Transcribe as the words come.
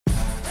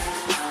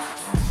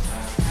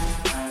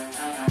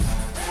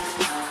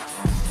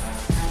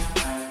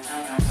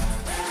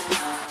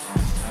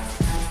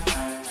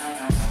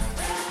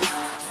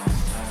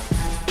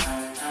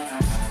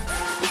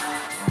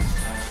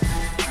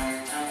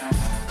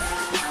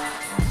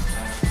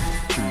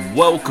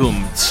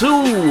welcome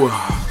to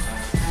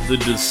the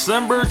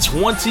December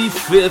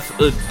 25th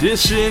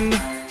edition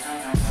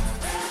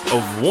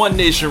of One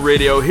Nation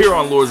Radio here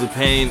on Lords of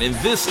Pain, and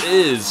this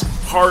is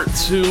part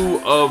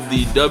 2 of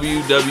the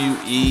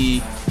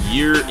WWE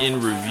Year in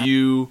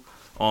Review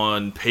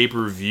on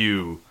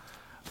pay-per-view.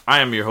 I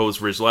am your host,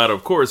 Rich Latta,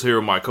 of course, here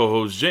with my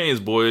co-host, James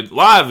Boyd,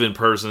 live in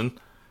person.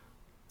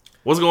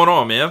 What's going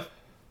on, man?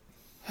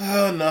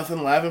 Oh,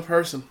 nothing. Live in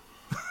person.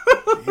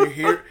 You're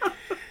here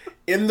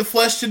in the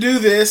flesh to do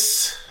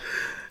this.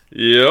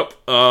 Yep.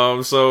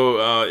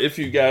 So if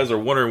you guys are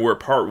wondering where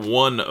part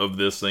 1 of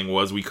this thing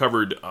was, we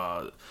covered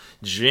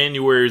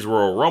January's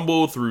Royal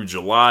Rumble through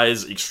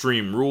July's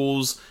Extreme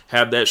Rules.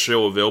 Have that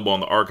show available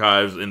on the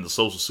archives in the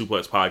Social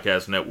Suplex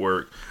Podcast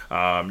Network.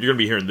 You're going to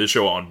be hearing this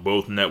show on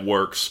both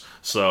networks.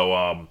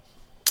 So,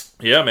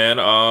 yeah,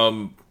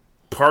 man.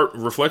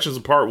 Reflections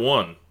of part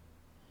 1.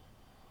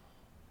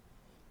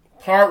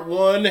 Part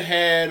 1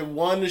 had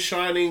one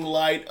shining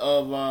light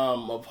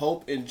of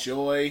hope and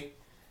joy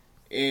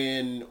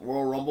in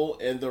Royal Rumble,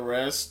 and the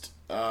rest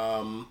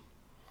the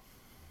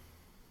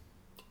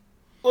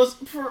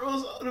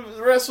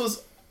rest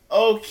was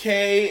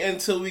okay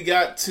until we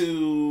got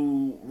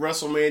to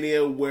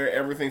WrestleMania, where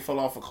everything fell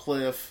off a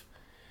cliff,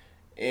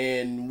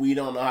 and we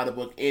don't know how to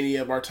book any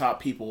of our top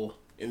people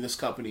in this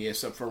company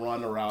except for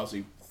Ronda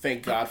Rousey.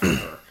 Thank God for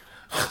her.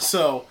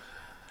 So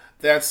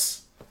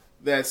that's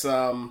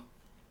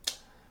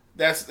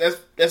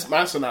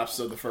my synopsis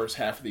of the first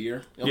half of the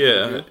year.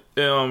 Yeah,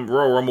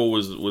 Royal Rumble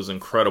was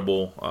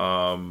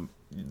incredible.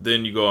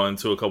 Then you go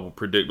into a couple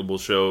predictable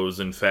shows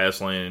in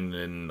Fastlane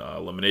and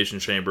Elimination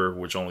Chamber,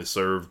 which only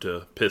served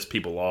to piss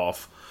people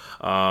off.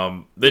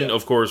 Then,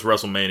 of course,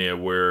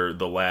 WrestleMania, where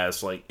the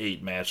last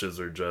 8 matches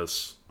are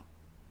just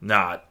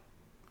not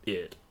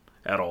it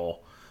at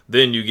all.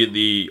 Then you get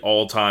the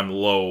all-time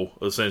low,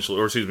 essentially,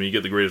 or excuse me, you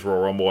get the Greatest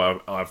Royal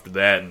Rumble after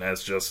that, and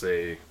that's just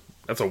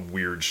that's a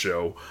weird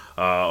show,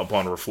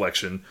 upon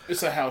reflection.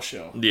 It's a house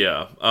show.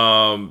 Yeah.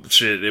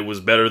 It was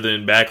better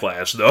than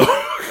Backlash, though.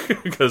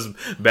 Because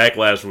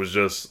Backlash was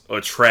just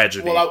a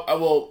tragedy.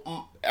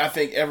 Well, I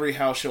think every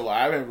house show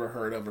I've ever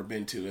heard of or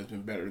been to has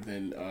been better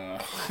than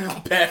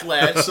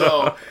Backlash,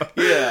 so,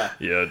 yeah.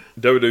 Yeah,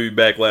 WWE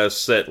Backlash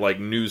set,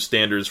 new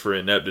standards for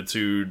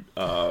ineptitude.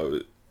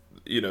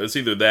 It's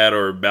either that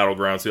or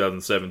Battleground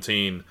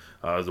 2017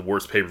 is the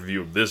worst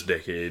pay-per-view of this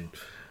decade.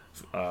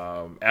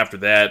 After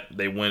that,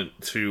 they went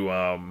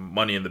to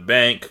Money in the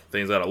Bank.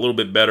 Things got a little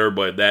bit better,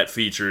 but that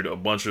featured a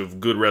bunch of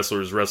good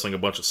wrestlers wrestling a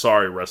bunch of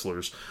sorry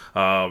wrestlers.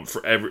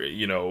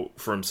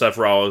 From Seth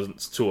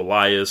Rollins to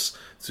Elias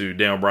to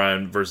Daniel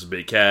Bryan versus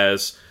Big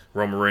Cass,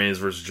 Roman Reigns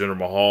versus Jinder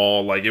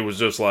Mahal. It was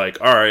just all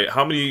right,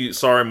 how many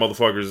sorry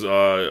motherfuckers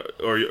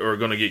are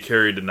going to get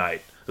carried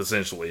tonight,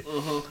 essentially?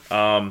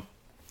 Mm-hmm.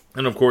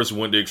 And of course, we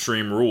went to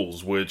Extreme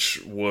Rules,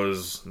 which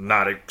was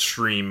not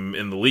extreme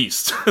in the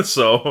least.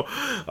 So,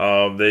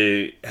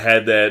 they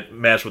had that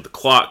match with the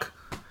clock.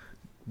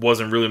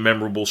 Wasn't really a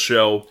memorable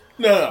show.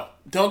 No.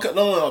 Don't let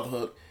off the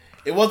hook.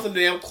 It wasn't the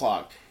damn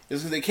clock.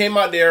 It's because they came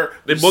out there.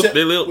 They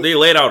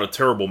laid out a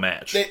terrible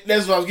match.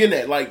 That's what I was getting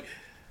at.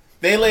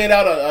 They laid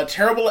out a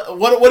terrible.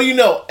 What do you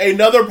know?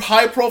 Another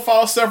high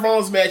profile Seth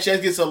Rollins match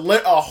that gets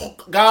a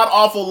god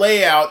awful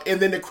layout, and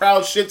then the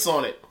crowd shits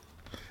on it.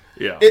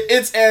 Yeah.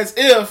 It's as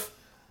if,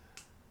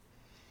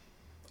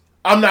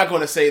 I'm not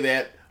going to say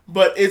that,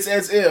 but it's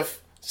as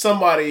if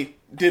somebody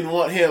didn't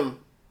want him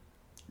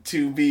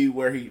to be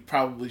where he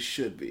probably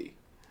should be.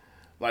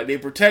 They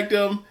protect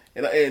him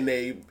and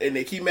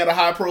they keep him at a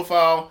high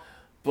profile,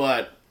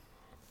 but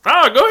go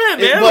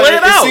ahead, man. Lay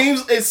it out.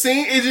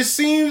 It just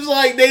seems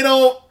like they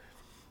don't.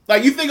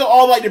 You think of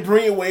all the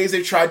brilliant ways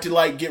they've tried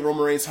to get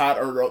Roman Reigns hot,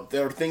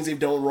 or things they've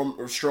done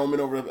with Strowman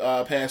over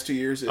the past 2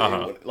 years.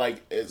 Uh-huh.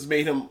 It's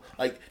made him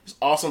just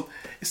awesome.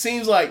 It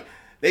seems like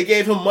they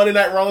gave him Monday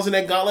Night Raws in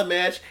that gauntlet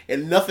match,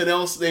 and nothing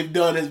else they've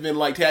done has been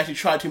to actually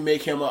try to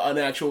make him an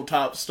actual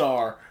top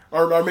star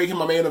or make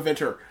him a main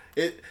eventer.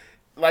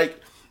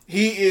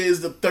 He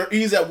is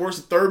he's at worst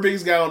the third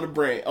biggest guy on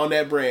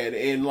that brand,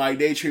 and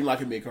they treat him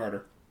like a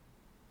mid-carder.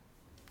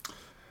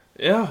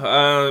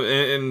 Yeah,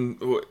 and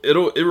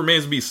it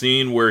remains to be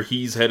seen where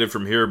he's headed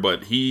from here,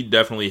 but he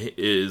definitely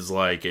is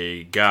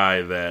a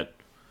guy that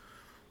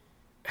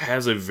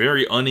has a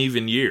very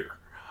uneven year.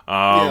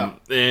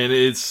 And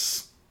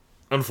it's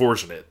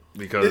unfortunate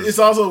because it's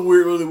also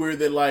really weird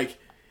that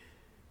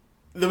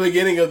the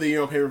beginning of the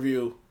year on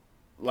pay-per-view,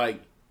 or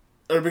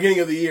the beginning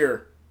of the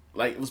year,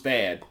 it was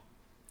bad.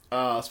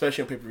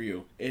 Especially on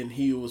pay-per-view, and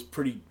he was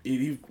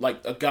he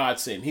a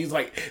godsend. He's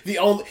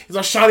he's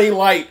a shining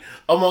light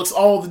amongst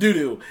all the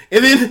doo-doo.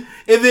 And then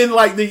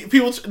the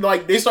people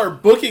they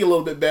start booking a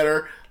little bit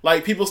better.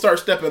 People start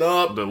stepping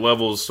up. The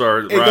levels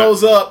start. It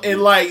goes up, and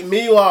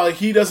meanwhile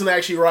he doesn't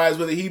actually rise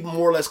with it. He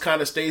more or less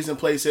kind of stays in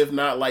place, if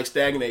not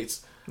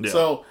stagnates. Yeah.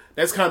 So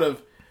that's kind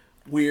of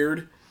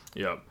weird.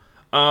 Yeah.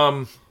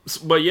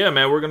 But yeah,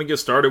 man, we're going to get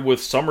started with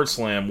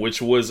SummerSlam,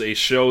 which was a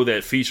show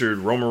that featured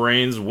Roman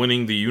Reigns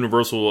winning the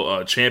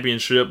Universal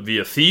Championship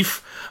via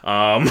Thief.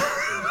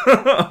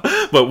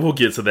 But we'll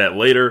get to that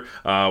later.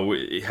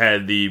 We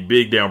had the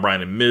big Daniel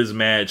Bryan and Miz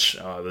match.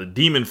 The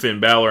Demon Finn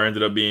Balor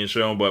ended up being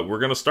shown, but we're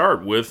going to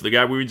start with the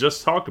guy we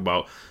just talked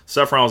about.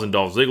 Seth Rollins and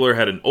Dolph Ziggler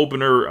had an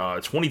opener,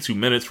 22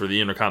 minutes for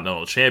the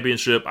Intercontinental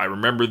Championship. I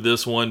remember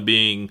this one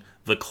being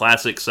the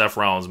classic Seth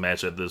Rollins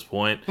match at this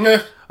point.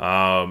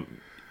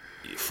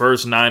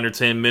 First 9 or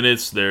 10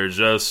 minutes, they're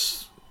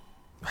just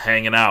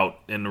hanging out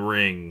in the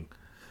ring,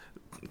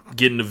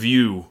 getting the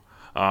view,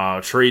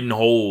 trading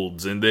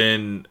holds, and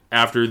then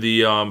after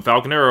the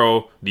Falcon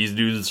Arrow, these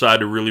dudes decide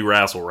to really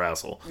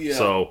wrestle. Yeah.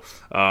 So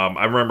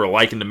I remember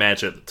liking the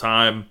match at the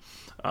time.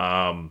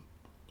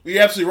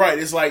 You're absolutely right.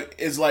 It's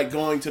like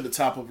going to the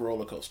top of a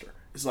roller coaster.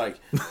 It's like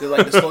they're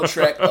like the slow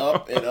track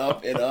up and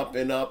up and up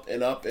and up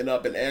and up and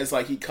up, and as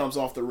like he comes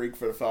off the ring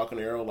for the Falcon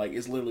Arrow, like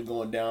it's literally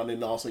going down,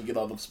 and also you get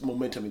all the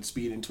momentum and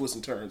speed and twists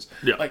and turns.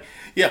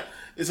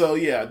 So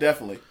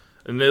definitely.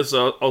 And this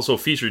also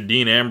featured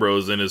Dean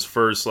Ambrose in his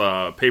first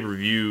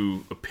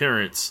pay-per-view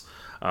appearance.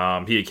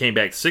 He had came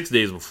back 6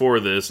 days before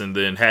this and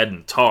then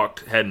hadn't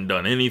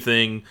done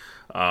anything.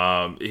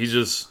 He's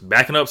just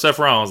backing up Seth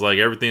Rollins like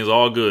everything's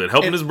all good,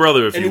 helping his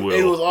brother, if you will.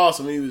 It was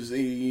awesome.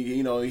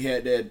 He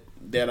had that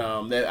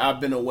I've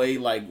been away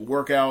like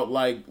workout,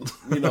 like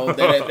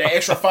that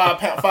extra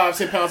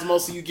 5-10 pounds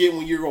most you get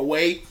when you're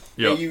away.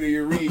 Yep. And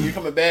you're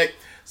coming back.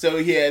 So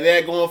he had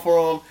that going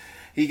for him.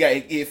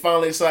 He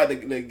finally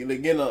decided to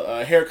get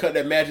a haircut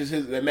that matches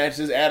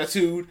his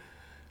attitude.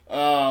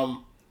 And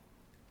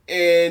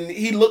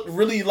he looked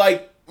really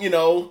like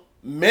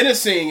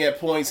menacing at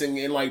points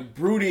and like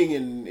brooding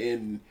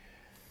and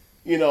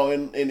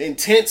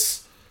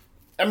intense.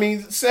 I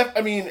mean, Seth.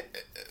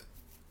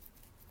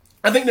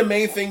 I think the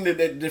main thing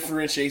that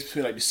differentiates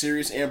between like the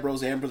serious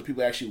Ambrose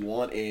people actually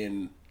want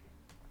and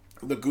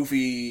the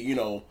goofy,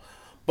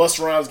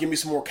 Busta Rhymes, give me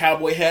some more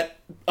cowboy hat.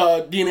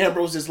 Dean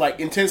Ambrose is like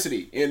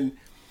intensity, and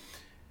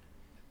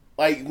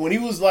like when he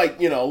was like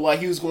he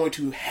was going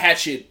to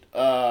hatchet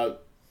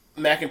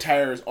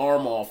McIntyre's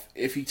arm off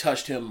if he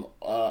touched him,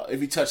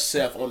 if he touched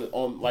Seth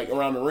on like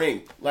around the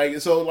ring, like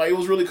so like it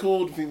was really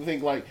cool to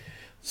think like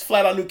it's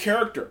flat out new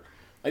character.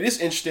 Like this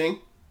is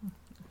interesting.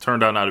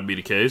 Turned out not to be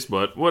the case,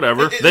 but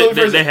whatever.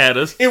 They had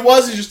us. It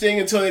was interesting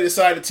until they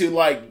decided to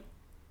like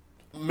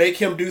make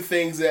him do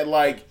things that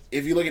like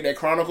if you look at that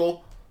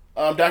Chronicle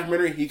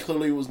documentary, he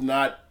clearly was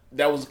not.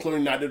 That was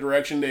clearly not the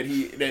direction that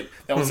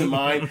was in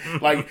mind.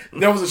 Like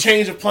there was a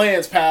change of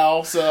plans,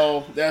 pal.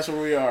 So that's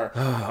where we are.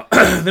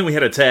 Then we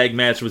had a tag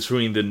match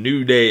between the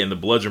New Day and the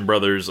Bludgeon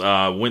Brothers.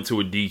 Went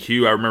to a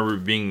DQ. I remember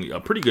it being a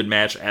pretty good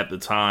match at the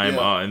time.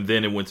 And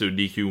then it went to a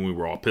DQ and we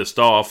were all pissed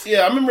off.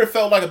 Yeah, I remember it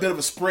felt like a bit of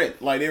a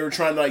sprint. Like they were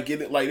trying to like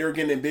get it. Like they were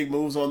getting in big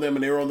moves on them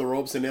and they were on the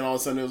ropes. And then all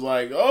of a sudden it was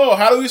like, oh,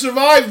 how do we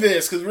survive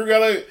this? Because we're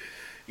gonna,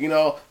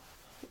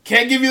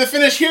 can't give you the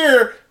finish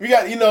here. We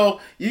got, in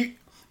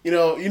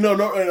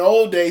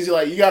old days,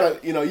 you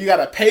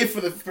gotta pay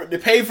for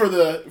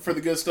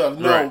the good stuff.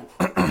 No,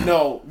 right.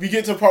 No, you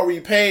get to a part where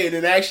you pay, and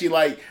then actually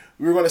like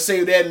we were gonna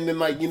save that, and then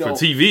like for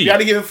TV, you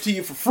gotta give it to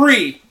you for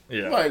free.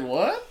 Yeah, I'm like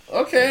what?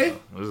 Okay, yeah,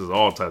 this is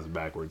all types of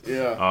backwards.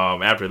 Yeah.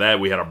 After that,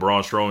 we had a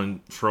Braun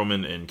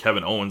Strowman and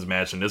Kevin Owens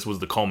match, and this was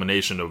the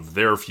culmination of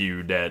their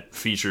feud that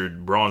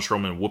featured Braun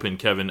Strowman whooping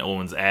Kevin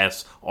Owens'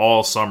 ass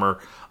all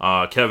summer.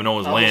 Kevin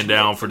Owens laying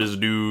down for this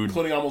dude,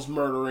 including almost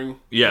murdering.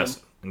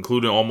 Yes.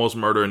 Including almost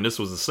murder, and this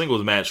was a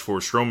singles match for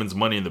Strowman's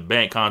Money in the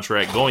Bank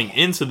contract. Going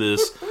into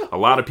this, a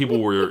lot of people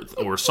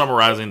were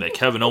summarizing that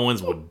Kevin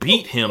Owens would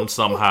beat him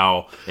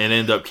somehow and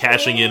end up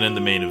cashing in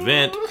the main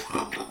event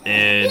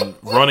and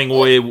running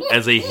away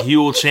as a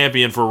heel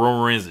champion for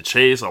Roman Reigns to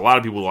chase. A lot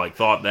of people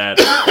thought that.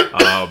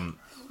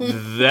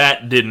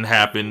 That didn't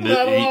happen.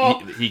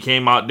 He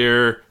came out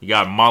there, he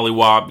got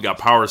mollywopped, he got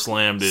power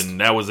slammed,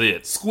 and that was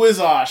it.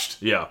 Squizzoshed.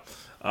 Yeah.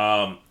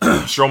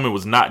 Strowman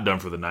was not done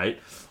for the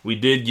night. We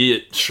did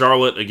get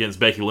Charlotte against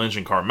Becky Lynch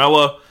and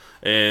Carmella,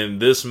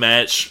 and this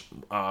match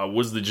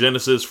was the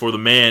genesis for the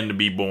man to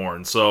be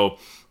born. So,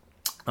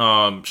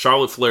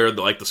 Charlotte Flair,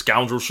 like the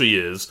scoundrel she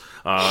is,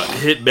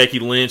 hit Becky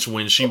Lynch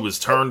when she was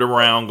turned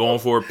around going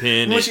for a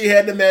pin. When she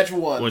had the match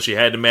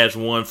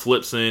won.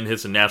 Flips in,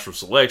 hits a natural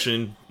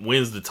selection,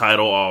 wins the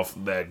title off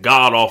that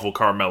god-awful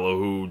Carmella,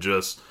 who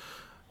just...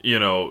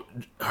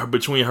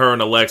 between her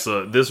and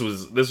Alexa, this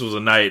was a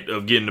night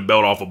of getting the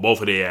belt off of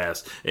both of their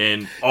ass.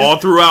 And all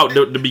throughout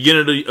the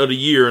beginning of the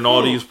year and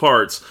all these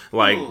parts,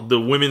 the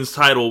women's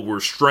title were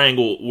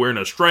in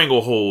a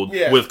stranglehold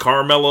with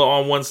Carmella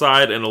on one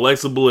side and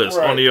Alexa Bliss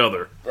on the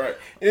other. Right.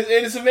 And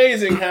it's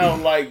amazing how,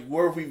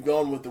 where we've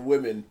gone with the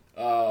women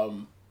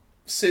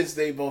since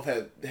they both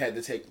had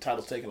the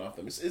titles taken off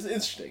them. It's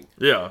interesting.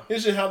 Yeah.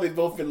 It's just how they've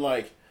both been,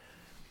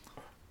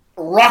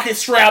 rocket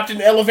strapped in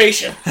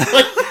elevation.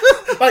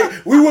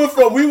 We live in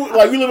Florida. We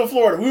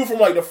went from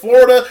the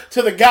Florida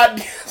to the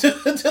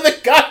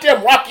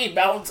goddamn Rocky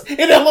Mountains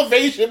in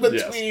elevation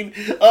between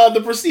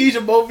the prestige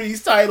of both of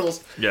these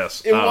titles.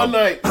 Yes, in one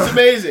night. It's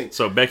amazing.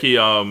 So Becky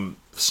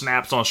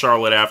snaps on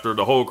Charlotte after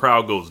the whole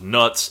crowd goes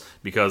nuts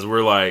because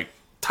we're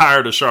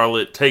tired of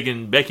Charlotte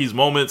taking Becky's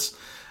moments.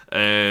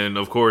 And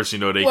of course, they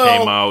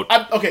came out.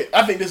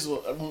 I think this is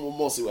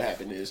mostly what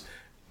happened is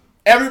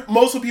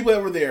most of the people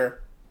that were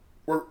there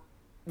were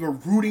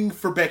rooting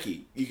for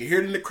Becky. You can hear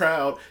it in the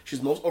crowd. She's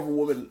the most over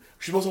woman.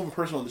 She's the most over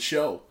person on the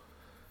show.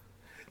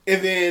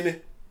 And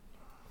then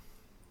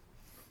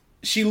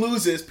she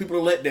loses. People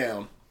are let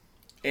down,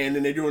 and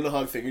then they're doing the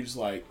hug thing. You're just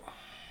like,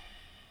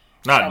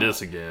 not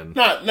this again.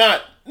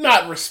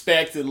 Not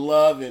respect and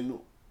love and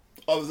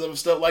all this other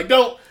stuff. Like,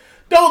 don't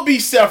be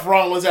Seth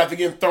Rollins after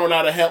getting thrown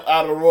out of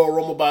the Royal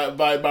Rumble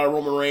by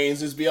Roman Reigns.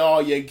 Just be, oh,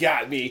 you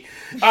got me.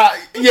 You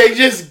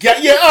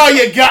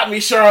got me,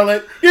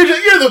 Charlotte. You're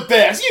the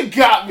best. You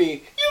got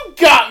me.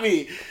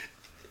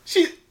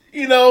 She,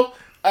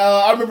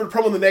 I remember the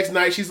promo the next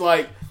night. She's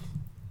like,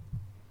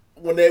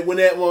 when the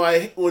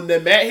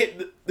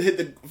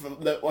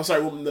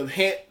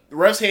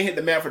ref's hand hit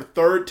the mat for the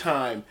third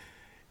time,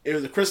 it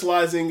was a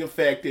crystallizing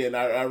effect, and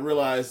I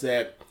realized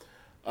that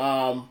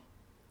I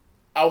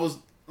was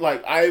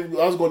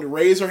going to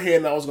raise her hand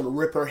and I was going to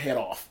rip her head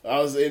off.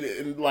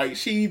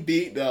 She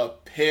beat the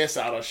piss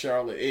out of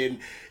Charlotte, and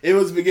it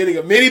was the beginning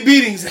of many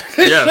beatings.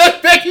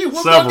 Yes. Becky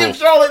was going to give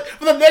Charlotte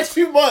for the next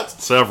few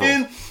months. Several.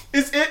 And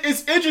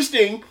it's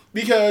interesting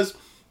because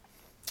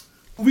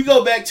we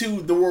go back to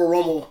the Royal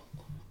Rumble,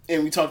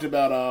 and we talked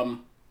about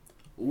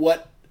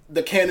what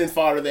the cannon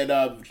fodder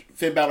that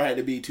Finn Balor had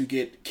to be to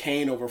get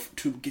Kane over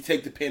to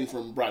take the pin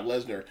from Brock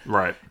Lesnar,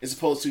 right? As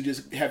opposed to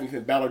just having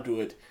Finn Balor do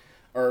it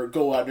or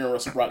go out there and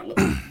wrestle Brock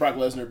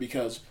Lesnar,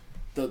 because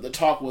the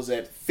talk was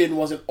that Finn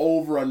wasn't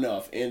over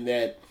enough, and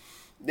that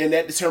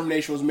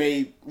determination was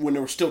made when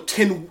there were still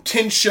 10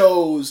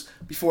 shows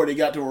before they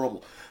got to a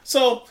Rumble.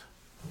 So,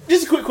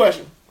 just a quick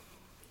question: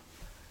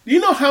 do you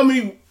know how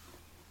many?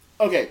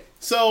 Okay,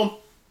 so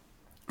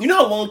you know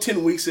how long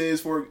 10 weeks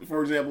is, for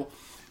example.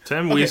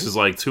 10 weeks is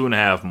like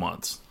 2.5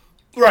 months.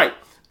 Right.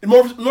 And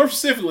more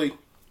specifically,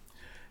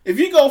 if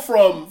you go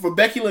for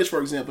Becky Lynch,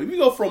 for example, if you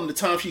go from the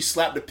time she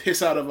slapped the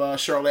piss out of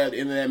Charlotte at the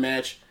end of that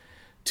match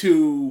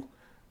to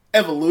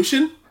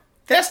Evolution,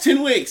 that's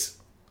 10 weeks.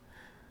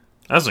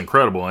 That's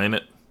incredible, ain't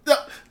it?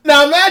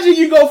 Now imagine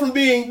you go from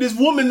being this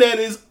woman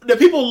that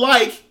people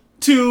like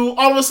to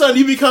all of a sudden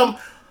you become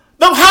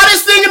the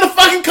hottest thing in the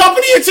fucking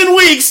company in 10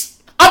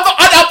 weeks.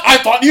 I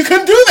thought you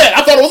couldn't do that.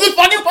 I thought it wasn't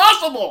fucking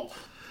possible.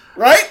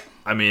 Right?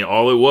 I mean,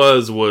 all it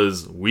was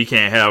we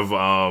can't have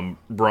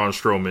Braun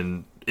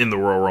Strowman in the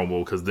Royal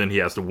Rumble because then he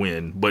has to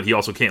win, but he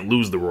also can't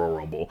lose the Royal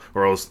Rumble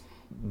or else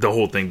the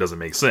whole thing doesn't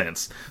make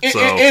sense.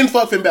 And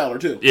fuck Finn Balor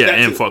too. Yeah,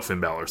 and fuck Finn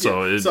Balor.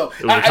 So it was a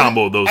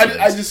combo of those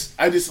things.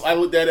 I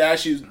looked at it.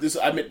 Actually,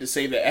 I meant to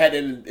say that I had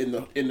it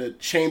in the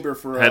chamber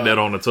for. Had that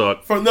on the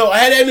tuck. I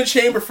had it in the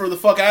chamber for the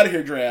fuck out of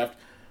here draft,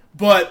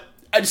 but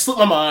I just slipped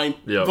my mind.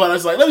 Yep. But I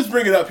was like, let's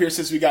bring it up here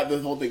since we got the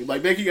whole thing.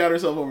 Like, Becky got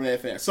herself over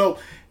that fast. So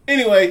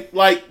anyway,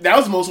 that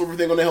was the most over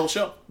thing on the whole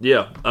show.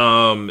 Yeah.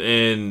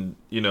 And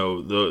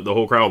the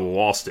whhole crowd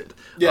lost it.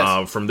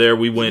 Yes. From there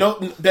we went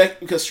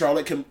because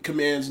Charlotte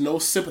commands no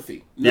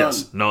sympathy. None.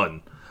 Yes,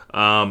 none.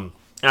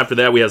 After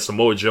that, we had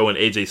Samoa Joe and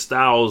AJ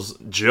Styles.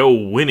 Joe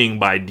winning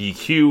by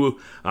DQ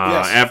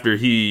after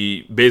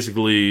he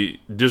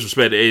basically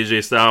disrespected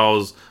AJ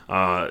Styles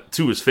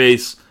to his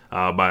face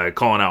by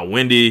calling out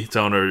Wendy,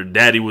 telling her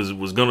Daddy was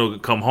going to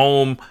come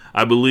home,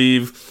 I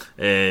believe.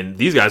 And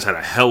these guys had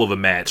a hell of a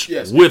match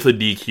with a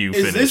DQ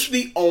finish. Is this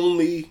the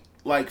only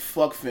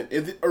fuck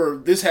finish?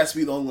 Or this has to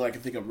be the only one I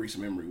can think of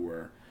recent memory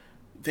where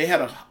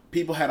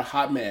people had a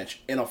hot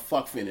match and a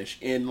fuck finish,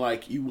 and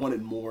you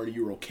wanted more and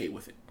you were okay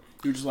with it.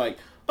 You're just like,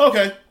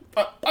 okay,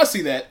 I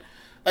see that.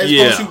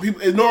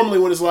 Normally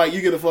when it's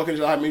you get a fucking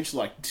hot match, it's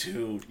like,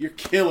 dude, you're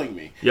killing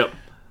me. Yep.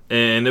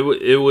 And it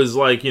was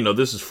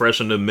this is fresh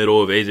in the middle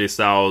of AJ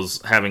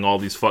Styles having all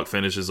these fuck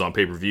finishes on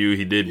pay-per-view.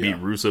 He did beat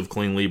Rusev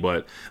cleanly,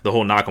 but the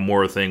whole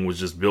Nakamura thing was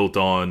just built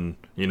on,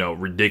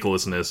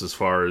 ridiculousness as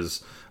far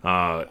as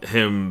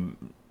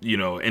him,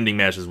 ending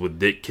matches with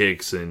dick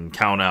kicks and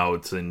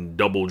countouts and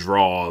double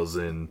draws.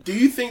 And do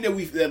you think that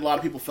a lot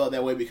of people felt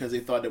that way because they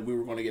thought that we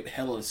were going to get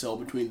Hell in a Cell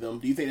between them?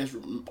 Do you think that's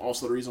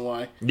also the reason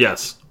why?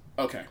 Yes.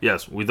 Okay.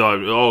 Yes, we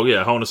thought,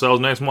 Hell in a Cell's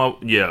next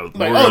month. Yeah,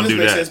 we're going to do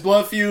that. Sense.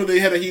 Blood feud, they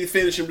had a heated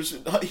finish,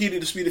 heated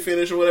disputed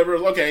finish or whatever.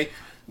 Okay,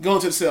 go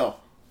into the cell.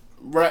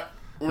 Right?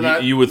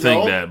 You would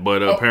think that,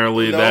 but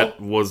apparently that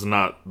was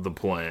not the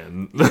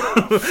plan.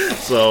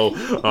 So,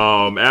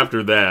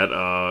 after that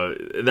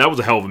was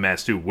a hell of a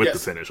match, too, with the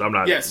finish. I'm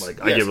not, I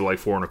give it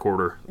 4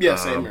 1/4. Yeah,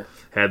 same here.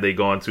 Had they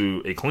gone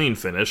to a clean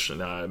finish,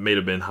 it may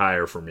have been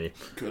higher for me.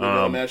 Could have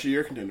been a match of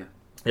year contender.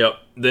 Yep.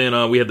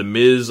 Then we had The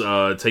Miz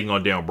taking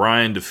on Daniel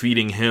Bryan,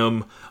 defeating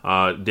him.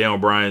 Daniel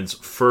Bryan's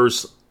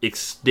first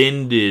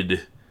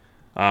extended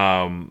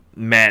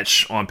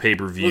match on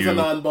pay-per-view.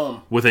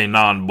 With a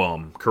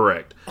non-bum,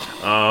 correct.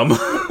 And,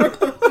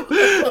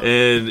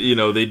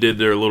 they did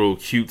their little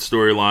cute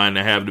storyline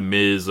to have The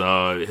Miz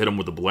hit him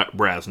with the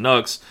brass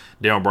knucks.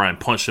 Daniel Bryan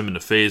punched him in the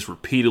face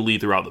repeatedly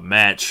throughout the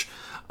match.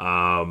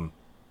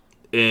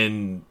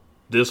 And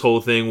this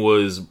whole thing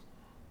was...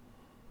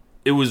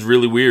 It was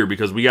really weird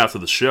because we got to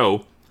the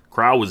show,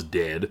 crowd was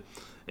dead,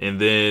 And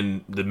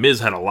then The Miz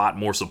had a lot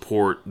more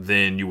support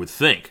than you would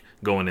think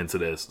going into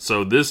this.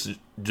 So this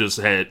just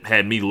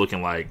had me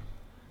looking like,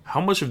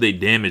 how much have they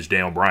damaged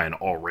Daniel Bryan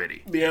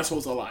already? The answer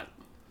was a lot.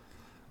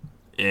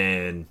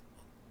 And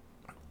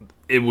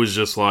it was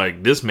just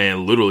like, this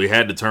man literally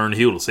had to turn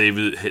heel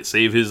to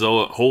save his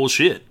whole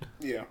shit.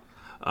 Yeah.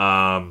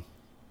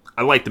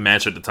 I liked the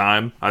match at the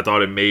time. I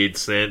thought it made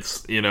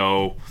sense, you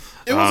know.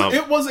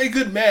 It was a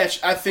good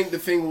match. I think the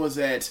thing was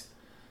that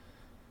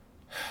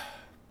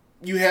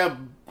you have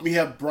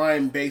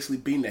Bryan basically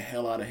beating the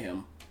hell out of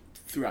him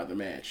throughout the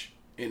match,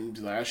 and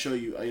like,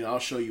 I'll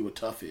show you what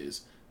tough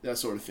is, that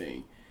sort of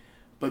thing.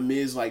 But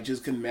Miz like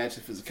just couldn't match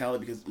the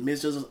physicality because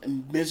Miz just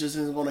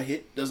isn't going to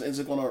hit,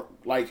 isn't going to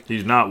like.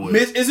 He's not with.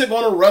 Miz isn't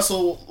going to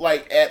wrestle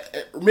like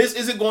Miz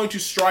isn't going to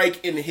strike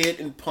and hit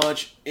and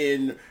punch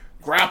and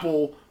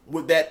grapple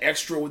with that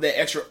extra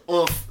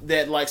oomph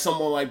that like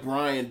someone like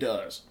Bryan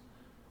does,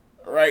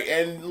 right?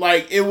 And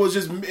like it was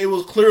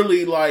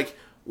clearly like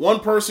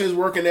one person is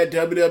working that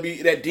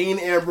WWE, that Dean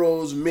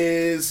Ambrose,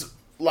 Miz,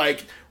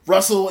 like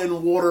Russell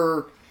and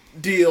Water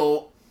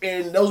deal.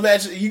 And those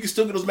matches, you can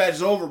still get those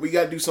matches over, but you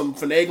got to do some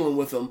finagling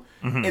with them.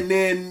 Mm-hmm. And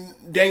then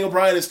Daniel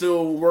Bryan is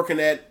still working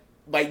at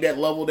like that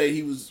level that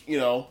he was, you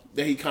know,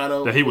 that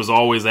he was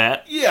always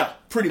at. Yeah,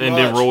 pretty much. And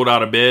then rolled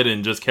out of bed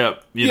and just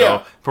kept, you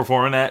know,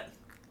 performing that.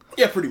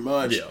 Yeah, pretty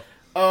much.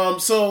 Yeah.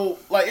 So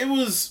like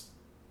it's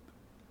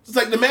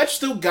like the match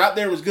still got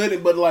there, was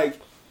good, but like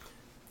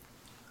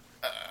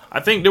I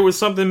think there was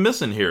something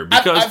missing here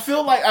because I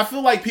feel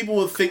like people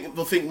will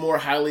think more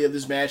highly of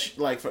this match,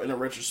 like in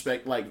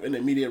the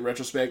immediate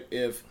retrospect,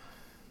 if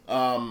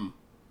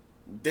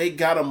they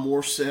got a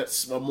more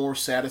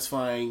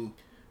satisfying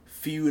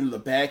feud in the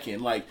back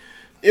end. Like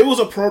it was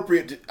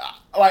appropriate.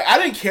 Like I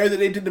didn't care that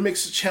they did the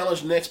Mixed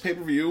Challenge next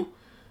pay-per-view,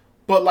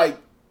 but like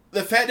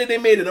the fact that they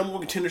made a number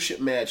one contendership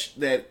match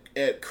that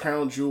at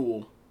Crown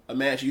Jewel, a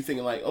match you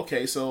thinking like,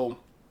 okay, so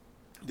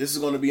this is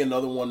going to be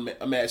another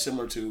a match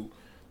similar to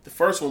the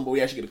first one, but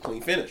we actually get a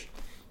clean finish.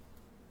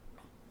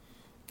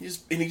 He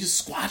just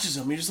squashes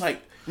him. You're just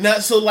like, now.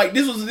 So like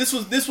this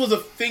was a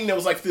thing that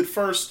was like the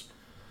first,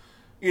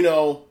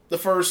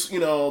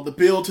 the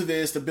build to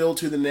this, the build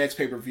to the next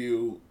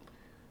pay-per-view.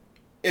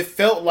 It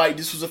felt like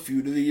this was a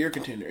feud of the year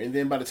contender, and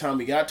then by the time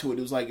we got to it,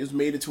 it was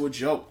made into a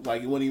joke.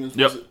 Like it wasn't even.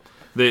 Yep.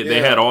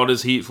 They had all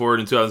this heat for it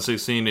in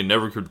 2016. They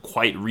never could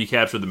quite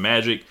recapture the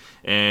magic,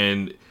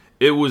 and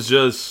it was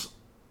just.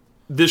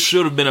 This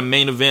should have been a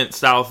main event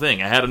style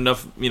thing. I had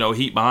enough,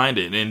 heat behind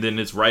it, and then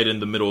it's right in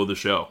the middle of the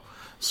show.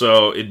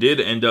 So it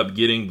did end up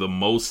getting the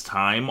most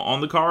time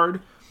on the card.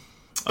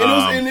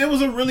 And it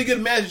was a really good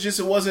match.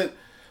 It wasn't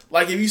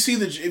like if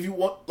you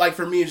want, like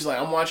for me, it's just like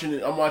I'm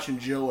watching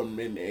Joe and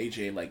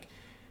AJ like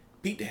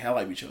beat the hell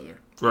out of each other,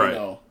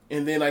 right?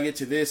 And then I get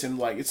to this, and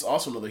like it's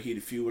also another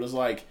heated feud. But it's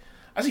like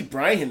I see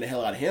Bryan hitting the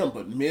hell out of him,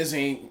 but Miz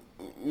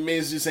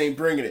just ain't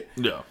bringing it.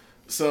 Yeah.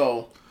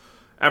 So.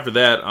 After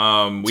that,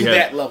 we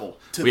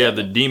had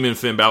the Demon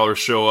Finn Balor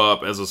show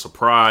up as a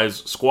surprise,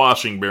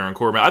 squashing Baron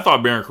Corbin. I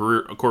thought Baron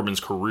Corbin's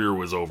career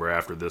was over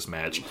after this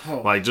match,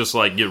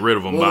 get rid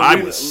of him. But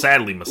I was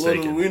sadly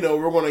mistaken. We know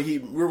we're going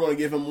to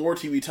give him more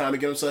TV time to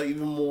get himself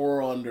even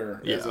more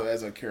under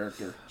as a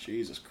character.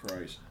 Jesus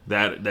Christ,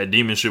 that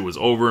Demon shit was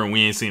over, and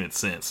we ain't seen it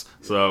since.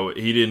 So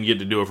he didn't get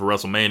to do it for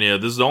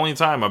WrestleMania. This is the only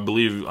time I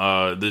believe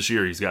this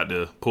year he's got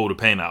to pull the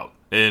paint out.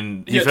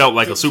 And he felt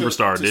like a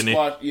superstar, didn't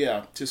he?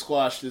 Yeah, to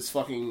squash this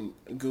fucking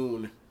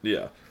goon.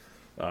 Yeah.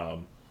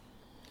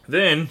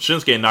 Then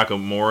Shinsuke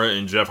Nakamura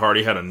and Jeff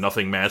Hardy had a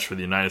nothing match for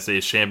the United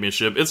States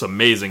Championship. It's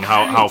amazing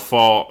how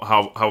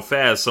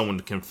fast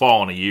someone can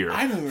fall in a year.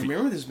 I don't even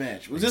remember this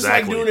match. Was this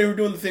like they were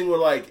doing the thing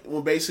where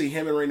when basically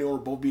him and Randy Orton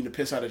were both beating the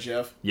piss out of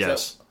Jeff?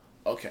 Yes.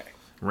 Okay.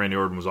 Randy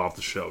Orton was off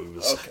the show. He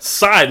was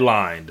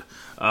sidelined.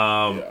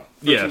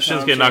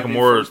 Shinsuke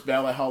Nakamura, first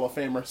Ballot Hall of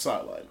Famer,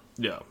 sidelined.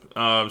 Yeah.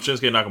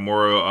 Shinsuke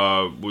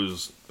Nakamura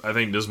was, I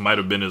think this might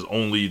have been his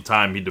only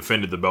time he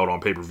defended the belt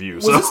on pay-per-view.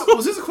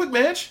 Was this a quick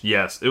match?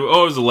 Yes. It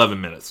was 11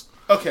 minutes.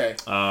 Okay.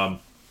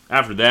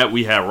 After that,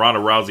 we had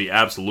Ronda Rousey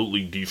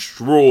absolutely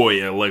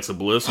destroy Alexa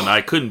Bliss, and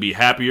I couldn't be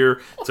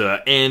happier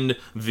to end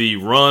the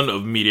run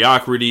of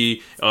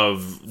mediocrity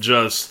of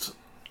just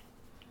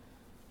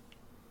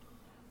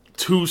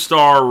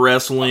 2-star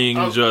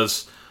wrestling,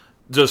 just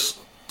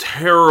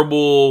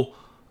terrible,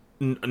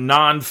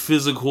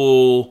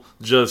 non-physical,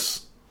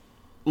 just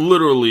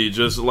literally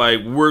just like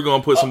we're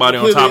gonna put somebody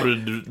on top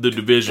of the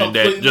division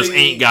that just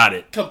ain't got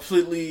it.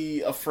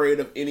 Completely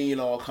afraid of any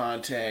and all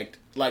contact,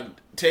 like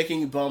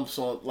taking bumps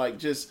on,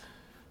 is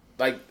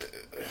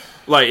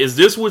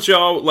this what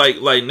y'all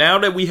like now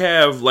that we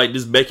have like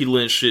this Becky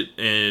Lynch shit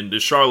and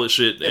this Charlotte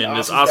shit and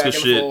this Asuka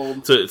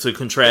shit to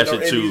contrast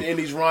it to in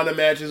these Ronda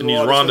matches,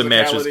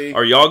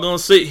 are y'all gonna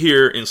sit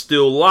here and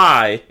still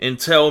lie and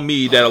tell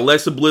me that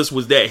Alexa Bliss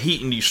was that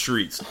heat in these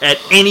streets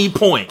at any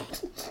point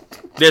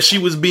that she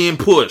was being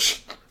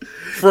pushed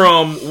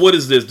from, what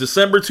is this,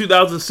 December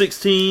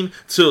 2016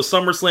 till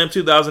SummerSlam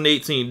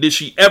 2018? Did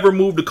she ever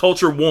move the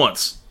culture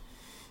once?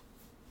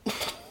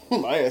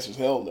 My answer is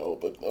hell no.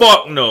 But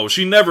fuck no.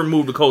 She never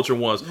moved the culture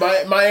once.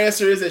 My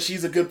answer is that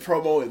she's a good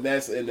promo, and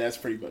that's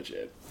pretty much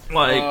it.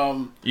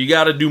 Like you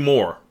got to do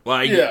more.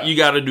 Like you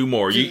got to do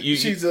more. She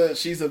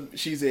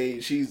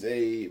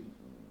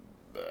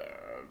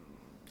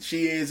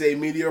is a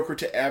mediocre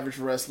to average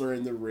wrestler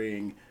in the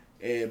ring,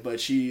 but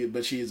she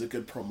is a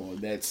good promo,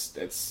 and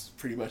that's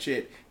pretty much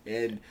it.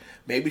 And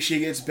maybe she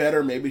gets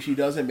better, maybe she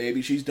doesn't,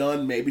 maybe she's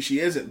done, maybe she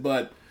isn't,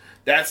 but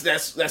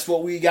that's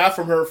what we got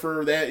from her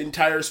for that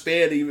entire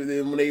span.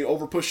 Even when they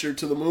overpushed her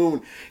to the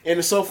moon, and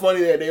it's so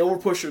funny that they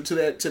overpushed her to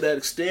that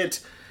extent,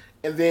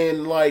 and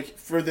then like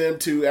for them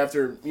to,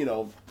 after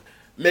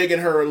making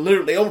her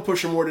literally, they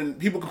overpush her more than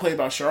people complain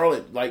about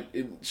Charlotte. Like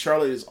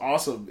Charlotte is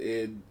awesome,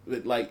 and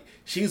like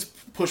she's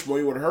pushed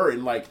more than her.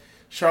 And like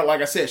Charlotte,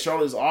 like I said,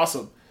 Charlotte is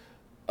awesome.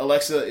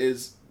 Alexa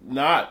is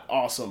not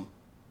awesome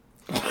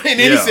in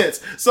any sense.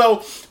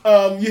 So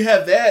you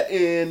have that,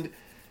 and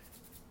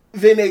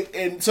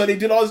then so they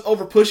did all this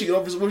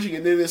overpushing,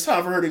 and then it's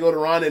time for her to go to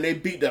Ronda, and they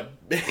beat the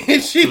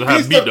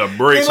the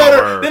brakes on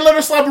her. They let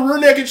her slap a rear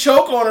naked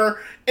choke on her,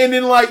 and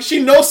then like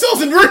she no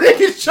sells in rear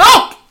naked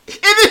choke. And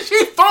then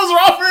she throws her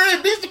off her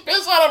and beats the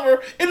piss out of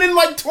her, and then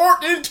like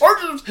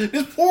tortures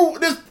this poor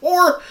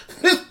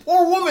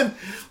woman.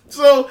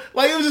 So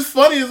like it was just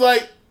funny. It's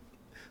like,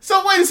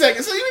 so wait a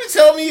second. So you mean to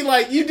tell me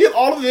like you did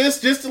all of this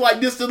just to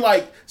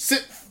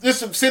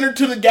send her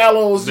to the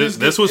gallows?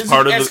 This was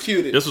part of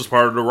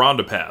the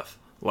Ronda path.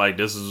 Like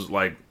this is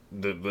like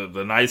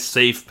the nice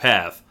safe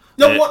path.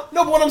 But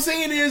what I'm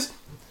saying is,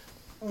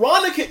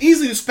 Ronda could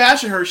easily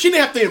dispatch her. She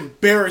didn't have to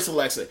embarrass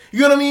Alexa. You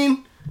know what I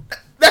mean?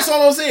 That's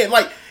all I'm saying.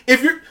 Like,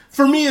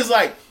 for me, it's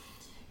like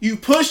you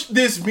push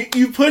this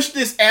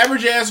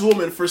average ass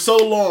woman for so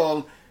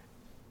long,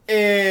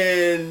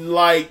 and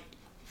like,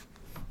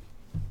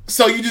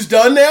 so you just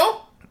done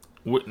now?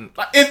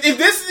 If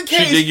this is the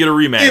case, she did get a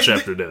rematch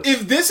after this.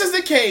 If this is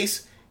the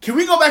case, can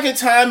we go back in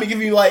time and give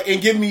me a longer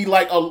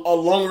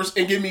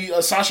and give me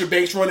a Sasha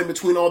Banks run in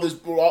between all this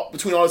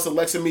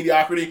Alexa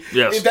mediocrity?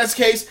 Yes. If that's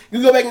the case, you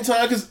can go back in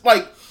time because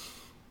like.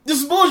 This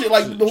is bullshit.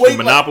 Like the way she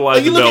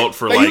monopolized the belt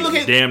for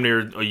damn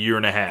near a year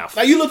and a half.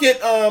 Now you look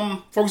at,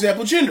 for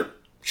example, Jinder.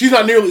 She's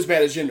not nearly as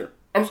bad as Jinder.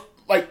 I'm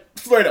like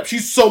straight up.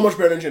 She's so much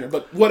better than Jinder.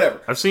 But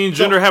whatever. I've seen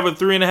Jinder have a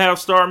 3.5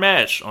 star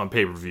match on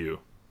pay-per-view.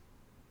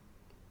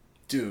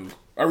 Dude,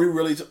 are we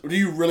really? Who would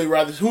you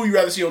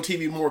rather see on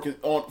TV more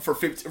for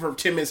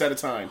 10 minutes at a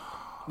time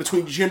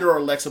between Jinder or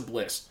Alexa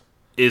Bliss?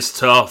 It's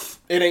tough.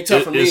 It ain't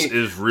tough for me.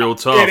 It's real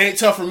tough. It ain't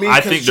tough for me. I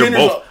think they're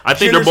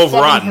both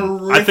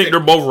rotten. I think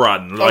they're both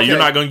rotten. Like you're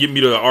not gonna get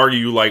me to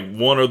argue like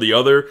one or the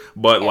other,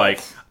 but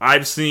like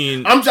I've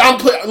seen.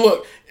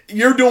 Look,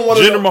 you're doing one.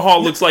 Jinder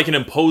Mahal looks like an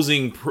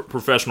imposing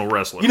professional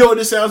wrestler. You know what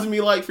this sounds to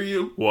me like for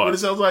you? What it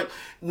sounds like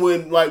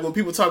when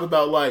people talk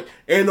about like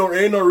ain't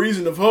no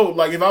reason to vote.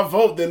 Like if I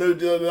vote, then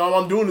all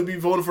I'm doing is be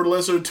voting for the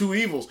lesser of two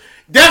evils.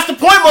 That's the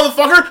point,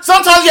 motherfucker.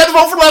 Sometimes you have to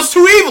vote for the lesser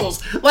of two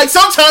evils. Like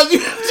sometimes you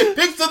have to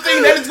pick the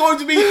thing that is going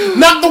to be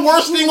not the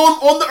worst thing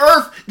on the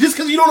earth just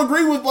because you don't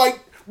agree with like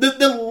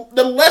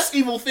the less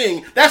evil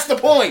thing. That's the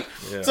point.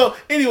 Yeah. So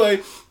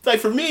anyway. Like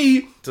for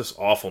me, just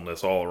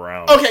awfulness all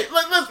around. Okay,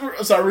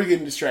 sorry, we're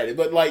getting distracted,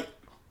 but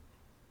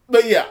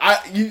yeah,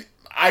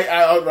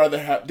 I'd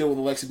rather deal with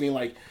Alexa being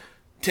like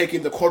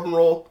taking the Corbin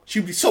role.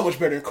 She'd be so much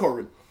better than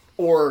Corbin,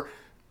 or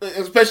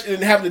especially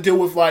in having to deal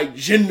with like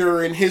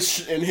Jinder and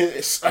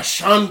his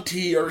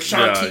Ashanti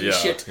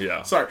shit.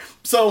 Yeah. Sorry.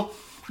 So,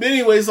 but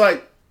anyways,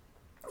 like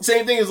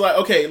same thing is like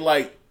okay,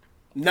 like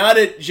now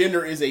that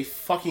Jinder is a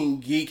fucking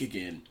geek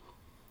again,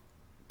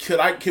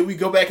 can we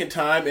go back in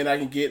time and I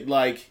can get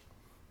like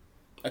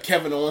a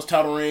Kevin Owens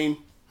title reign,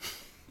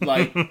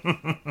 like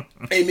a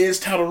Miz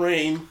title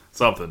reign,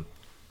 something,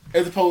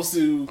 as opposed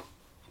to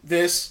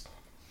this.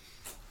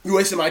 You're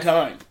wasting my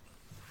time.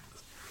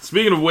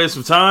 Speaking of waste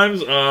of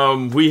times,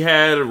 we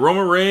had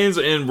Roman Reigns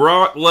and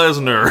Brock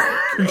Lesnar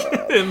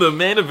in the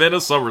main event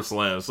of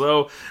SummerSlam.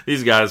 So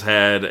these guys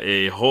had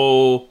a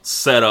whole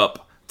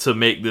setup to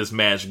make this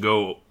match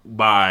go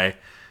by,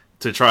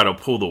 to try to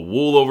pull the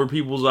wool over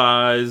people's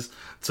eyes,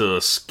 to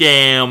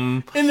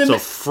scam, to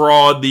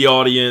fraud the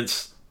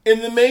audience.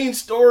 In the main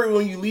story,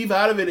 when you leave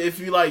out of it, if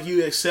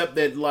you accept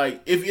that,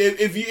 like,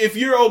 if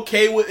you're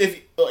okay with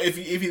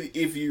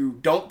if you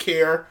don't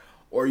care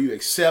or you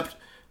accept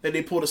that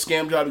they pulled a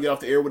scam job to get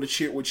off the air with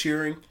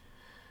cheering,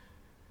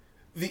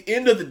 the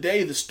end of the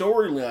day, the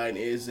storyline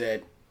is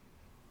that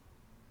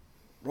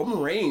Roman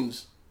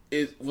Reigns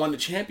won the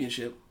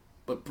championship,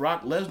 but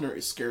Brock Lesnar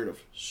is scared of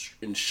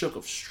and shook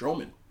of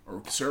Strowman, or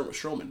concerned with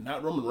Strowman,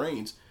 not Roman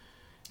Reigns.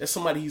 That's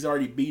somebody he's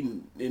already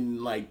beaten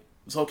in like.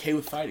 It's okay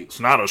with fighting. It's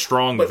not a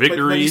strong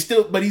victory.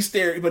 But he's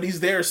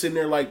there sitting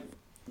there like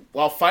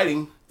while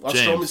fighting, while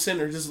Strowman's sitting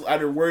there just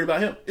either worried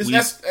about him. We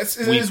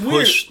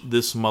pushed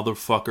this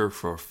motherfucker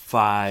for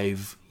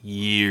 5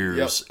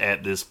 years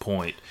at this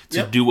point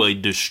to do a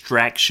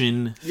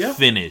distraction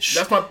finish.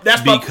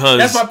 That's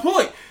my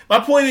point. My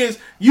point is,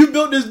 you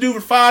built this dude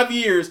for 5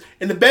 years,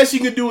 and the best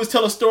you can do is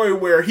tell a story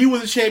where he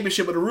was a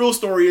championship, but the real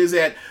story is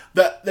that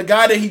the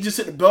guy that he just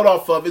hit the belt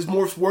off of is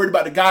more worried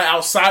about the guy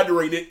outside the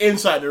ring than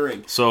inside the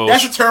ring. So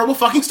that's a terrible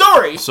fucking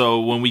story.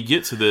 So when we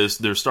get to this,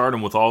 they're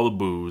starting with all the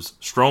boos.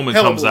 Strowman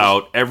comes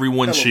out,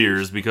 everyone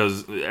cheers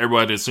because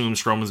everybody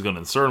assumes Strowman's going to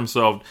insert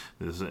himself.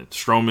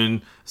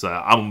 Strowman said,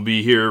 I'm going to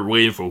be here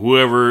waiting for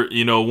whoever,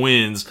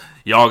 wins.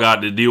 Y'all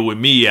got to deal with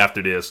me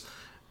after this.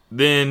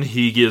 Then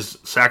he gets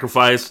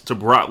sacrificed to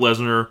Brock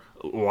Lesnar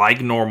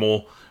like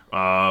normal.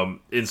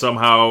 And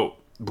somehow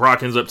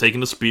Brock ends up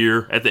taking the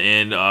spear at the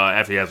end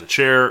after he has a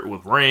chair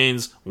with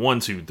Reigns. 1,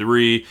 2,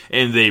 3.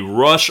 And they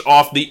rush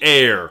off the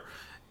air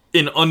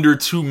in under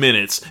 2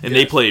 minutes. And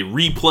they play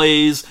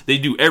replays. They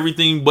do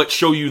everything but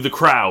show you the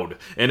crowd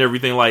and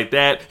everything like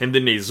that. And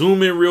then they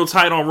zoom in real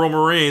tight on Roman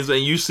Reigns.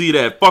 And you see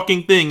that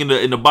fucking thing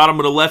in the bottom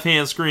of the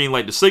left-hand screen,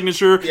 like the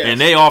signature. Yes. And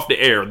they off the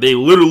air. They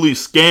literally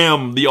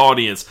scam the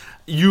audience.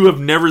 You have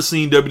never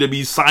seen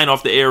WWE sign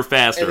off the air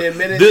faster.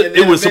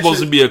 It was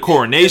supposed to be a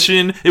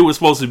coronation. It was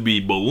supposed to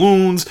be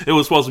balloons. It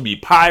was supposed to be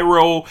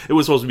pyro. It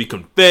was supposed to be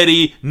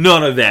confetti.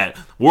 None of that.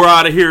 We're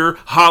out of here.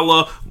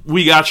 Holla.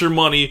 We got your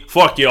money.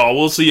 Fuck y'all.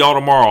 We'll see y'all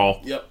tomorrow.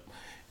 Yep.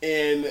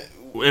 And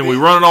we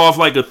running off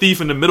like a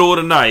thief in the middle of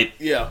the night.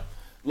 Yeah.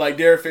 Like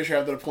Derek Fisher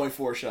after the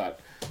 .4 shot.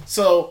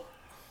 So,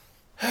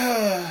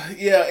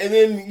 yeah. And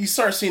then you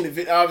start seeing the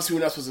video. Obviously,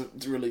 we're not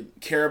supposed to really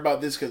care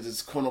about this because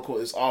it's quote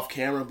unquote it's off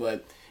camera,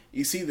 but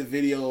you see the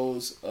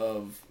videos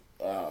of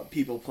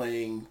people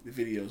playing the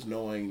videos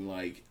knowing,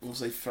 like,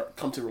 once they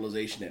come to the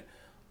realization that,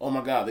 oh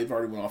my God, they've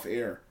already went off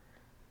air.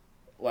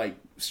 Like,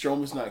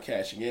 Strowman's not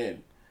cashing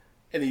in.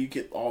 And then you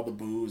get all the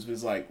boos.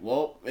 It's like,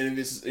 well, and if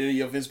it's any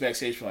of Vince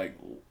backstage, like,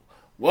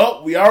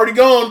 well, we already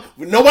gone.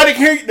 Nobody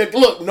can hear you.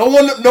 Look, no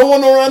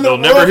one around. They'll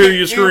never hear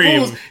you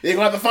scream. They're going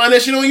to have to find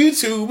that shit on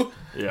YouTube.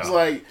 Yeah. It's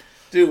like,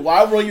 dude,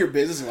 why run your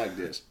business like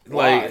this?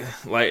 Why?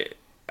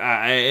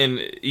 And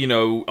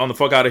on the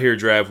fuck out of here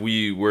draft,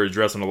 we were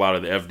addressing a lot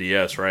of the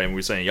FDS, right? And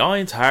we're saying, y'all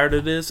ain't tired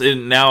of this?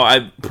 And now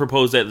I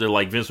propose that they're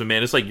like Vince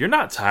McMahon. It's like, you're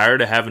not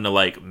tired of having to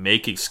like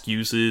make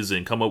excuses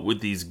and come up with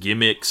these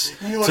gimmicks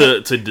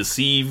to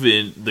deceive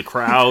the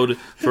crowd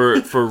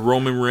for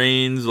Roman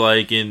Reigns,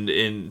 like, and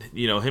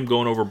him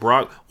going over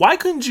Brock. Why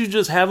couldn't you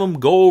just have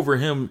him go over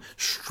him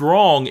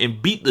strong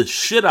and beat the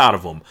shit out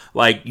of him?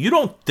 Like, you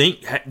don't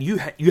think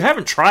you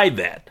haven't tried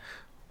that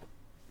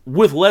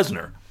with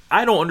Lesnar.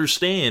 I don't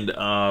understand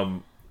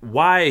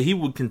why he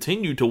would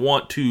continue to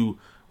want to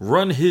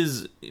run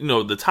his,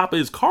 the top of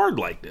his card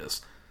like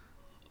this.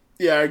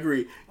 Yeah, I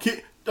agree.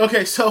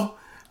 Okay, so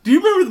do you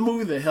remember the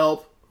movie The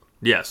Help?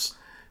 Yes.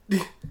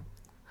 Do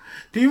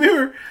you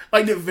remember,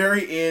 like, the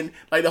very end?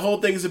 Like, the whole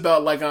thing is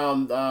about, like,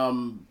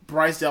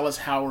 Bryce Dallas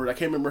Howard. I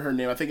can't remember her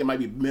name. I think it might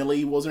be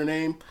Millie was her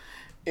name.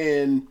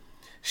 And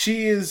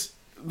she is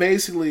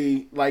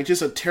basically, like,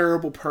 just a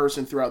terrible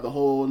person throughout the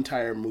whole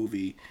entire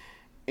movie.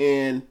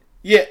 And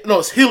yeah, no,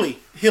 it's Hilly,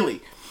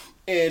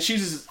 and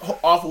she's this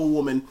awful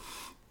woman,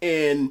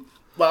 and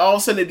like all of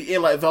a sudden at the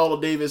end, like Viola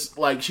Davis,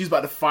 like she's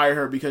about to fire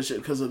her because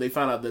they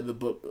found out that the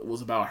book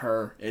was about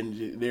her,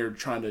 and they're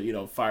trying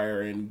to fire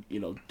her and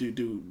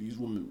do these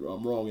women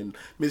wrong, and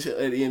Miss at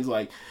the end's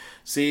like,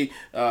 see,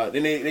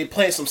 then they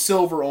plant some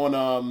silver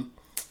on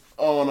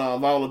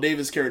Viola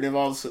Davis' character, and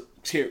Viola's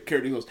character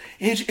goes,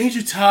 ain't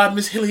you tired,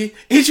 Miss Hilly?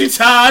 Ain't you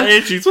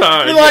tired?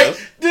 You're like,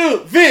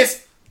 dude,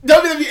 Vince.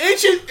 WWE,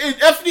 ain't you,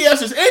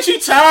 FDS, ain't you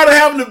tired of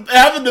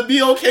having to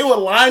be okay with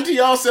lying to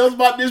yourselves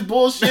about this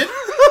bullshit?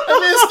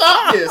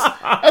 Stop this.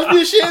 Let's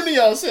be ashamed of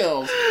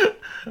yourselves.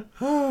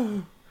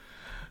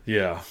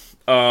 Yeah.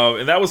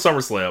 And that was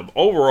SummerSlam.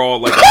 Overall,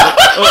 like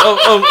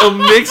a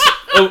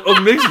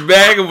mixed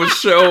bag of a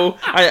show.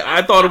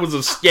 I thought it was a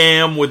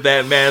scam with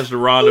that match. The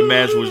Ronda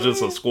match was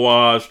just a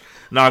squash.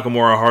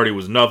 Nakamura Hardy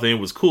was nothing. It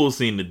was cool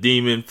seeing the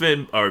Demon.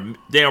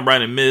 Daniel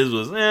Bryan and Miz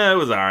was, it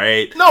was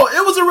alright. No,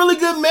 it was a really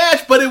good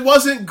match, but it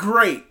wasn't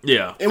great.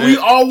 Yeah. And we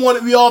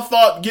all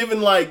thought,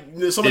 given like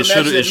some of the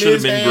matches that should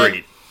have been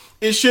great.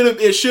 It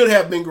should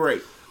have been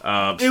great.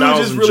 Styles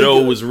and really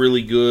Joe was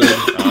really good.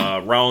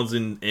 Rollins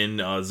and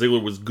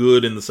Ziggler was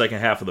good in the second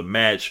half of the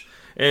match.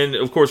 And,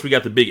 of course, we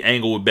got the big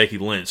angle with Becky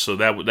Lynch, so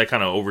that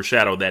kind of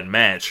overshadowed that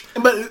match.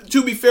 But,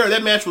 to be fair,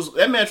 that match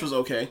was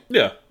okay.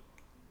 Yeah.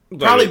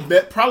 Probably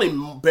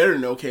better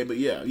than okay, but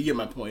yeah, you get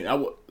my point. I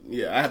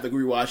have to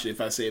rewatch it if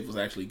I say it was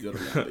actually good or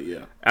not, but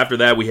yeah. After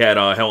that, we had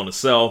Hell in a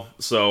Cell.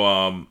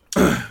 So,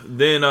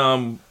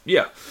 then,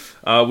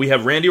 we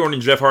have Randy Orton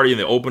and Jeff Hardy in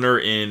the opener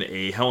in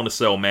a Hell in a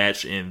Cell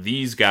match, and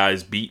these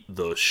guys beat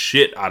the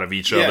shit out of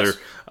each other.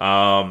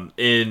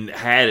 And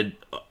had,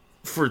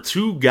 for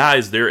two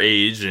guys their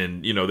age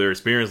and, their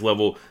experience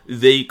level,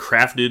 they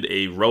crafted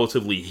a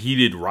relatively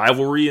heated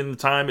rivalry in the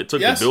time it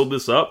took to build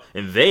this up,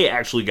 and they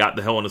actually got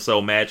the Hell in a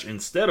Cell match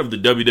instead of the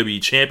WWE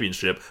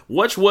Championship,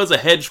 which was a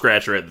head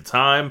scratcher at the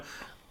time.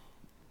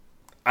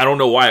 I don't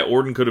know why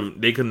Orton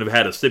couldn't have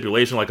had a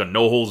stipulation like a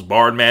no holds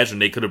barred match, and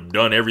they could have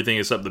done everything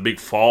except the big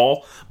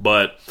fall,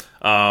 but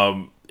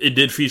it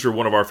did feature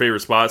one of our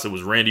favorite spots. It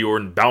was Randy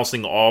Orton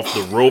bouncing off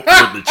the rope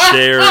with the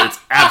chair. It's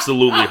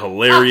absolutely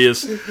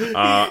hilarious.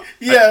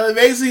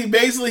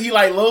 Basically he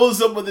like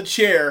loads up with the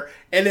chair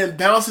and then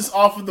bounces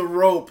off of the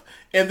rope,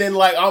 and then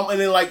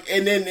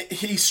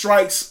he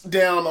strikes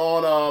down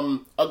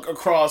on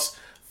across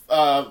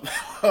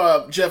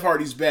Jeff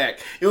Hardy's back.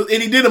 And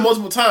he did it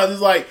multiple times.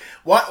 It's like,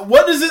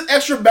 what does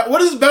this what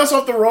does this bounce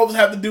off the ropes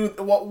have to do with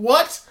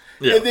what?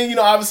 Yeah. And then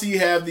obviously you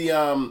have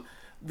the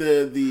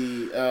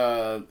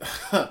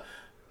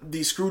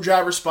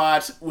screwdriver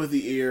spot with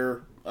the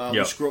ear,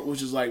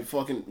 which is like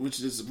which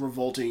is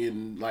revolting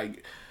and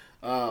like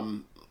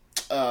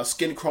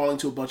skin crawling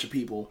to a bunch of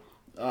people.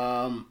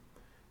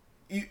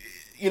 You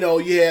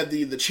had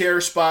the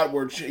chair spot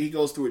where he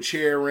goes through a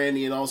chair,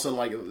 Randy, and all of a sudden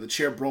like the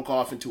chair broke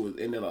off into it,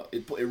 and then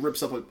it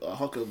rips up a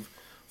hunk of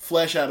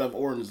flesh out of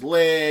Orton's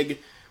leg,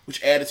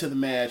 which added to the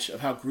match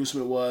of how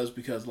gruesome it was,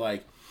 because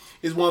like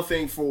it's one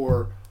thing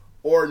for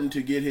Orton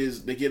to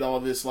get all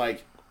of this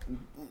like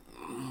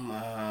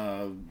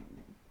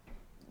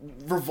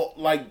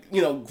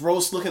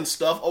gross looking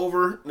stuff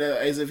over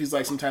as if he's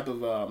like some type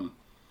of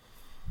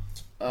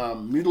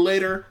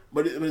mutilator,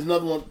 but it was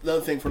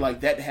another thing for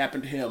like that to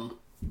happen to him,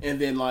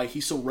 and then like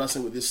he's still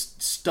wrestling with this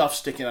stuff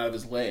sticking out of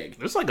his leg.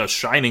 It's like a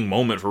shining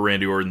moment for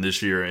Randy Orton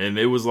this year, and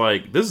it was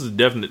like this is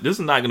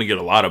not going to get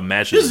a lot of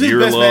matches. This is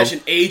his best match in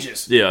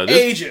ages. Yeah,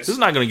 this is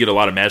not going to get a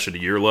lot of match of the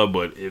year love,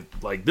 but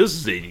this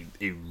is a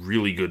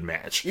really good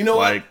match. You know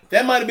what?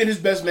 That might have been his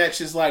best match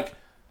since like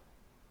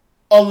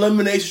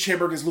Elimination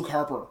Chamber against Luke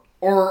Harper.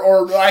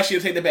 Or actually,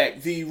 I'll take that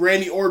back. The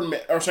Randy Orton, the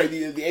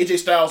AJ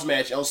Styles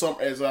match as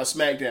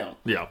SmackDown.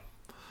 Yeah,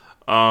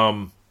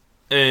 and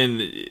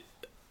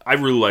I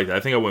really liked that.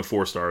 I think I went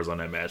 4 stars on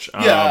that match.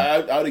 I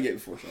would have given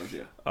 4 stars.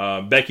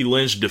 Yeah. Becky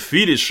Lynch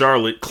defeated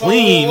Charlotte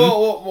clean.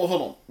 Whoa,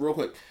 hold on, real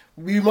quick.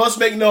 We must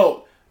make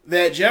note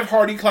that Jeff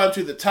Hardy climbed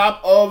to the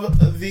top of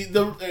the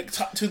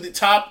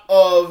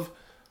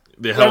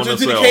Hell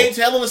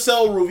in a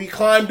Cell roof. He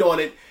climbed on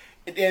it,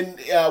 and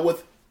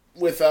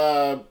with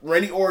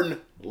Randy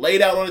Orton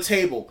laid out on a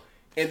table,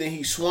 and then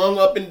he swung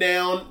up and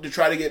down to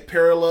try to get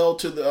parallel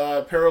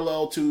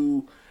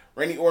to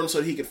Randy Orton so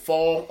that he could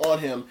fall on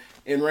him,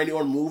 and Randy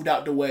Orton moved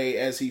out the way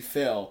as he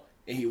fell,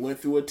 and he went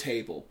through a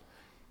table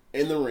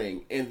in the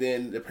ring, and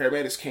then the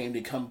paramedics came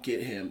to come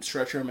get him,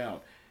 stretcher him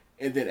out,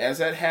 and then as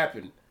that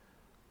happened,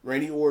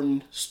 Randy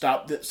Orton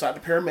stopped the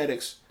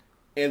paramedics,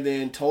 and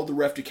then told the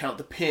ref to count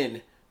the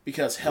pin,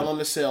 because Hell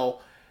in a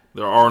Cell,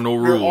 there are no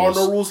rules. There are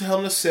no rules in Hell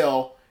in a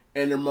Cell,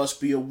 and there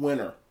must be a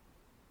winner.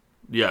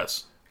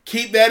 Yes.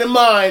 Keep that in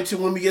mind to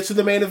when we get to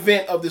the main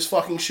event of this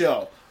fucking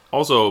show.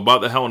 Also, about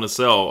the Hell in a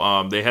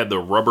Cell, they had the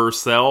rubber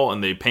cell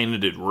and they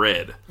painted it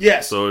red.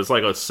 Yes. So it's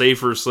like a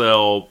safer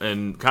cell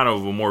and kind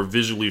of a more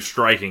visually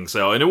striking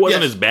cell. And it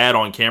wasn't as bad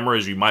on camera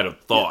as you might have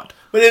thought. Yeah.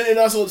 But and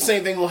also the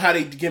same thing with how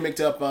they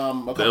gimmicked up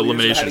the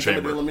Elimination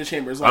Chamber. The Elimination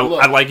Chamber.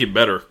 Like, I like it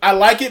better. I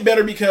like it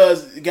better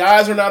because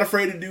guys are not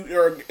afraid to do,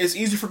 or it's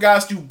easy for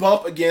guys to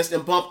bump against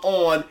and bump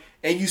on,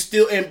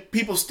 and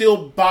people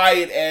still buy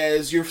it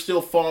as you're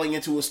still falling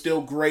into a still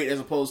great, as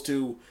opposed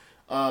to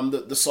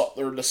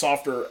the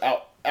softer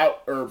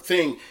out or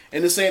thing.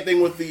 And the same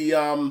thing with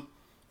the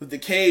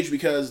cage,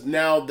 because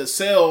now the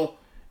cell,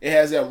 it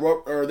has that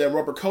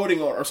rubber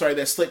coating on, or sorry,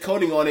 that slick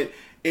coating on it.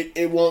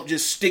 It won't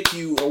just stick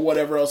you or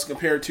whatever else,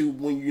 compared to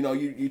when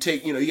you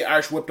take you get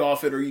Irish whipped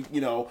off it, or you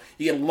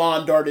get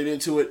lawn darted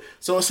into it.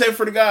 So it's safe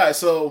for the guys.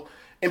 So,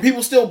 and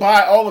people still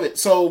buy all of it.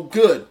 So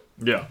good.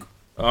 Yeah.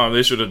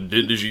 They should have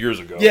did this years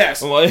ago.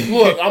 Yes.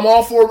 Look, I'm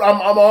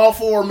all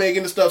for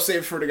making the stuff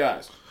safe for the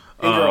guys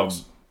and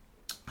girls.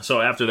 So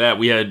after that,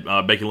 we had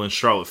Becky Lynch,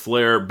 Charlotte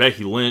Flair.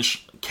 Becky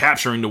Lynch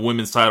capturing the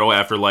women's title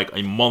after like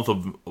a month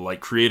of like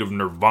creative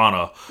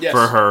nirvana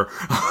for her.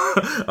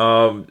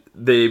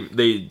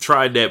 They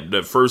tried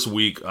that first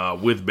week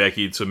with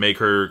Becky to make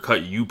her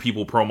cut "you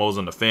people" promos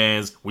on the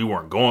fans. We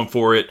weren't going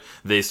for it.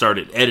 They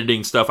started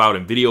editing stuff out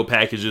in video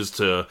packages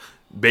to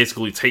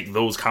basically take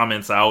those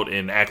comments out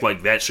and act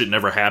like that shit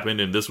never happened,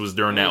 and this was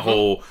during that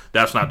whole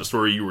 "that's not the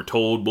story you were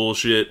told"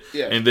 bullshit.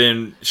 Yeah. And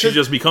then she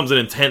just becomes an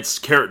intense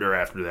character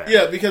after that.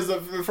 Yeah, because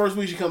the first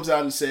week she comes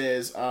out and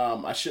says,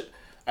 I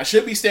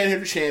should be standing here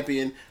the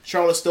champion.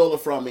 Charlotte stole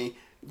it from me,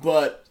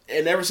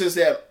 and ever since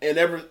that,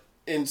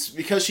 and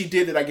because she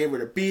did it, I gave her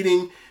the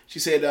beating. She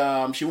said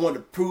she wanted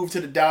to prove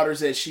to the doubters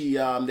that she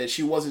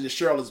wasn't just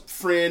Charlotte's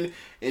friend,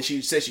 and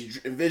she said she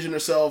envisioned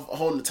herself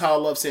holding the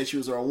title up, saying she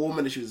was her own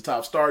woman, and she was a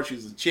top star, she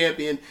was a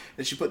champion,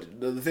 and she put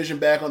the division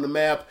back on the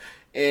map.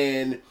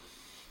 And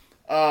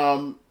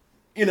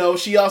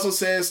she also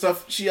says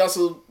stuff. She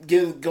also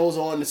goes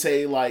on to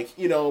say like,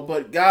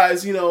 but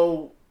guys,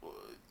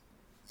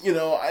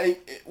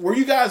 were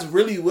you guys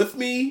really with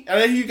me? I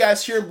didn't hear you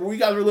guys cheering, but were you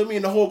guys really with me?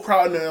 And the whole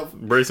crowd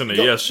bracing the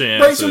yes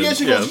chant. Bracing the yes,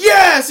 she goes,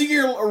 yes! You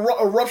hear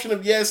a eruption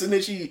of yes, and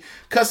then she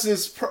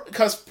cuss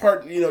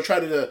part, try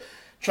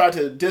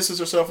to distance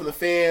herself from the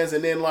fans,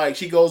 and then like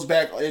she goes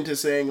back into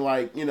saying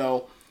like,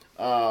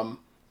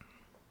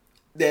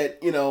 that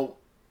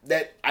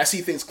I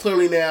see things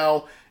clearly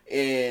now,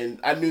 and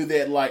I knew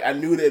that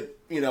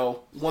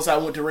once I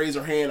went to raise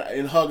her hand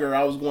and hug her,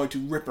 I was going to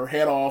rip her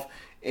head off.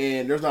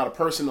 And there's not a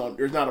person in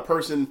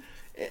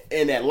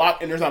that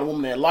and there's not a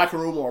woman in that locker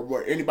room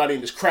or anybody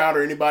in this crowd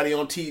or anybody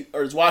on TV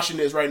or is watching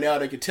this right now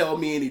that could tell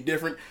me any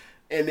different.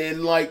 And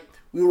then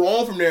we were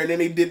on from there, and then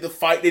they did the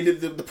fight, they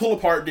did the pull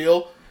apart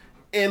deal,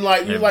 and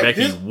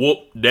Becky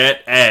whooped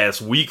that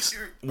ass week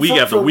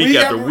after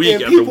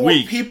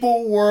week.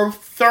 People were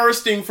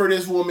thirsting for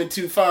this woman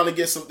to finally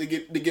get something to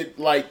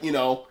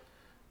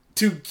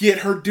get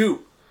her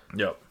due.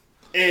 Yep.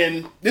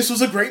 And this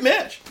was a great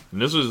match.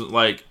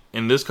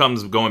 And this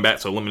comes going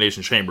back to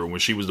Elimination Chamber when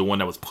she was the one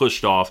that was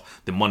pushed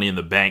off the Money in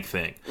the Bank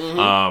thing.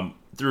 Mm-hmm.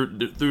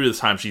 Through this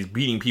time, she's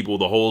beating people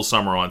the whole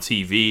summer on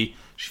TV.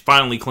 She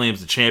finally claims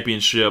the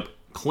championship.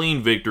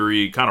 Clean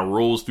victory. Kind of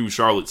rolls through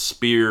Charlotte's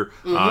spear.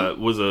 Mm-hmm.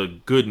 Was a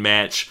good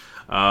match.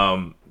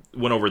 Went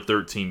over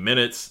 13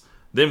 minutes.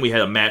 Then we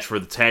had a match for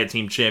the Tag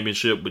Team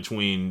Championship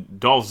between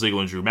Dolph Ziggler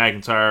and Drew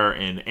McIntyre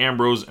and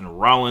Ambrose and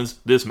Rollins.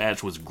 This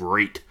match was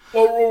great.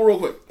 Well, real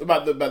quick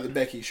about the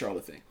Becky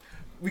Charlotte thing.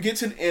 We get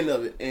to the end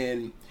of it,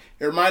 and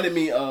it reminded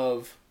me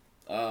of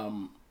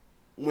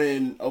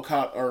when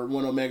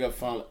Omega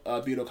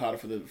beat Okada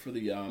for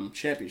the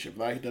championship,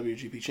 the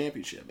IWGP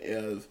Championship.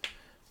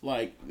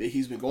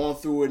 He's been going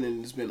through it,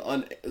 and it's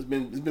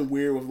been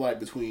weird with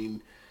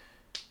between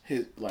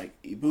his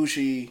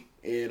Ibushi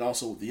and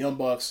also with the Young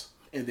Bucks,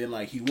 and then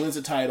he wins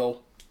the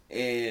title,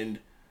 and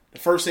the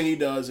first thing he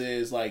does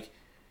is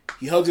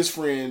he hugs his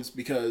friends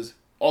because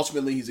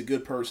ultimately he's a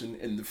good person,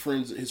 and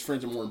his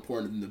friends are more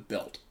important than the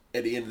belt.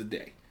 At the end of the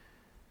day,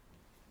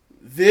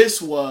 this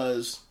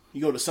was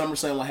you go to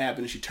SummerSlam. What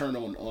happened? And she turned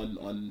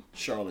on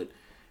Charlotte,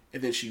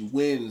 and then she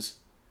wins.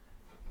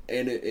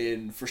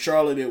 And for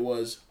Charlotte, it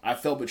was I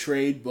felt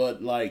betrayed, but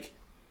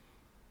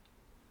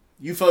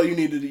you felt you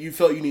needed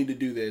to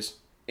do this,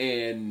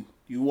 and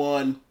you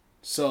won.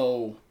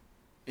 So,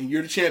 and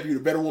you're the champion, you're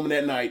the better woman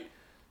that night.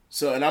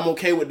 So, and I'm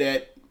okay with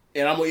that,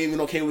 and I'm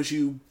even okay with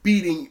you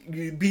beating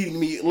me beating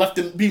me up left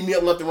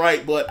and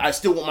right. But I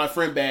still want my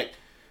friend back.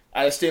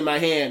 I extend my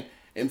hand,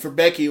 and for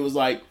Becky, it was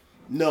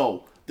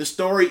no. The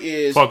story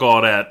is fuck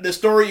all that. The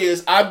story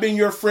is I've been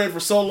your friend for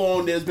so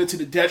long that it's been to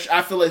the detriment.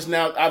 I feel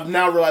I've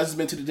now realized it's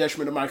been to the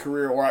detriment of my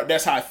career, or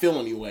that's how I feel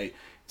anyway.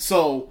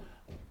 So,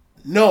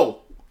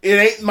 no, it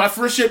ain't my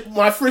friendship.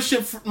 My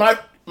friendship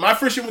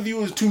with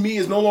you to me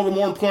is no longer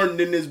more important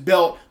than this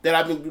belt that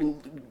I've been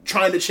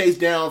trying to chase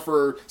down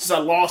since I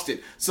lost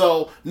it.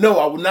 So, no,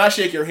 I will not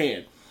shake your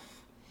hand.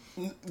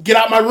 Get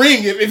out my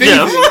ring, if anything.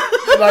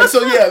 I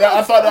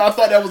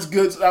thought that was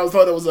good. I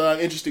thought that was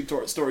interesting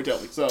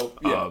storytelling. So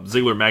yeah,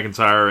 Ziggler,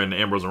 McIntyre, and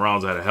Ambrose and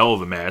Rollins had a hell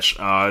of a match.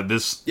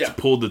 This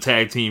pulled the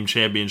tag team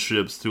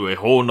championships to a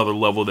whole nother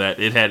level that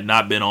it had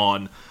not been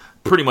on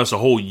pretty much a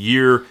whole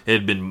year. It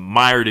had been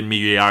mired in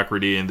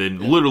mediocrity, and then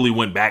literally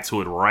went back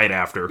to it right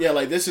after.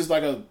 Yeah, this is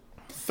a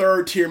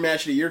third tier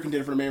match of the year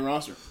contender for the main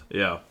roster.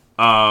 Yeah,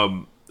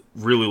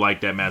 really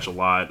liked that match a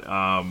lot.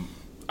 I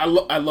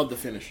love the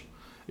finish.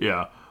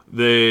 Yeah.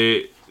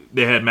 They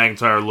had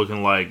McIntyre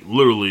looking like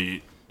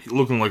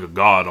a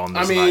god on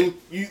this night.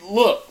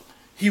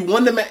 He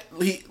won the match.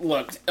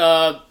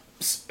 Dolph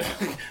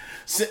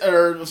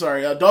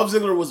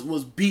Ziggler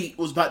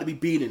was about to be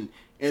beaten,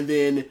 and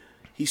then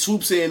he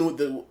swoops in with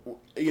the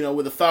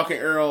Falcon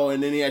Arrow,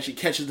 and then he actually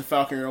catches the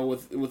Falcon Arrow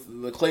with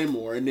the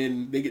Claymore, and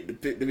then they get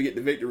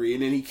the victory,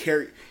 and then he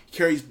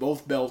carries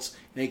both belts,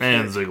 and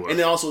Ziggler, and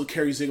then also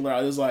carries Ziggler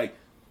out. It was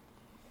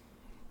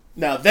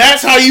now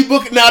that's how you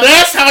book. Now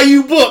that's how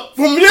you book.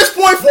 From this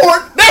point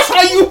forward, that's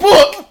how you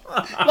book.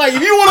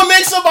 If you want to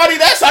make somebody,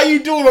 that's how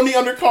you do it on the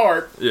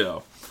undercard.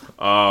 Yeah.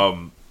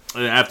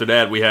 And after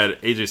that, we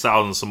had AJ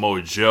Styles and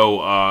Samoa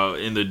Joe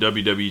in the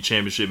WWE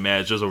Championship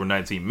match, just over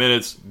 19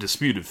 minutes.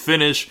 Disputed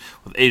finish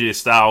with AJ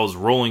Styles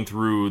rolling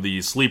through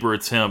the sleeper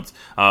attempt,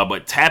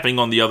 but tapping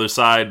on the other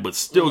side, but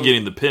still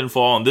getting the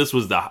pinfall. And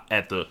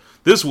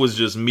this was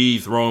just me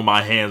throwing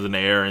my hands in the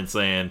air and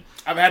saying,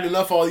 I've had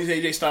enough of all these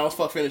AJ Styles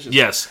fuck finishes.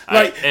 Yes.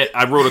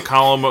 I wrote a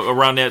column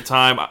around that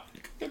time.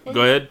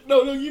 Go ahead.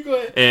 No, you go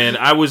ahead. And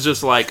I was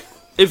just like,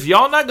 if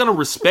y'all not going to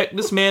respect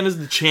this man as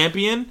the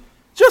champion,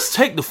 just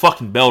take the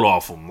fucking belt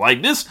off him.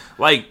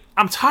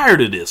 I'm tired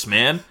of this,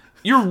 man.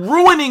 You're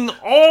ruining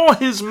all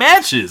his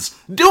matches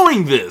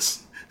doing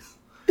this.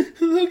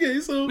 Okay,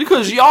 so...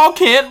 Because y'all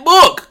can't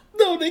book.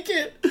 No, they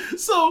can't.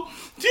 So,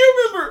 do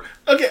you remember...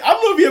 Okay, I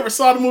don't know if you ever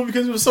saw the movie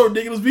because it was so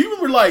ridiculous, but you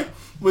remember,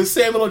 when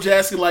Samuel L.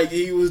 Jackson,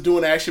 he was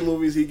doing action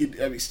movies,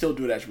 still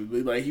doing action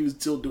movies, but he was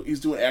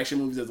doing action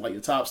movies as, a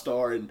top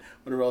star and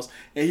whatever else,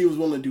 and he was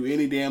willing to do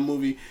any damn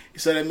movie. He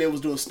said that man was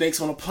doing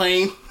Snakes on a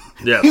Plane.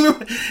 Yeah.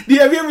 Have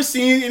you ever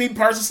seen any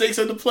parts of Snakes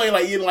on the Plane?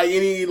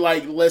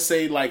 Let's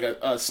say,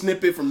 a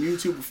snippet from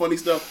YouTube or funny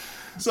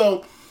stuff?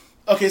 So...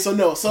 Okay, so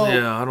no,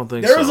 yeah, I don't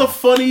think there was a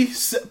funny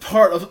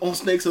part on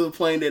Snakes on the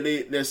Plane that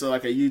there's a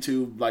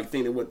YouTube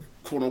thing that went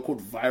quote unquote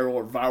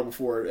viral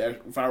before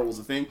viral was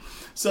a thing.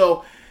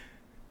 So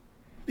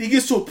he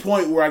gets to a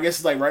point where I guess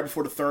it's right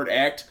before the third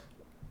act.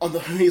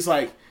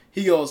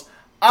 He goes,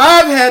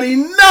 I've had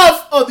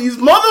enough of these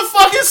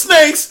motherfucking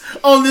snakes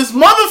on this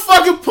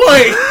motherfucking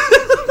plane.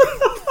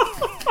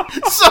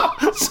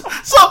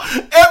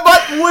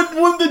 But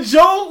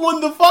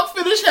when the fuck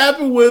finish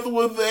happened with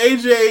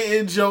AJ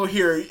and Joe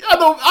here,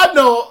 I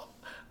know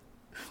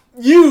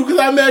you, because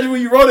I imagine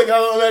when you wrote it,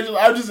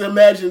 I just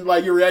imagine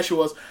like your reaction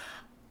was,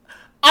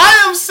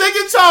 I am sick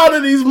and tired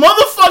of these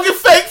motherfucking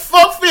fake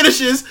fuck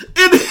finishes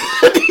in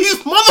these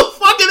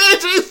motherfucking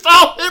AJ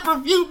style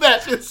pay-per-view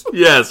matches.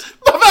 Yes,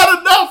 I've had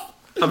enough.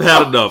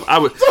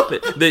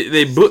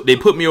 They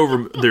put me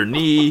over their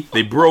knee.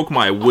 They broke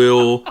my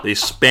will. They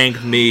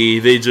spanked me.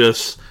 They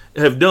just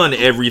have done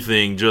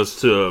everything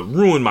just to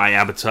ruin my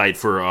appetite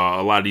for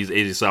a lot of these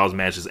AJ Styles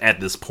matches at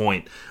this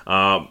point.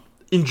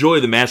 Enjoy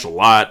the match a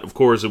lot. Of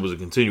course, it was a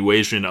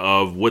continuation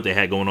of what they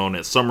had going on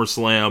at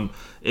SummerSlam.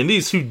 And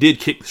these two did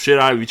kick the shit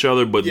out of each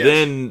other, but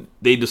then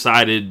they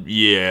decided,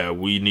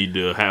 we need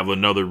to have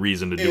another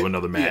reason to do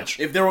another match.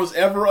 Yeah. If there was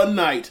ever a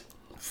night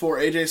for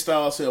AJ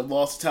Styles to have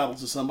lost the title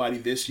to somebody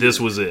this year, this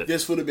was it.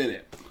 This would have been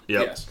it.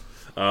 Yep. Yes.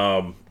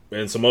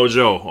 And Samoa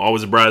Joe,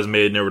 always a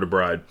bridesmaid, never the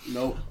bride.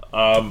 Nope.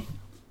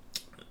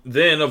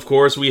 Then, of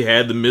course, we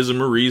had the Miz and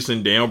Maurice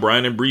and Daniel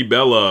Bryan and Brie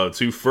Bella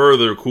to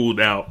further cool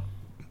down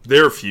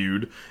their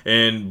feud,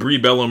 and Brie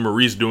Bella and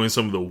Maurice doing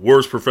some of the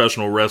worst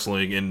professional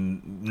wrestling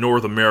in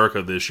North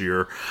America this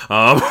year,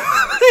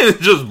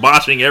 just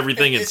botching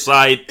everything in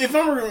sight. If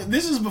I'm remembering,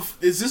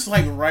 is this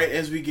like right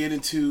as we get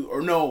into,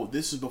 or no,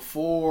 this is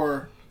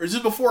before, or is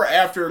this before or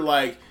after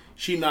like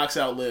she knocks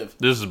out Liv?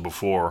 This is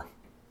before.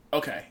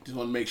 Okay, just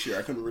want to make sure.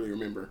 I couldn't really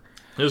remember.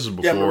 This is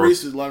before. Yeah,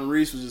 Maurice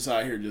was just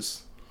out here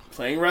just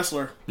playing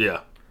wrestler.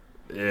 Yeah,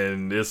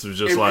 and this was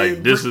just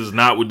this is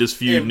not what this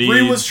feud needs.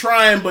 Brie was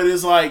trying, but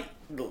it's like,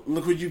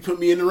 look what you put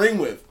me in the ring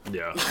with.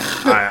 Yeah.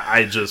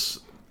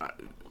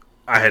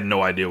 I had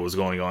no idea what was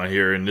going on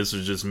here, and this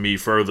is just me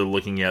further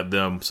looking at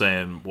them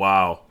saying,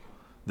 wow,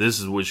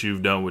 this is what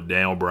you've done with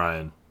Daniel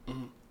Bryan.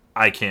 Mm-hmm.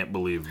 I can't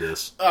believe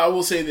this. I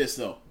will say this,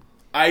 though.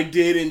 I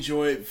did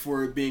enjoy it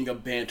for it being a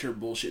banter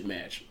bullshit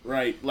match,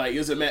 right? Like, it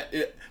was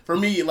for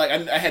me, like,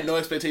 I had no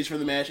expectation for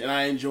the match, and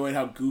I enjoyed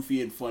how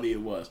goofy and funny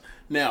it was.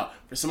 Now,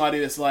 for somebody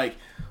that's like,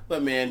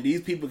 look, man,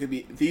 these two could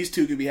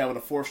be having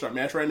a 4-star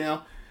match right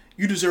now.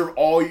 You deserve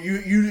all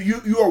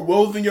you are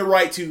well within your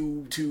right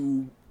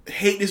to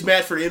hate this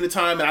match for the end of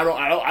time, and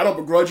I don't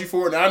begrudge you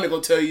for it, and I'm not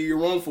gonna tell you you're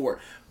wrong for it.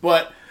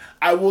 But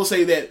I will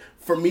say that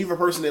for me, for a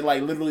person that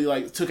like literally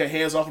like took a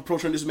hands off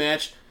approach on this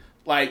match,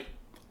 like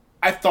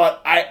I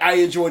thought I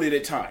enjoyed it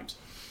at times.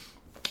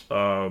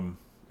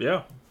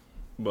 Yeah,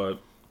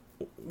 but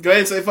go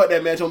ahead and say fuck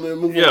that match on the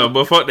movie. Yeah,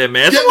 but fuck that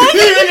match.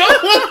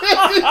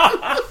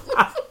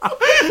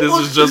 This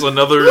is just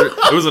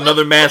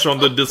another match on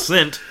the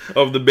descent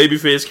of the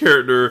babyface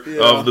character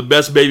of the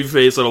best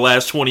babyface of the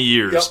last 20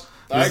 years. Yep,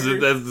 this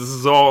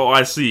is all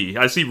I see.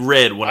 I see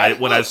red when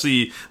I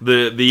see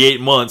the 8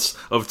 months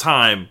of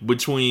time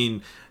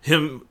between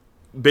him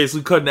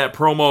basically cutting that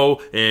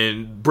promo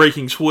and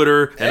breaking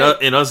Twitter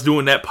and us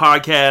doing that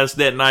podcast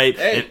that night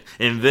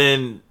and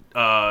then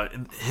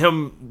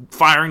him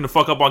firing the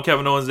fuck up on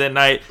Kevin Owens that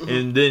night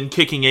and then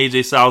kicking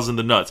AJ Styles in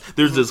the nuts.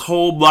 There's this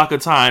whole block of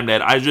time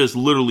that I just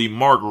literally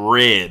mark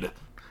red.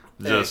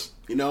 Just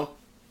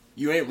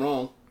you ain't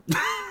wrong.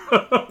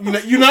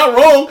 You're not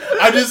wrong.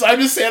 I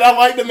just said I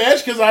like the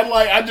match because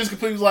I just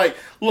completely was like,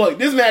 look,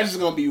 this match is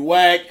gonna be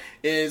whack,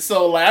 and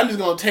so like I'm just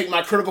gonna take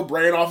my critical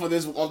brain off of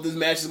this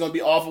match. Is gonna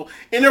be awful,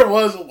 and there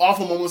was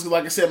awful moments because,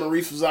 like I said,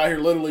 Maurice was out here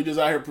literally just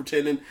out here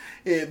pretending,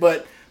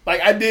 but like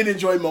I did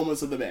enjoy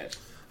moments of the match.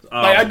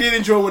 Like I did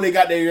enjoy when they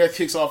got their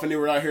kicks off and they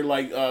were out here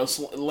like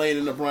laying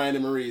into Bryan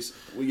and Maurice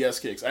with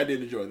yes kicks. I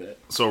did enjoy that.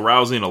 So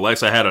Rousey and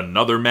Alexa had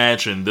another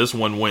match, and this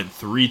one went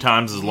 3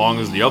 times as long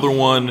as the other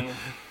one.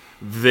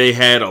 They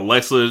had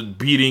Alexa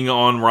beating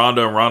on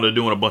Ronda and Ronda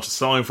doing a bunch of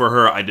selling for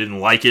her. I didn't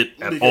like it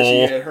at because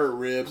all. She had hurt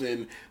ribs,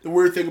 and the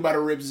weird thing about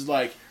her ribs is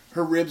like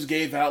her ribs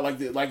gave out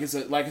like it's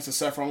a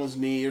Seth Rollins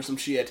knee or some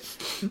shit.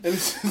 And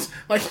it's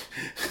like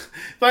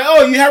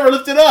oh, you have her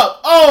lifted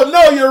up. Oh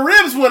no, your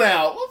ribs went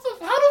out.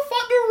 How the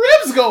fuck do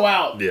ribs go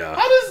out? Yeah.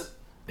 How does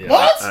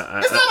what?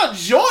 It's not a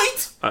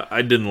joint.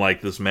 I didn't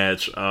like this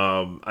match.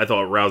 I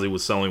thought Rousey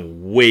was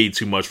selling way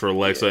too much for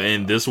Alexa,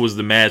 and this was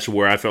the match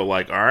where I felt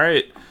like, all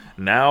right,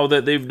 now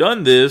that they've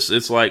done this,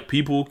 it's like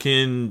people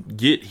can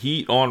get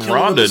heat on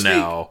Ronda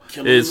now.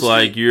 It's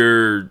like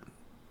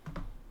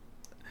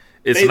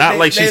It's not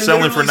like she's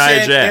selling for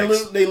Nia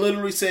Jax. They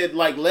literally said,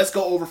 like, let's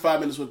go over 5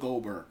 minutes with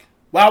Goldberg.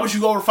 Why would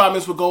you go over 5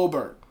 minutes with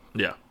Goldberg?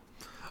 Yeah.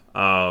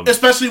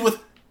 Especially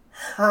with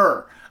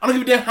her. I don't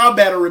give a damn how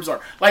bad her ribs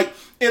are. Like,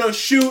 in a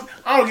shoot,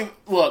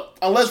 look,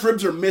 unless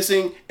ribs are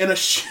missing, in a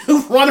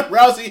shoot, Ronda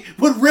Rousey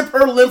would rip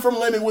her limb from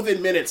limb within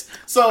minutes.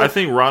 So I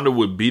think Ronda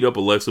would beat up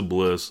Alexa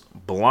Bliss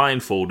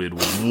blindfolded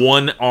with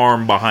one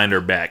arm behind her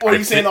back. Or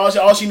you saying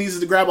all she needs is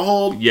to grab a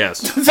hold?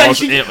 Yes.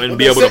 and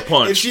be able to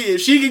punch.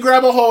 If she can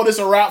grab a hold, it's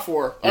a wrap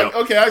for her. Yep.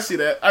 Okay, I see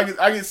that. I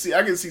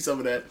can see some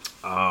of that.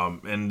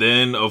 And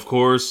then, of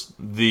course,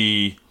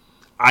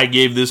 I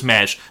gave this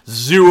match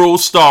 0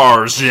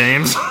 stars,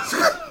 James.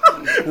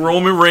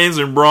 Roman Reigns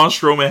and Braun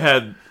Strowman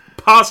had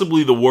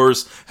possibly the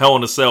worst Hell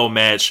in a Cell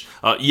match.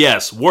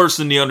 Yes, worse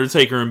than The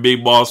Undertaker and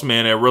Big Boss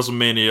Man at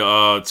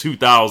WrestleMania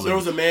 2000. There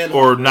was a man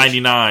or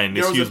 99,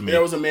 excuse me.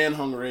 There was a man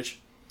hung, Rich.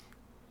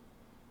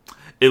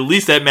 At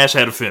least that match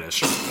had a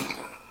finish.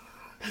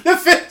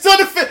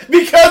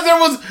 Because there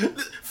was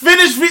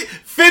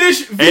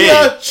finish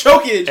via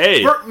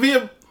chokeage.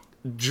 Via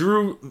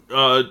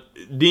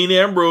Dean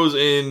Ambrose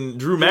and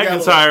Drew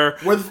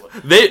McIntyre. Where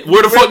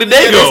the fuck did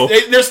they go?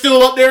 They're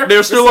still up there?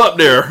 They're still up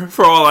there,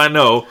 for all I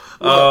know.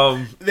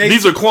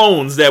 These are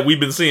clones that we've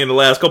been seeing the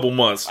last couple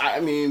months. I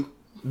mean,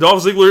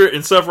 Dolph Ziggler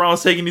and Seth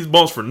Rollins taking these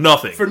bumps for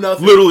nothing. For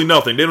nothing. Literally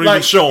nothing. They don't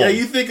even show them. Yeah,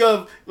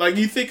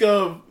 you think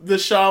of the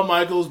Shawn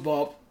Michaels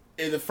bump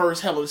in the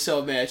first Hell in a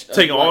Cell match.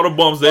 Taking all the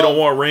bumps they don't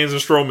want Reigns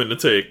and Strowman to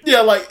take.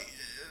 Yeah, like,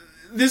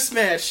 this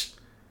match...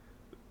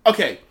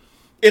 Okay,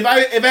 if I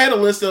had a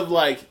list of,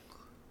 like...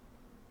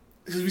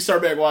 Because we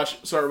started back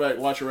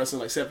watching wrestling,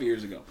 like, 7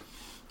 years ago.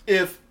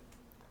 If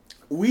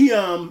you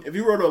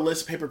wrote a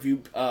list of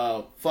pay-per-view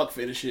fuck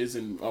finishes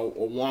and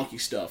or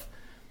wonky stuff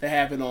that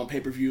happened on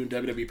pay-per-view and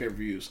WWE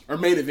pay-per-views, or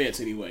main events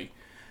anyway,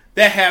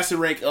 that has to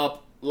rank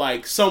up,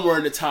 like, somewhere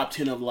in the top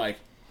 10 of, like,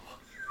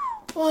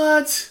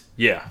 what?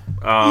 Yeah.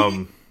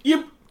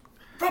 You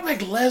brought back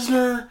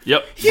Lesnar.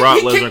 Yep. Brock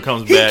Lesnar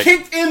comes back. He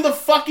kicked in the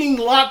fucking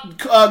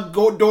locked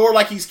door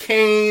like he's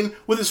Kane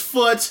with his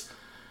foot.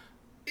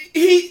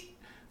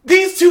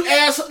 These two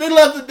assholes, they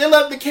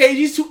left the cage.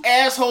 These two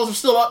assholes are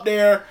still up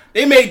there.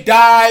 They may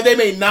die. They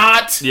may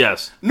not.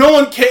 Yes. No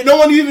one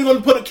even going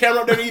to put a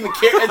camera up there to even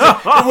care.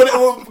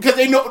 Because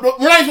they know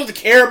we're not supposed to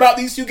care about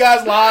these two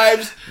guys'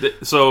 lives.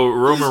 So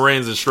Roman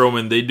Reigns and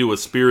Strowman, they do a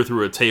spear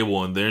through a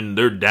table and then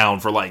they're down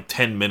for like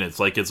 10 minutes.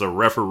 Like it's a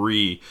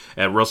referee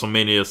at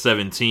WrestleMania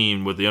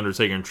 17 with The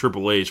Undertaker and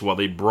Triple H while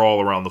they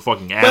brawl around the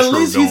fucking Astrodome. But at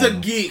least he's a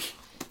geek.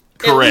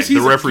 Correct. The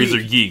referees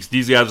are geeks.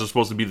 These guys are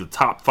supposed to be the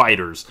top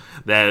fighters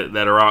that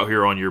are out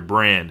here on your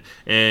brand.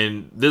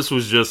 And this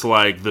was just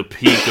like the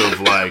peak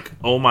of like,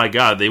 oh my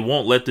god, they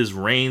won't let this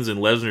Reigns and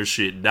Lesnar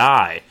shit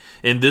die.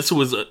 And this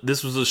was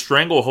a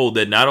stranglehold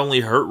that not only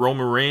hurt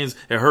Roman Reigns,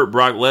 it hurt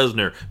Brock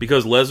Lesnar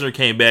because Lesnar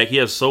came back. He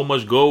has so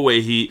much go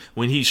away heat.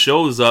 When he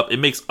shows up, it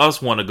makes us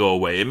want to go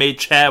away. It made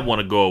Chad want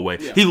to go away.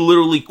 Yeah. He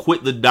literally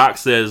quit the Doc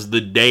Says the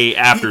day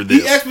after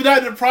this. He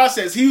expedited the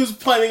process. He was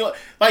planning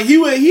like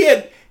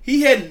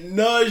he had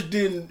nudged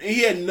and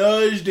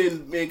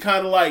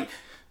kind of like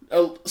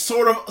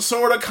sort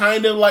of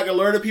kind of like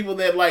alerted people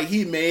that like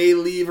he may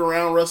leave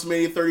around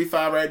WrestleMania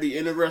 35 or at the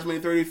end of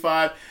WrestleMania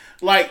 35.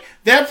 Like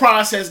that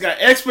process got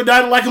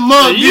expedited like a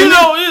mug. You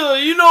know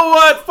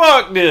what?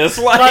 Fuck this.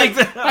 Fuck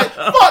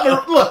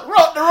the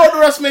road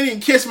to WrestleMania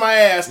and kiss my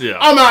ass. Yeah.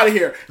 I'm out of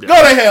here. Yeah.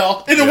 Go to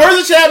hell. In the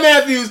words of Chad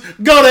Matthews,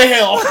 go to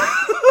hell.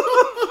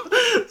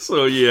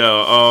 So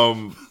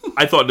yeah,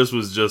 I thought this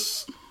was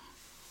just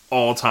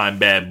all-time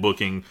bad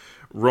booking.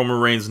 Roman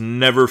Reigns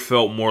never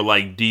felt more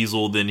like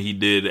Diesel than he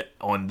did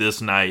on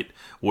this night,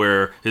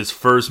 where his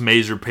first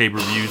major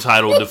pay-per-view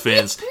title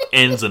defense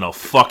ends in a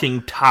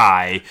fucking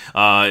tie.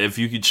 If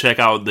you could check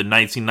out the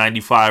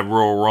 1995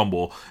 Royal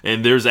Rumble,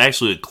 and there's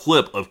actually a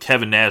clip of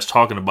Kevin Nash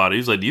talking about it.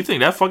 He's like, "Do you think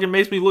that fucking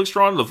makes me look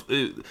strong?"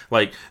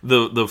 Like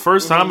the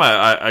first time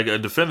I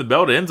defend the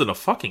belt, it ends in a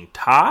fucking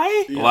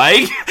tie. Yeah.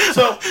 Like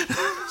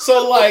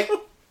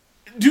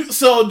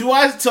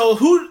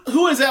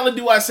who exactly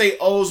do I say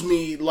owes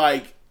me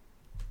like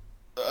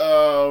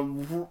what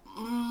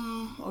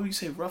do you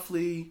say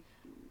roughly?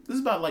 This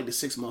is about like the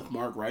 6-month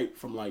mark, right?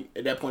 From like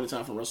at that point in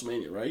time from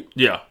WrestleMania, right?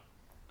 Yeah.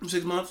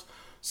 6 months.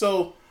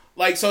 So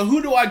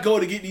who do I go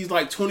to get these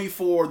like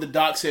 24 The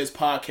Doc Says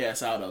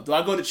podcasts out of? Do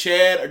I go to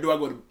Chad or do I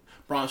go to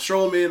Braun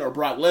Strowman or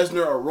Brock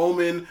Lesnar or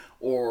Roman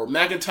or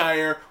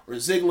McIntyre or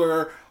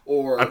Ziggler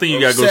or I think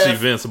you gotta go see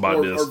Vince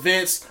about this. Or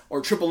Vince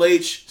or Triple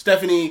H,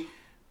 Stephanie.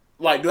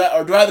 Like, do I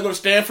have to go to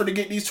Stanford to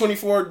get these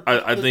 24?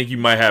 I think you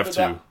might have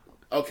to.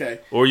 Okay.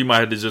 Or you might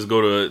have to just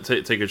go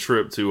to take a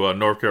trip to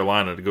North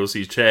Carolina to go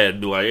see Chad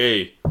and be like,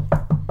 hey,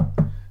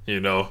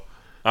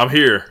 I'm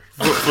here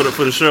for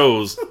the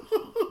shows.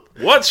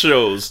 What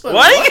shows?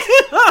 What?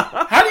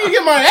 How do you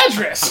get my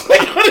address?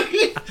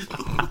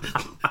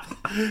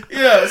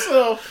 Yeah,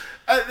 so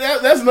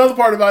that's another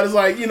part about it is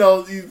like,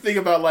 you think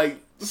about like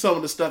some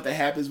of the stuff that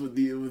happens with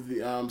the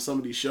some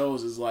of these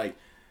shows is like,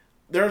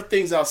 there are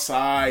things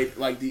outside,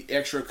 like the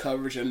extra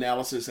coverage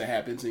analysis that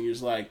happens, and you're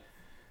just like,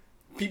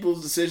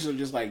 people's decisions are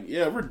just like,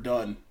 yeah, we're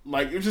done.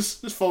 Like, you're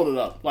just fold it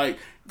up. Like,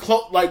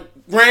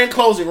 grand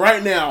closing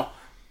right now.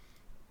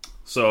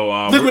 So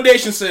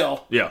liquidation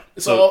sale. Yeah.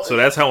 So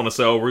that's Hell in a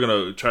Cell. We're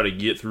gonna try to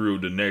get through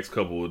the next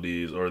couple of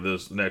these, or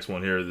this next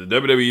one here, the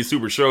WWE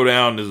Super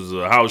Showdown. This is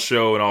a house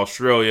show in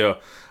Australia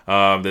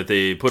that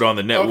they put on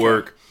the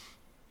network. Okay.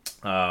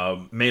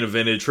 Main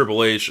evented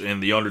Triple H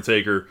and The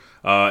Undertaker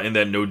in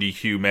that no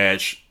DQ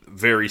match.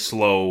 Very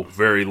slow,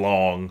 very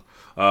long.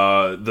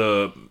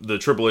 The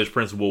Triple H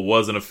principle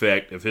was in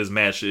effect. If his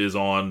match is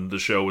on the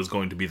show, is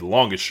going to be the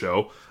longest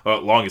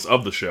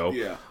of the show.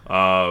 Yeah.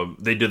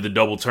 They did the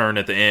double turn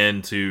at the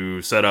end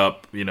to set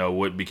up,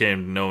 what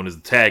became known as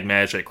the tag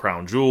match at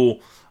Crown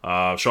Jewel.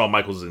 Shawn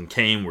Michaels and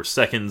Kane were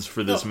seconds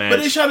for this match.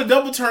 But they shot a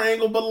double turn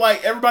angle, but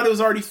like everybody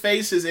was already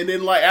faces, and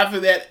then like after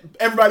that,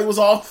 everybody was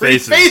all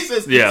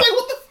faces. Yeah. It's like,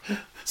 what the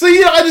so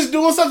I just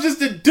doing something just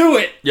to do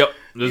it. Yep.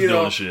 Just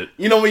doing shit.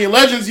 When you're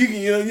legends, you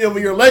can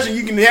when you're a legend,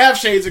 you can have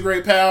shades of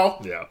Great Pal.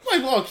 Yeah.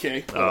 Like,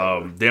 okay.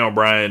 Daniel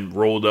Bryan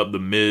rolled up the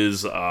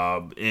Miz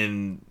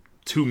in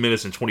 2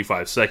 minutes and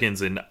 25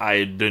 seconds, and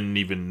I didn't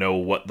even know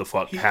what the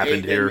fuck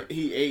happened here.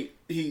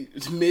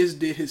 Miz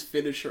did his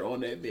finisher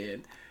on that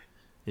man.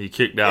 He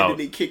kicked out. And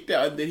then he kicked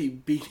out, and then he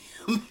beat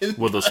him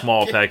with a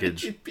small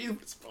package. He beat him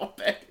with a small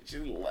package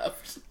and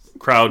left.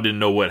 Crowd didn't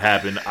know what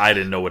happened. I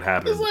didn't know what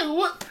happened. It's like,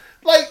 what?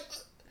 Like,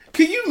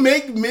 can you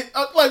make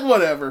like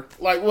whatever?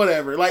 Like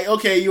whatever. Like,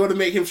 okay, you want to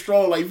make him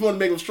strong. Like, if you want to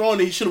make him strong,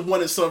 then he should have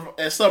won at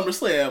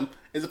SummerSlam,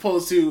 as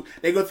opposed to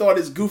they go through all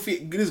this goof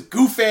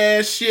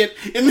ass shit,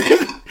 and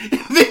then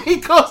he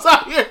goes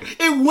out here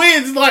and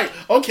wins. Like,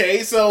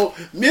 okay, so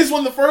Miz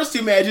won the first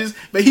 2 matches,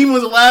 but he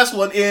won the last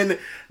one, and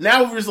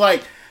now we're just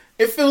like,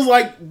 it feels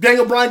like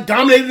Daniel Bryan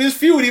dominated this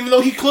feud, even though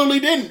he clearly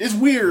didn't. It's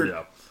weird.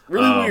 Yeah.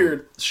 Really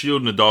weird.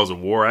 Shield and the Dogs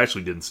of War. I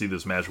actually didn't see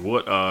this match.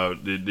 What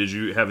did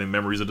you have any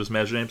memories of this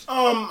match, James?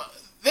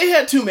 They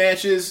had 2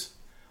 matches.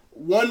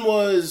 One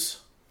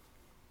was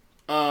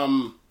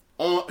on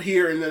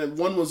here, and then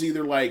one was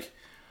either like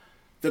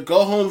the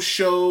Go Home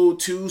Show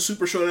 2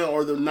 Super Showdown,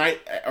 or the night,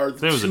 or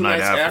the 2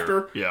 nights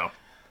after. Yeah.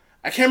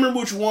 I can't remember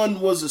which one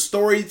was the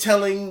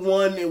storytelling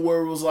one,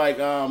 where it was like,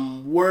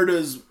 where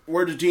does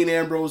Dean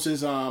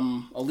Ambrose's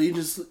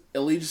allegiances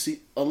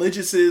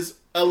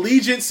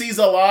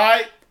a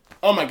lie?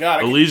 Oh my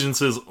god!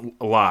 Allegiances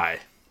a lie.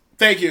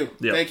 Thank you,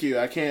 yep. Thank you.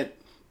 I can't.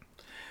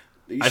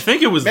 I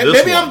think it was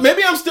this one.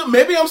 Maybe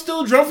I'm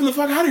still drunk from the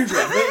fuck out of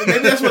here. Maybe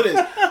that's what it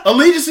is.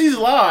 Allegiances a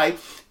lie,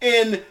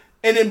 and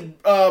then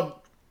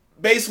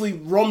basically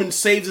Roman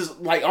saves his,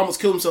 like,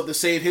 almost killed himself to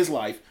save his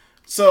life.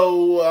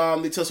 So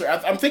they tell her.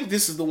 I think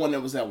this is the one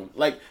that was that one.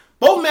 Like,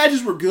 both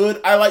matches were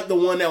good. I like the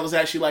one that was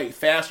actually like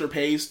faster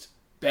paced,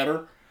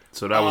 better.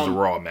 So that was the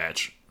Raw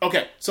match.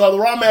 Okay, so the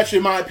Raw match,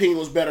 in my opinion,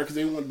 was better because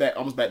they went back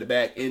almost back to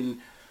back.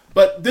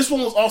 But this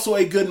one was also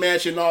a good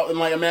match, and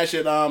like a match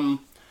that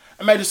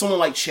imagine someone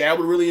like Chad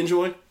would really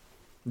enjoy.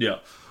 Yeah.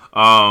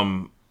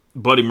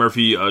 Buddy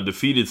Murphy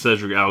defeated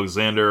Cedric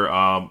Alexander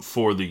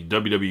for the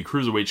WWE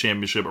Cruiserweight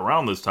Championship.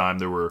 Around this time,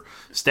 there were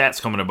stats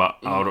coming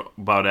about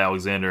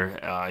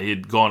Alexander. He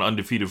had gone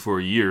undefeated for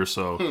a year,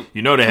 so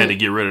they had to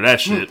get rid of that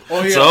shit.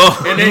 Oh yeah, so,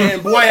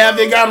 and boy, have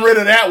they gotten rid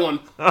of that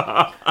one.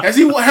 Has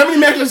he? How many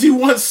matches has he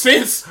won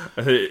since?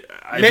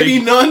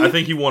 Maybe none. I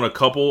think he won a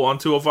couple on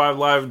 205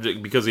 Live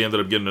because he ended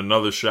up getting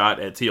another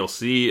shot at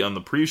TLC on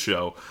the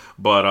pre-show.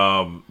 But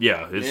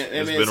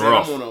it's been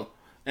rough.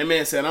 That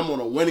man said, "I'm on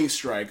a winning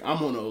strike. I'm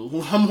on a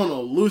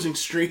losing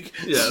streak."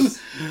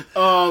 Yes.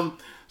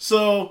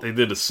 So they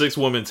did a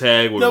 6-woman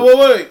tag. No,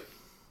 wait.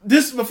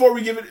 This before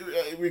we give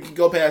it, we can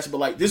go past it. But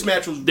like, this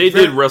match was they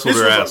did wrestle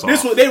their ass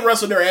off. They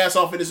wrestled their ass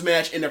off in this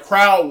match, and the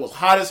crowd was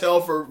hot as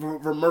hell for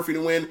Murphy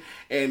to win.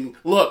 And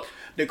look,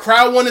 the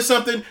crowd wanted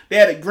something. They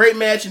had a great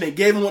match, and they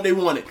gave them what they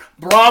wanted.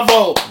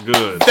 Bravo.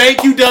 Good.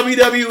 Thank you,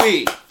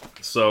 WWE.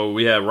 So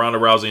we had Ronda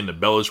Rousey and the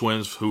Bella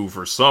Twins, who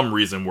for some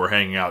reason were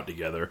hanging out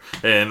together.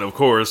 And of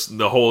course,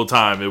 the whole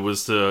time it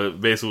was to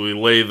basically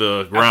lay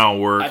the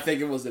groundwork. I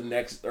think it was the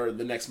next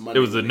Monday. It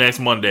was the next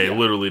Monday. Yeah.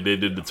 Literally, they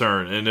did the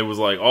turn. And it was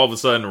like all of a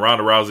sudden,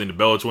 Ronda Rousey and the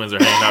Bella Twins are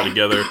hanging out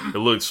together. It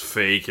looks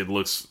fake. It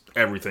looks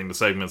everything. The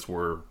segments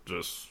were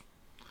just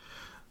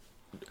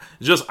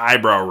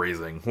eyebrow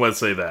raising. Let's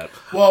say that.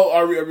 Well,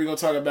 are we going to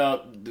talk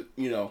about, are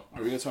we going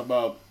to talk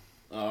about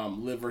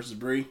Liv versus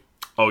Brie?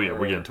 Oh yeah,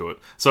 we're getting to it.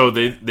 So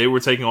they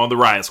were taking on the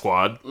Riot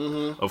Squad,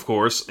 of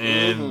course,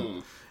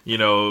 and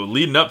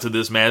leading up to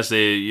this match,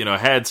 they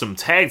had some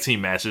tag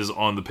team matches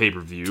on the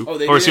pay-per-view. Oh,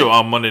 they did?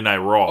 On Monday Night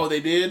Raw. Oh, they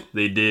did.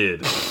 They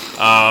did.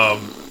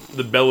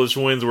 The Bella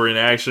Twins were in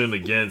action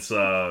against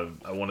I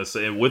want to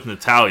say with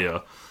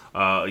Natalya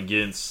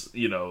against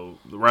the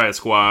Riot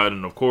Squad,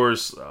 and of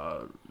course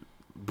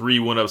Brie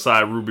went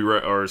upside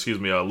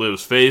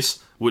Liv's face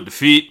with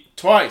defeat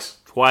twice.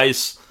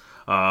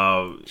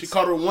 She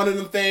caught her one of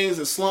them things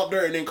and slumped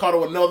her, and then caught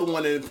her another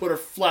one and put her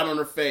flat on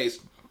her face.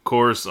 Of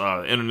course,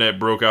 internet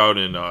broke out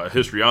in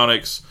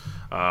histrionics.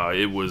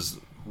 It was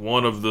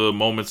one of the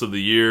moments of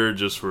the year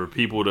just for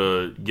people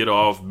to get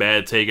off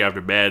bad take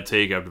after bad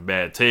take after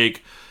bad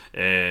take.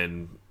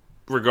 And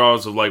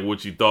regardless of like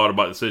what you thought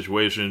about the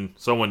situation,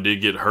 someone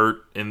did get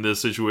hurt in this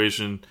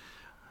situation.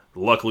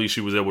 Luckily, she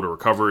was able to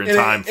recover in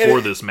time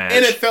for this match.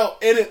 And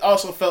it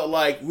also felt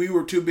like we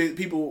were too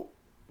busy.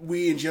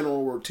 We in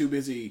general were too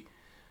busy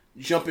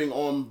jumping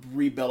on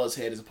Brie Bella's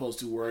head as opposed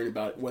to worrying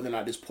about whether or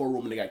not this poor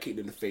woman that got kicked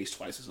in the face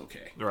twice is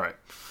okay. Right.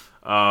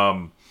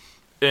 And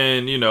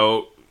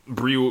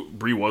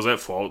Brie was at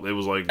fault. It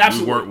was like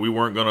we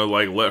weren't gonna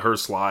like let her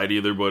slide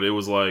either, but it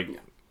was like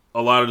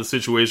a lot of the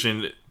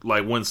situation,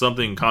 like when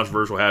something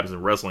controversial happens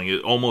in wrestling,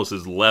 it almost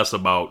is less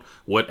about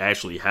what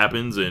actually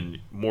happens and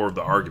more of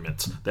the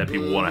arguments that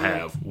people want to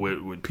have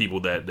with people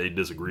that they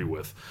disagree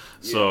with.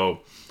 Yeah. So,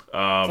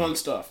 fun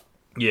stuff.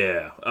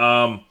 Yeah.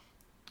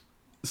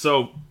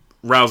 So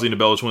Rousey and the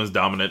Bella Twins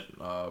dominant.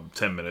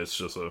 10 minutes,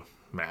 just a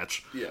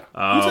match. Yeah.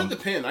 Who took the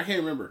pin? I can't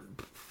remember.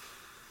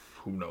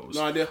 Who knows?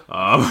 No idea.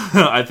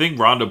 I think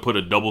Ronda put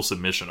a double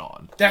submission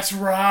on. That's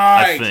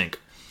right. I think.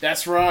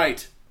 That's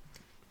right.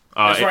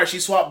 That's right. She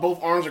swapped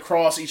both arms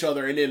across each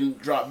other and then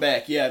dropped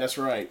back. Yeah, that's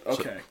right.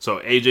 Okay. So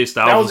AJ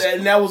Styles.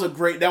 That was a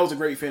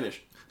great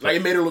finish. Like,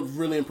 it made her look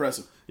really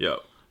impressive. Yeah.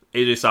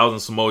 AJ Styles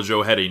and Samoa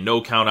Joe had a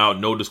no count out,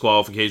 no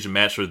disqualification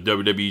match for the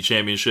WWE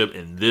Championship,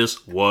 and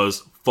this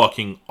was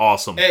fucking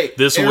awesome. Hey,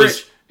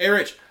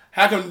 Rich,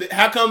 how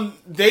come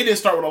they didn't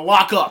start with a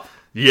lockup?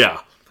 Yeah,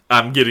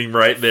 I'm getting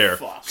right there.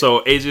 Fuck. So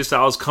AJ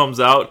Styles comes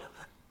out,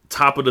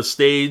 top of the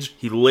stage,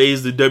 he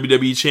lays the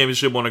WWE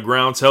Championship on the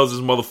ground, tells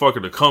this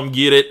motherfucker to come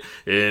get it,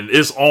 and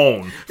it's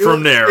on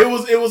there.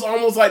 It was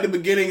almost like the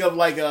beginning of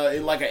like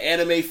an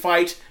anime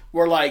fight.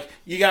 Where, like,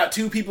 you got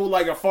two people,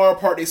 like, are far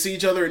apart, they see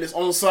each other in this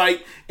on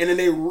site, and then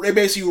they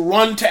basically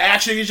run to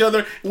action each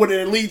other, when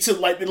it leads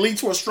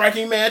to a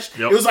striking match.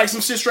 Yep. It was like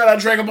some shit straight out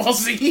of Dragon Ball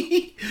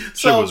Z.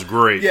 So, shit was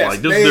great. Yes,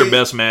 this is their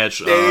best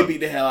match. They beat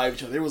the hell out of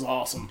each other. It was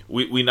awesome.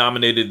 We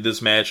nominated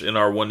this match in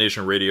our One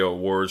Nation Radio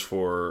Awards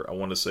for, I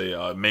want to say,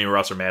 main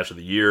roster match of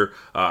the year.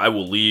 I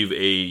will leave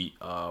a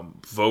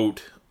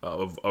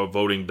a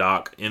voting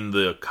doc in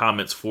the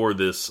comments for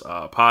this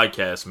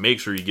podcast. Make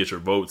sure you get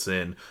your votes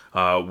in.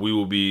 We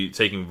will be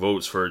taking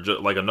votes for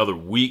like another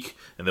week,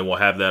 and then we'll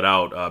have that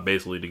out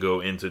basically to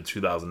go into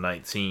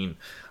 2019.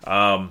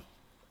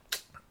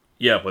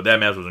 Yeah, but that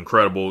match was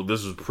incredible.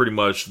 This was pretty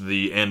much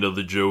the end of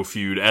the Joe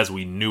feud as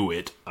we knew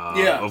it.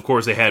 Of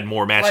course, they had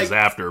more matches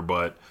after,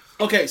 but...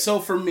 Okay, so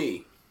for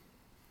me,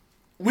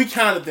 we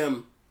counted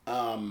them...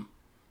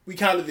 we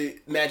counted the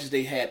matches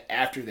they had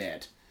after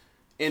that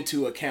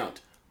into account.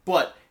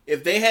 But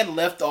if they had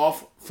left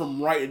off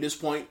from right at this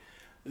point,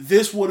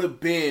 this would have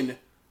been,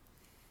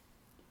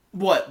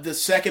 the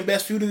second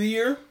best feud of the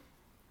year?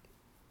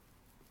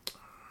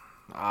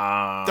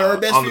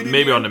 Third best feud of the year?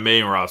 Maybe on the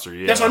main roster,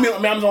 yeah. That's what I mean.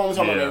 I'm only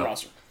talking about the main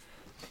roster.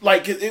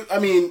 Like,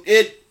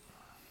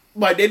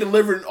 they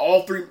delivered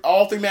all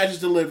three matches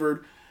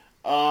delivered.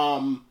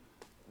 Joe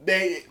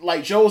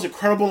was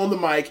incredible on the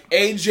mic.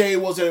 AJ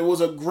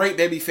was a great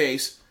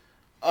babyface.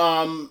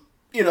 And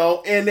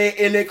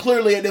they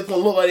clearly at this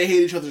point looked like they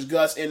hated each other's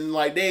guts, and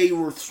like they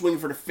were swinging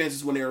for the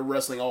fences when they were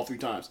wrestling all three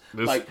times.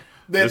 This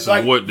is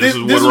what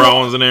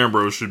Rollins and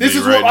Ambrose should be. This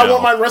is what I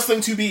want my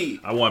wrestling to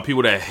be. I want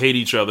people that hate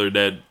each other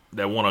that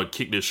want to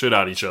kick this shit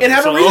out of each other and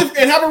have a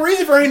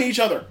reason for hating each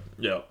other.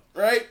 Yeah.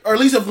 Right? Or at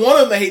least if one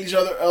of them hate each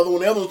other, the other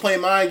one's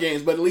playing mind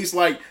games. But at least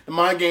like the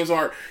mind games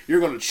aren't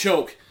you're going to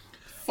choke.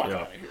 Fuck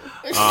out of here.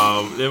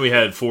 Then we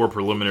had 4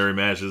 preliminary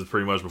matches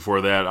pretty much before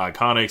that.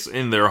 Iconics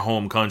in their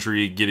home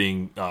country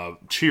getting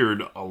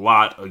cheered a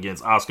lot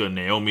against Asuka and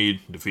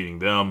Naomi, defeating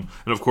them.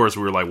 And of course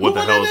we were like, what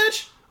the hell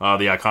is...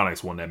 the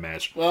Iconics won that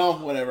match. Well,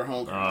 whatever.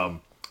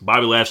 Home.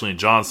 Bobby Lashley and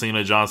John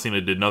Cena. John Cena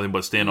did nothing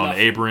but stand on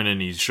the apron,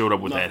 and he showed up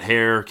with that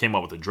hair, came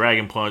up with a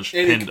dragon punch,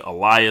 and pinned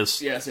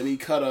Elias. Yes, and he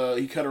cut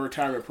a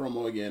retirement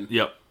promo again.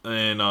 Yep.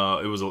 And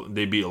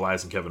they beat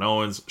Elias and Kevin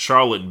Owens.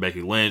 Charlotte and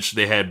Becky Lynch.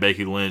 They had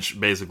Becky Lynch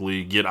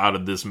basically get out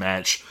of this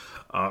match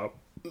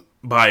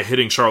by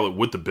hitting Charlotte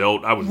with the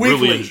belt. I was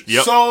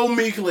so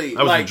meekly.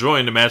 I was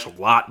enjoying the match a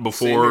lot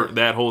before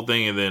that whole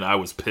thing, and then I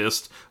was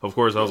pissed. Of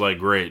course, I was like,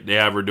 great. They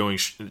have her doing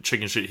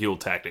chicken shit heel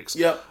tactics.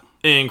 Yep.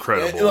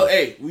 Incredible.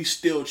 Hey, we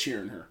still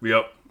cheering her.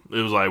 Yep.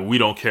 It was like, we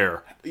don't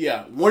care.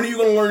 Yeah. When are you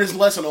going to learn this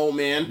lesson, old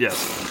man?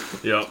 Yes.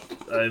 Yep.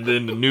 And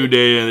then the New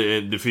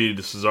Day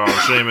defeated Cesaro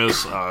and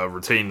Sheamus,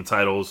 retained the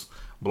titles,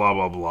 blah,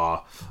 blah,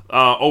 blah.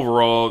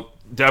 Overall,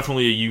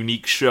 definitely a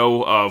unique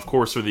show. Of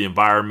course, for the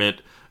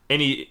environment.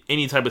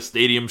 Any type of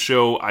stadium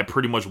show, I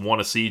pretty much want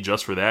to see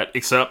just for that,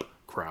 except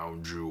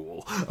Crown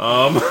Jewel.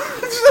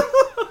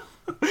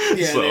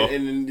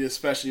 And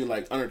especially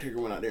like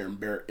Undertaker went out there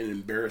and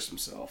embarrassed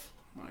himself.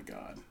 My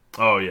God.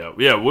 Oh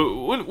yeah.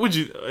 What would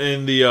you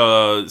in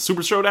the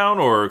Super Showdown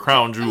or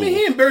Crown Jewel? I mean,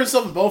 he embarrassed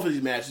himself in both of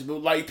these matches, but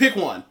like pick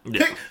one.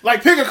 Yeah.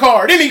 Pick a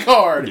card, any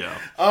card. Yeah.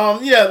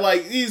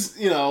 Like he's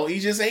he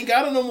just ain't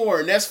got it no more,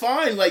 and that's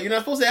fine. Like you're not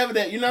supposed to have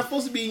that. You're not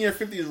supposed to be in your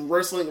 50s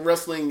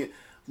wrestling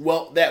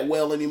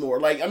well anymore.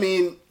 Like I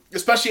mean,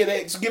 especially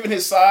given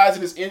his size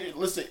and his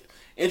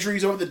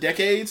injuries over the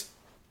decades.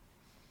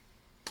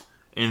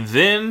 And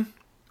then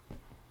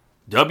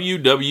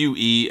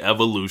WWE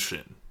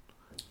Evolution.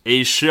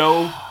 A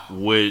show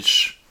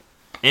which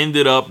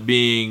ended up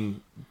being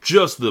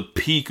just the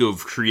peak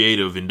of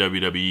creative in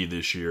WWE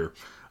this year.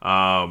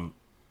 And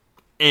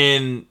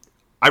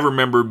I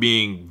remember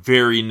being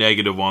very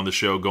negative on the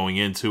show going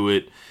into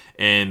it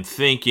and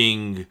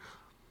thinking,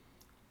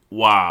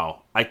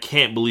 wow, I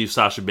can't believe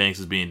Sasha Banks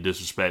is being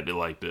disrespected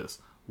like this.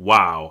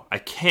 Wow, I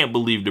can't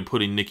believe they're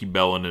putting Nikki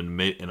Bella in a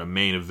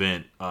main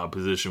event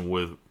position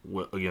with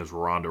against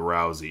Ronda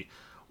Rousey.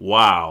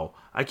 wow,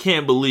 I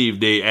can't believe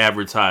they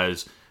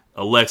advertised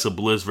Alexa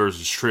Bliss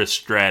versus Trish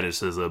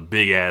Stratus as a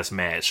big-ass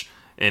match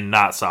and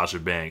not Sasha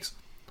Banks.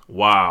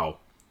 Wow.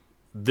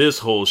 This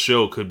whole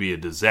show could be a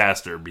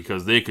disaster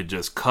because they could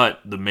just cut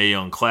the Mae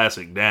Young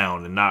Classic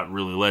down and not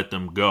really let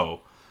them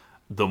go.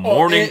 The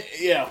morning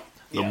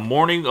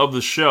of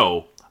the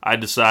show, I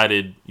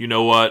decided, you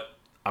know what?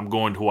 I'm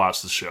going to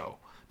watch the show.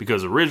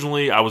 Because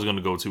originally I was going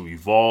to go to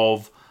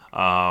Evolve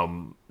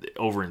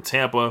over in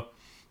Tampa.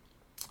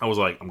 I was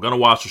like, I'm going to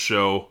watch the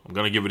show. I'm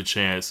going to give it a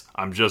chance.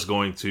 I'm just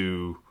going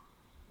to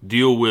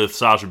deal with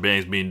Sasha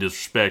Banks being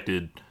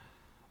disrespected,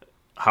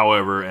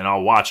 however, and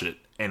I'll watch it.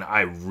 And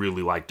I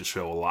really liked the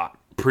show a lot.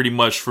 Pretty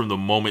much from the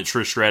moment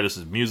Trish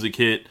Stratus' music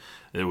hit,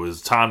 it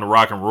was time to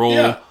rock and roll.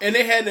 Yeah, and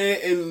they had,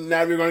 and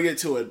now we're going to get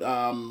to it.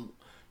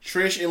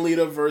 Trish and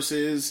Lita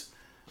versus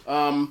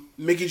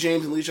Mickie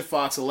James and Alicia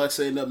Fox.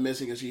 Alexa ended up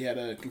missing because she had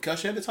a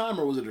concussion at the time,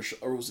 or was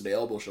it the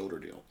elbow shoulder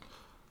deal?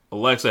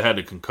 Alexa had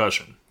a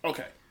concussion.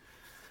 Okay.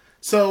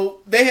 So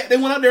they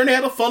went out there and they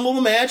had a fun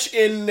little match,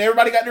 and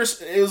everybody got their.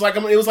 It was like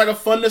a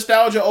fun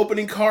nostalgia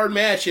opening card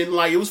match, and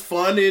like it was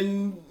fun,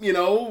 and you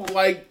know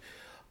like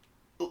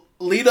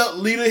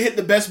Lita hit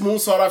the best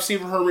moonsault I've seen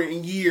from her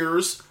in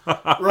years,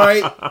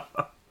 right?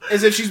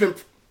 As if she's been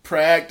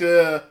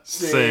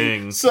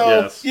practicing. So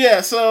yes. Yeah,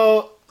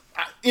 so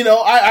you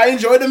know I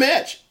enjoyed the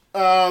match.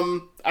 I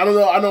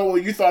don't know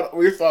what you thought,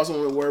 what your thoughts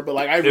on it were, but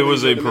like it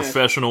was a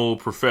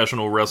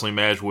professional wrestling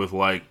match with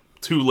like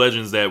two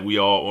legends that we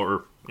all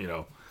or. You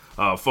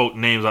know, folk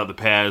names out the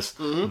past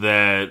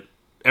that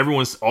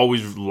everyone's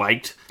always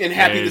liked and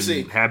happy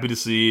to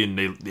see,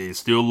 and they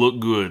still look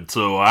good.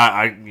 So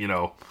I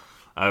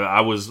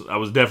was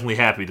definitely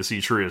happy to see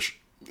Trish.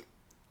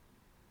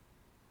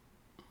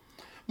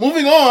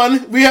 Moving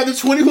on, we have the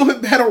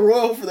 20-woman battle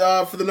royal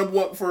for the number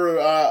one for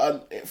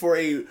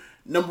a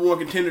number one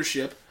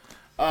contendership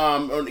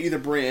on either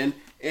brand,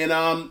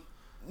 and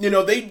you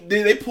know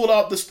they pulled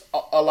out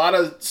a lot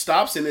of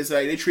stops in this.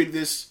 Like they treated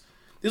this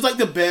like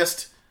the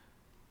best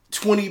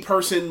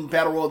 20-person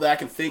battle royal that I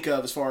can think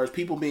of as far as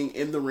people being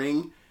in the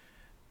ring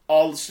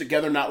all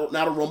together, not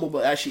a rumble,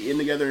 but actually in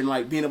together and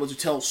like being able to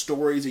tell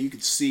stories that you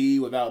could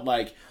see without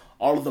like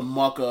all of the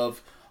muck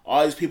of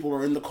all these people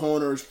are in the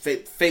corners,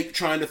 fake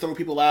trying to throw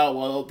people out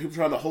while people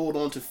trying to hold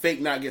on to fake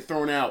not get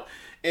thrown out.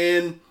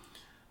 And,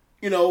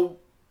 you know,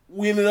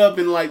 we ended up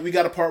in like, we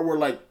got a part where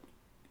like,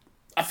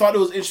 I thought it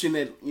was interesting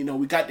that, you know,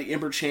 we got the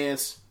Ember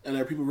chance and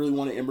there people really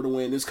wanted Ember to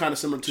win. It's kind of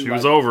similar to... She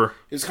was over.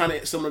 It's kind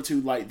of similar to,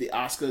 like, the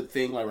Asuka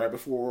thing, like, right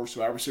before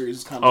Survivor Series.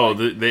 It's kind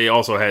of they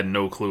also had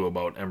no clue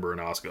about Ember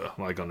and Asuka,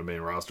 like, on the main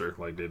roster.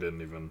 Like, they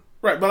didn't even...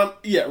 Right, but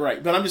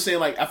I'm just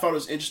saying, like, I thought it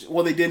was interesting.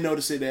 Well, they did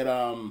notice it at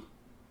Royal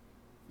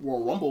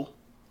Rumble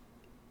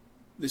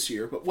this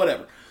year, but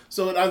whatever.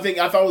 So I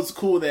thought it was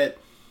cool that,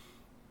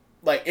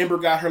 like, Ember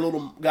got her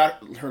little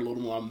but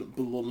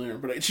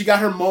she got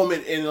her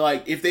moment, and,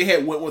 like, if they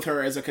had went with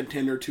her as a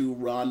contender to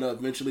Ronda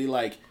eventually,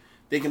 like...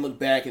 They can look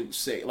back and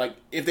say, like,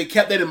 if they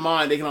kept that in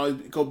mind, they can always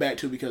go back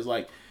to it because,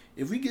 like,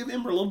 if we give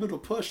Ember a little bit of a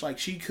push, like,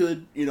 she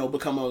could, you know,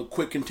 become a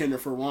quick contender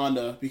for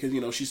Ronda because, you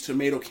know, she's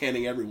tomato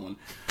canning everyone.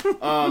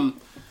 But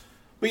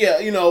yeah,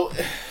 you know,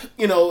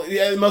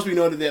 it must be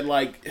noted that,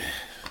 like,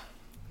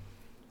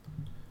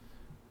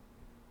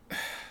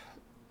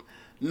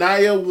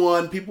 Nia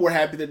won. People were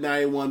happy that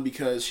Nia won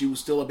because she was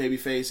still a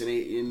babyface, and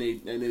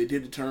they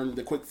did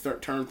the quick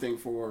turn thing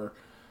for her.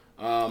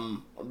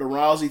 The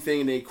Rousey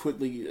thing, they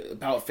quickly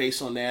about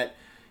face on that,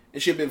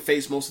 and she had been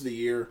face most of the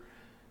year.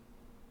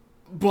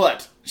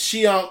 But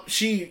she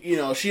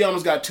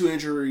almost got two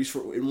injuries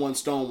in one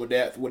stone with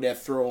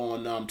that throw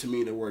on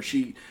Tamina, where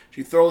she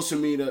throws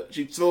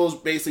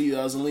basically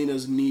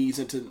Zelina's knees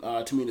into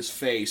Tamina's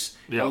face,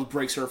 almost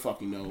breaks her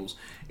fucking nose,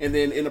 and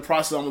then in the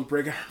process of almost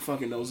breaking her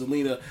fucking nose,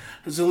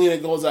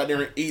 Zelina goes out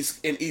there and eats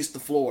the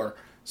floor.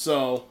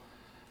 So,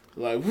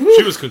 like, woo.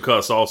 She was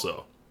concussed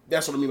also.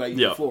 That's what I mean by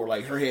the floor.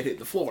 Like, her head hit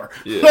the floor.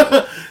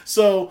 Yeah.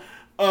 So,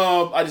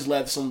 I just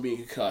laughed at someone being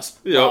concussed.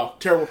 Yep. Wow,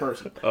 terrible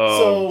person.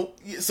 So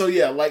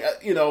yeah, like,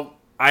 you know.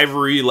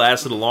 Ivory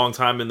lasted a long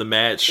time in the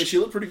match. And she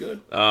looked pretty good.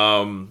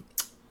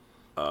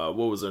 What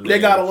was her name? They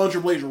got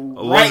Alundra Blaze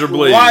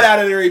right out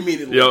of there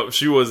immediately. Yep,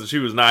 she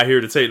was not here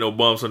to take no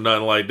bumps or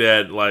nothing like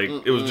that. Like,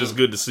 it was just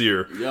good to see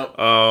her. Yep.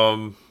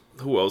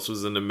 Who else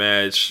was in the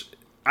match?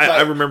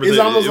 I remember that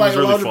it was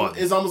really fun.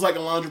 It's almost like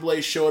Alundra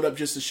Blaze showed up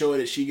just to show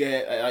that she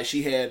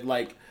had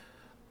like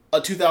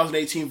a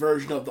 2018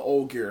 version of the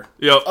old gear.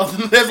 Yep.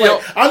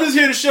 I'm just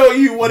here to show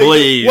you what it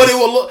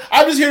will look.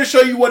 I'm just here to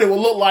show you what it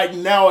will look like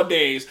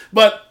nowadays.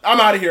 But I'm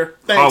out of here.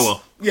 Thanks.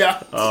 Holla.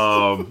 Yeah.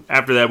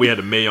 After that, we had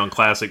the Mae Young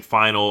Classic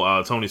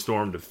final. Toni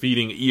Storm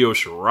defeating Io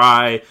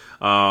Shirai.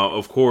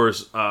 Of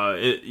course, in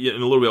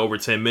a little bit over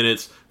 10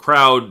 minutes.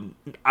 Crowd,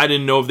 I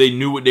didn't know if they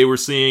knew what they were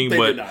seeing,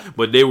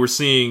 but they were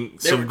seeing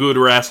some good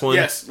wrestling.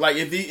 Yes, like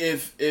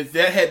if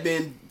that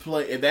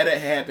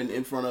had happened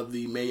in front of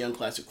the Mae Young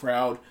Classic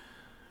crowd,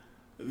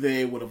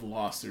 they would have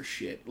lost their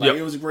shit. Like,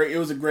 it was a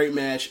great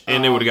match,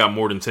 and they would have got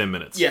more than 10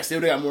 minutes. Yes, they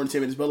would have got more than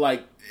 10 minutes. But,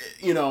 like,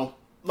 you know,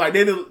 like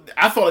they did.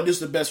 I thought this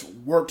was the best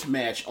worked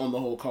match on the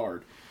whole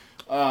card.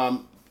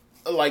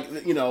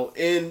 Like, you know,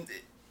 and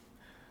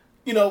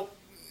you know,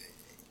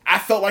 I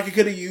felt like it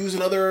could have used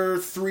another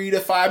 3 to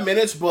 5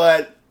 minutes,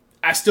 but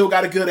I still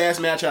got a good ass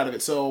match out of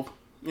it. So,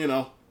 you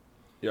know.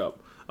 Yep.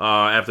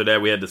 After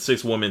that, we had the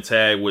 6-woman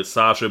tag with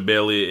Sasha,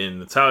 Bayley, and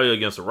Natalya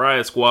against the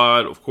Riot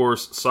Squad. Of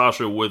course,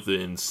 Sasha with the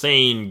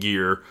insane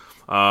gear.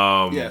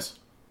 Yes.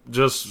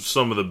 Just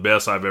some of the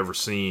best I've ever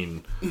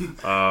seen.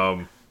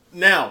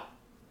 Now,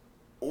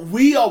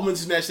 we all went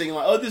to the match thinking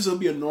like, oh, this will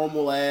be a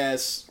normal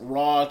ass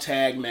Raw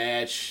tag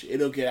match.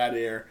 It'll get out of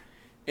there.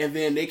 And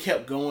then they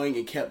kept going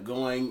and kept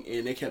going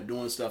and they kept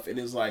doing stuff. And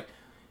it's like,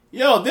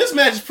 yo, this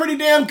match is pretty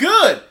damn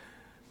good.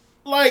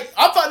 Like,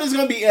 I thought this was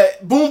gonna be a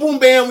boom, boom,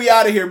 bam, we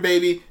out of here,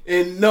 baby.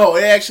 And no,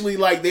 they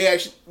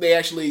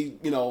actually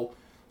you know,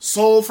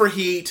 sold for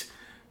heat.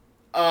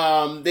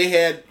 They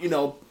had, you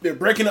know, they're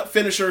breaking up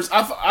finishers.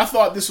 I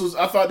thought this was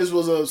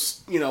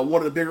a, you know,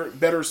 one of the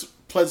better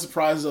pleasant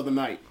surprises of the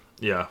night.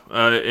 Yeah,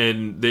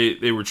 and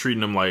they were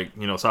treating them like,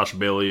 you know, Sasha,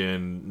 Bayley,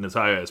 and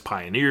Natalya as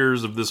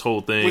pioneers of this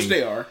whole thing. Which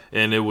they are.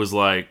 And it was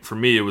like, for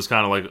me, it was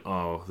kind of like,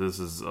 oh, this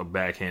is a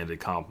backhanded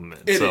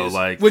compliment. It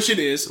is. Which it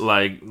is.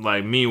 Like,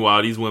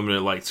 meanwhile, these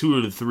women, like 2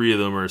 of the 3 of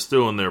them are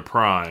still in their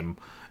prime.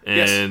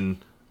 And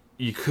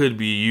you could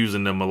be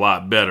using them a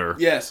lot better.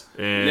 Yes.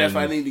 And that's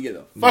why I need to get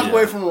them. Fuck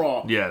away from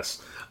Raw.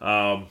 Yes.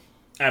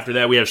 After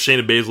that, we have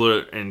Shayna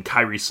Baszler and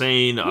Kairi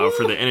Sane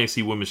for the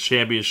NXT Women's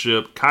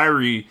Championship.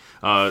 Kairi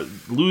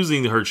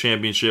losing her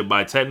championship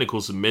by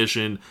technical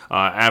submission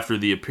after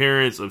the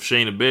appearance of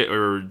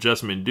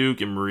Jessamyn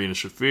Duke and Marina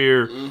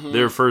Shafir. Mm-hmm.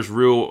 Their first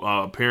real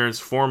appearance,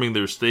 forming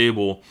their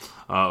stable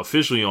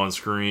officially on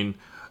screen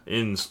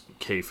in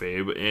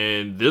kayfabe.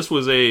 And this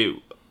was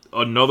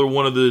another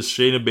one of the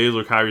Shayna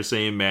Baszler Kairi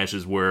Sane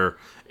matches where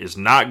it's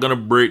not going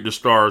to break the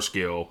star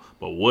scale,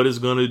 but what it's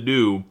going to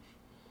do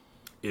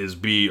is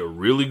be a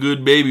really good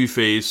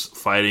babyface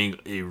fighting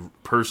a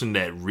person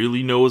that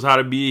really knows how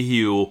to be a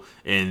heel,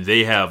 and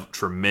they have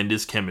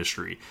tremendous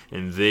chemistry,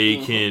 and they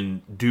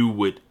can do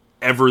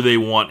whatever they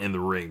want in the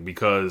ring,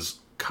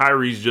 because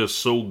Kairi's just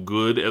so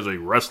good as a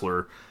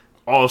wrestler.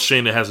 All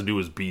Shayna has to do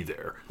is be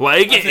there.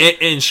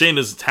 And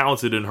Shayna's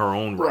talented in her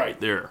own right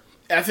there.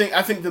 I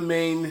think the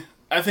main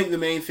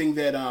thing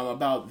that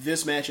about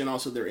this match and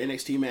also their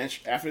NXT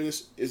match after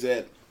this is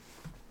that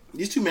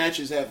these two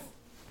matches have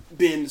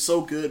been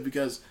so good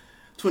because,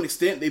 to an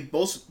extent, they've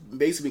both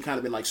basically kind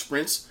of been like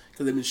sprints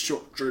because they've been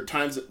short. Their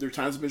times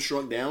have been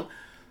shrunk down.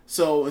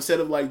 So instead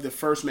of like the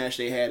first match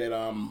they had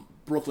at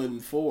Brooklyn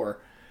 4,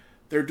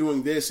 they're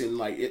doing this and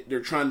like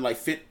they're trying to like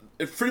fit,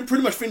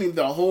 pretty much fitting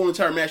the whole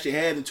entire match they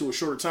had into a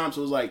shorter time.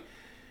 So it's like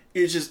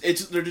they're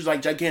just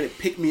like gigantic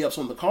pick me ups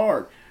on the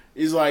card.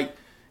 It's like,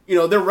 you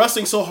know, they're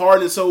wrestling so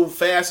hard and so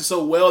fast and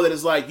so well that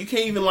it's like you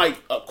can't even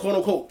like quote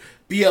unquote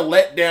be a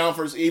letdown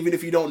for, even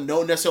if you don't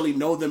necessarily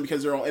know them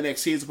because they're on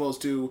NXT as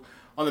opposed to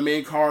on the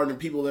main card and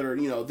people that are,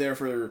 you know, there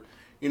for,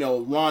 you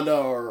know, Ronda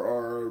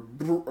or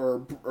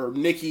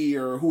Nikki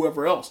or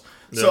whoever else.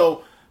 Yeah.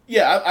 So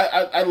yeah,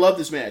 I love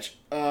this match.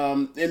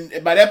 And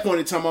by that point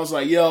in time, I was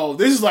like, yo,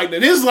 this is like the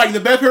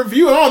best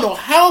pay-per-view. I don't know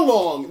how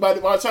long by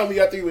the time we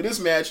got through with this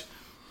match.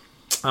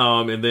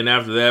 And then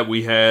after that,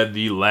 we had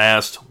the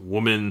last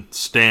woman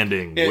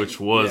standing,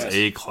 which was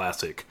a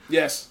classic.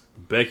 Yes.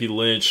 Becky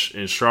Lynch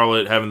and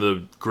Charlotte having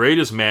the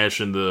greatest match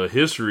in the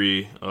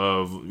history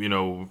of, you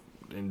know,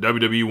 in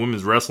WWE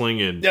Women's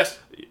Wrestling, and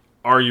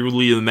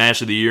arguably the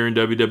match of the year in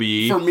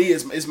WWE. For me,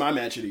 it's my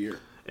match of the year.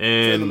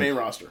 And in the main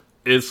roster.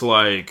 It's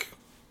like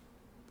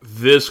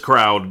this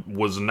crowd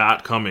was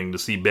not coming to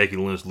see Becky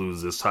Lynch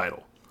lose this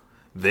title.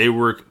 They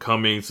were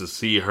coming to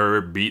see her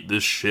beat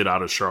the shit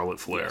out of Charlotte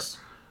Flair. Yes.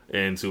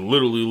 And to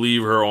literally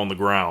leave her on the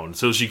ground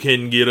so she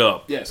couldn't get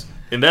up. Yes.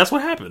 And that's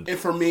what happened. And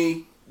for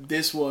me,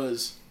 this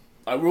was...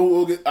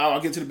 I'll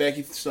get to the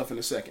Becky stuff in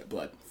a second,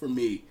 but for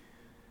me,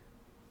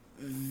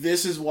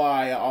 this is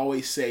why I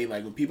always say,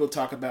 like, when people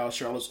talk about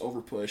Charlotte's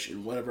overpush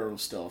and whatever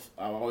stuff,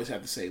 I always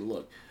have to say,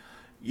 look,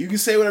 you can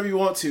say whatever you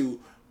want to,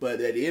 but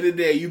at the end of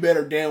the day, you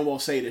better damn well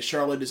say that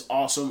Charlotte is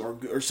awesome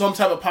or some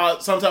type of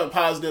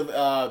positive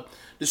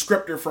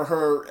descriptor for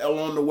her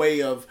along the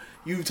way of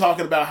you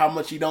talking about how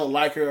much you don't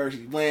like her, or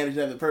she's bland, or she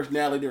has a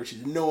personality, or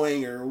she's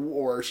annoying,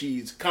 or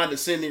she's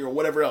condescending, or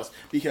whatever else,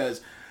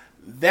 because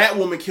that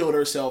woman killed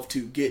herself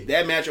to get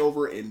that match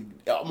over, and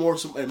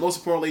most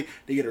importantly,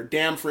 to get her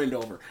damn friend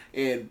over.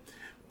 And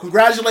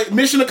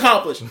mission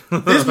accomplished.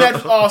 This match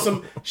was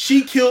awesome.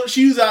 She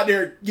was out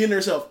there getting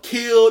herself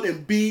killed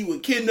and beat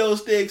with kendo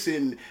sticks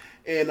and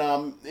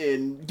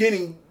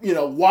getting, you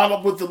know,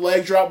 walloped with the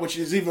leg drop, which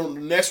is even the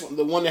next one,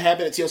 the one that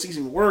happened at TLC is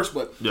even worse.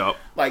 But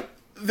like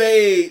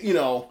they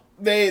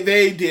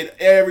did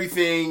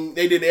everything.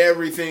 They did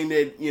everything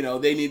that, you know,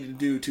 they needed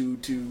to do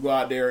to go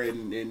out there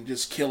and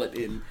just kill it.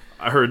 And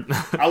I heard.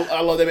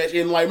 I love that match.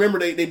 And like, remember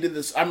they did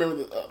this. I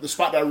remember the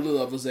spot that I really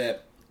loved was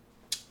that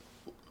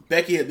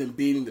Becky had been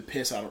beating the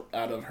piss out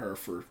of her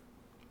for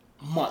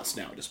months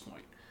now at this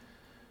point.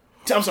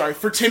 I'm sorry,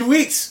 for 10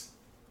 weeks.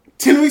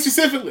 10 weeks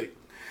specifically.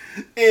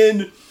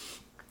 And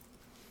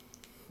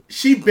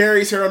she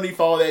buries her underneath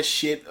all that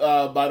shit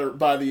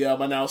by the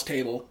announce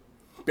table,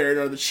 buried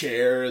under the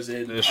chairs,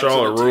 and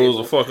Charlotte rolls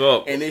the fuck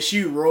up, and then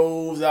she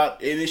rolls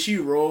out,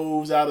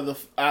 out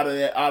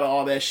of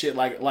all that shit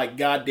like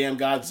goddamn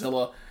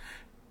Godzilla,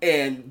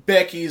 and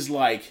Becky's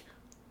like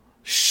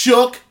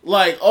shook,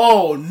 like,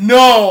 oh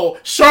no,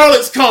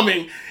 Charlotte's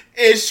coming,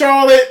 and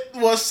Charlotte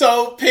was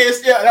so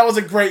pissed. Yeah, that was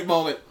a great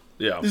moment.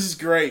 Yeah, this is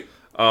great.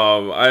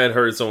 I had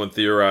heard someone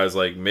theorize,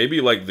 like,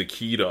 maybe, like, the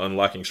key to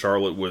unlocking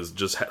Charlotte was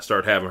just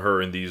start having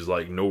her in these,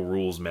 like,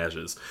 no-rules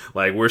matches.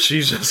 Like, where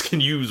she just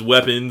can use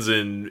weapons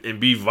and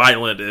be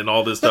violent and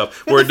all this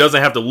stuff, where it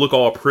doesn't have to look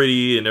all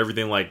pretty and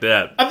everything like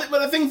that. But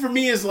the thing for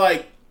me is,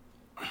 like,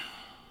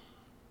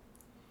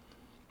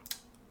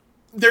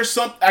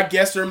 I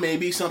guess there may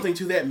be something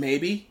to that,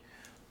 maybe.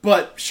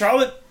 But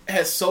Charlotte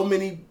has so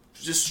many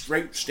just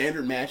straight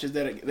standard matches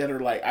that are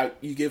like,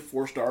 you give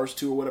 4 stars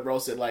to or whatever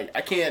else, that, like,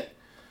 I can't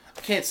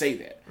say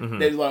that. Mm-hmm.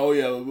 They're like, oh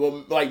yeah,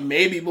 well, like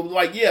maybe, but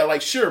like yeah,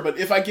 like sure. But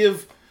if I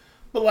give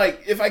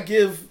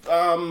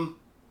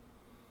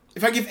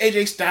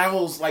AJ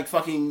Styles like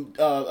fucking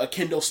a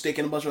kendo stick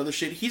and a bunch of other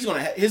shit, his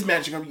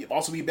match is gonna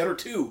also be better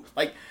too.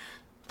 Like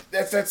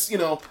that's you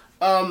know.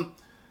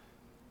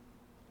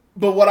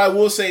 But what I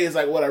will say is,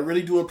 like, what I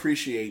really do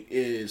appreciate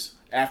is,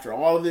 after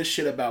all of this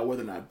shit about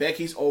whether or not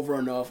Becky's over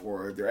enough,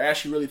 or they're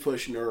actually really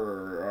pushing her,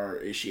 or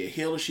is she a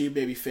heel or is she a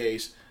baby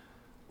face?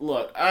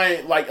 Look, I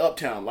ain't like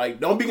Uptown. Like,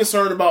 don't be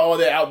concerned about all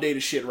that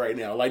outdated shit right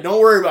now. Like, don't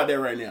worry about that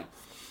right now.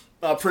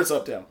 Prince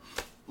Uptown.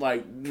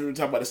 Like, we're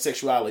talking about the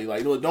sexuality.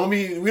 Like, we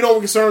don't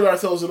concern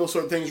ourselves with those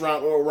sort of things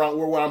around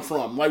where I'm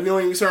from. Like, we don't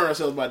even concern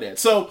ourselves about that.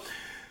 So,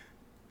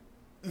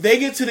 they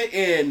get to the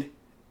end,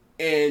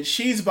 and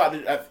she's about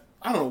to,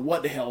 I don't know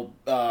what the hell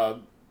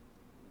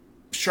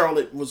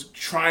Charlotte was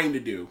trying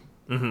to do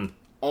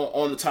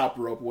on the top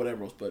rope or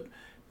whatever else, but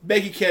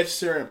Becky catches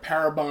her and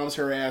power bombs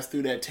her ass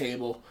through that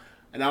table.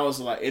 And I was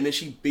like, and then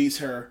she beats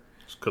her.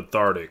 It's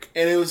cathartic.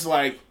 And it was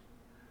like,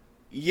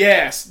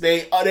 yes,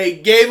 they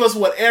gave us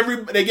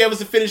they gave us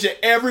the finish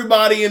that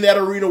everybody in that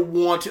arena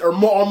wanted, or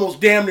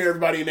almost damn near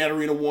everybody in that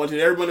arena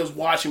wanted. Everybody that was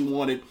watching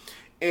wanted,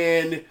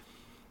 and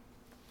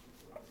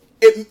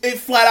it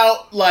flat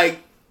out, like,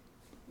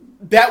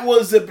 that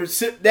was a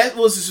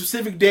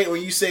specific date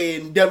when you say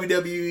in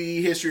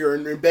WWE history or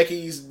in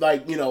Becky's,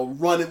 like, you know,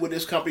 running with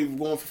this company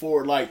going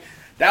forward, like,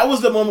 that was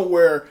the moment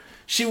where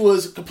she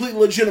was completely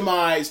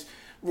legitimized.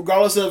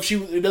 Regardless of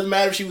it doesn't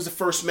matter if she was the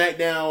first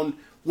SmackDown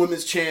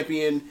Women's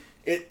Champion.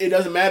 It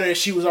doesn't matter if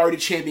she was already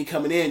champion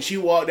coming in. She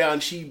walked down.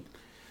 She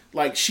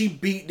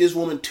beat this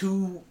woman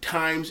 2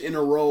 times in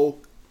a row,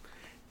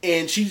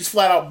 and she just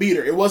flat out beat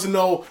her. It wasn't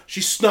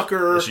she snuck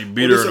her. She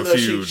beat her in a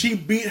feud. She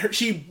beat her.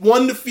 She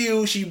won the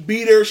feud. She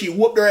beat her. She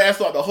whooped her ass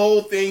throughout the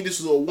whole thing.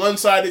 This was a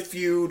one-sided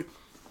feud,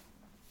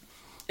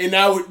 and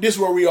now this is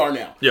where we are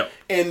now. Yeah,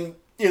 and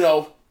you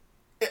know,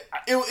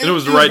 it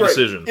was the right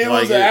decision. It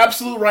was an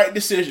absolute right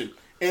decision.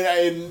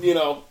 And you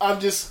know, I'm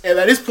just, and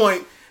at this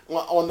point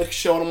on the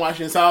show I'm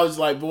watching this, I was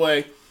like,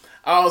 boy,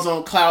 I was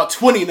on cloud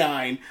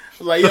 29. I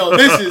was like, yo,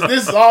 this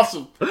is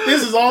awesome.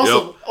 This is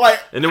awesome. Yep.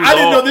 Like, and it was I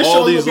didn't know this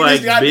show was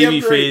like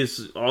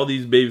all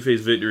these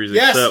babyface victories,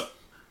 yes, except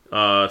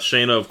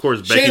Shayna. Of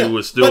course, Becky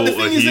was still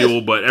a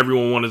heel, but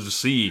everyone wanted to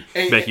see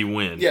Becky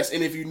win. Yes,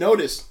 and if you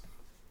notice,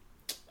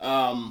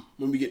 when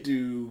we get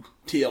to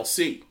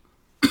TLC,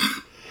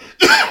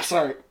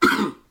 sorry,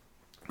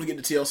 we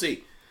get to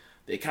TLC.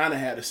 They kind of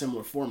had a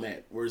similar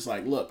format where it's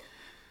like, look,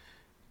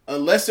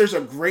 unless there's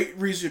a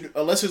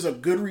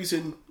good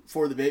reason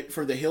for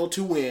the heel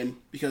to win,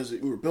 because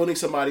we're building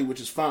somebody, which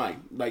is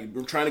fine. Like,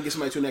 we're trying to get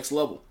somebody to the next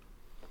level.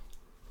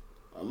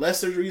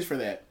 Unless there's a reason for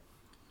that,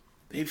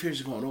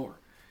 babyface are going over.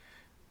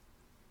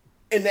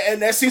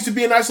 And that seems to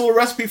be a nice little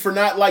recipe for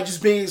not, like,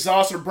 just being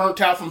exhausted or burnt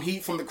out from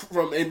heat from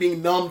and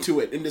being numb to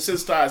it and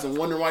desensitized and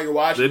wondering why you're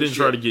watching. They didn't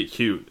try to get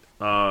cute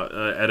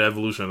at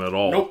Evolution at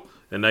all. Nope.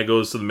 And that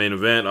goes to the main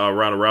event.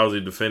 Ronda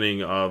Rousey defending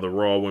the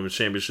Raw Women's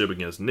Championship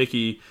against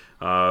Nikki.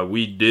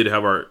 We did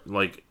have our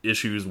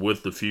issues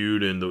with the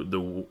feud and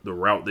the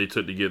route they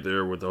took to get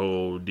there with the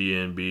whole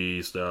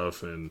DNB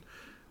stuff and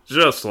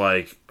just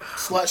like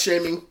slut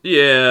shaming.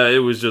 Yeah, it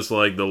was just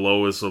like the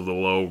lowest of the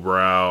low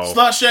brow.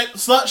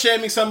 Slut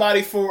shaming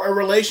somebody for a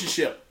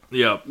relationship.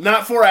 Yep.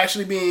 Not for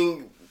actually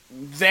being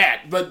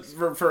that, but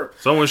for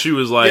someone she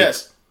was like.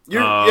 Yes.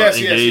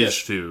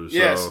 Engaged to. So.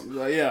 Yes,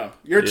 yeah.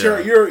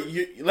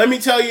 Let me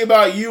tell you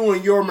about you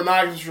and your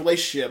monogamous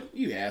relationship,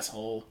 you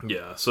asshole.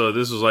 Yeah, so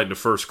this was like the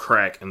first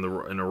crack in the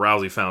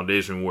Rousey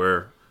Foundation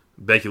where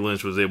Becky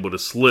Lynch was able to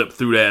slip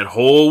through that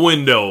whole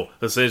window,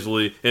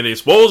 essentially, and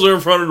expose her in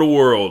front of the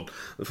world.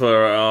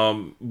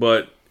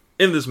 But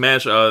in this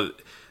match,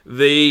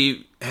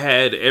 they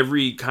had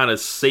every kind of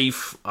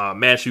safe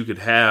match you could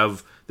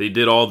have. They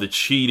did all the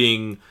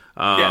cheating.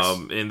 Yes.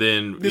 And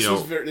then this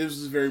was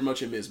very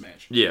much a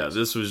mismatch. Yeah,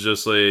 this was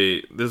just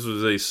a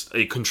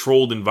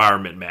controlled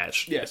environment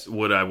match. Yes,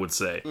 what I would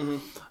say.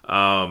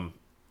 Mm-hmm.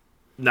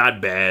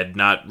 Not bad,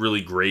 not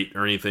really great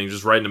or anything,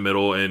 just right in the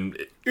middle. And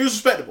It was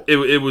respectable.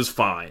 It was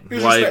fine.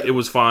 It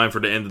was fine for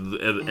the end of the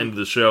end of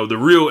the show.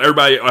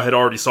 Everybody had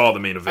already saw the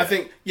main event. I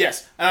think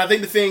yes, and I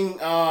think the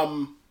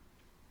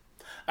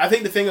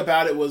thing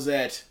about it was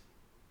that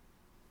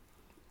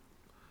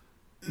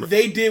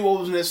they did what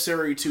was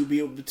necessary to be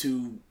able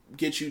to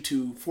get you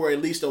to, for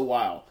at least a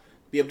while,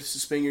 be able to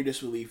suspend your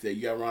disbelief that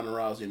you got Ronda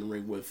Rousey in the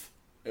ring with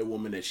a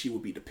woman that she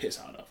would beat the piss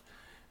out of.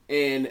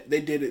 And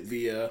they did it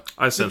via...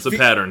 I sense a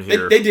pattern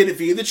here. They did it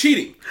via the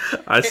cheating.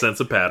 I sense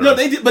a pattern. No,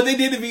 they did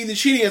it via the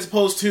cheating as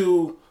opposed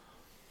to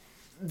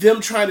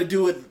them trying to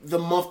do it the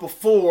month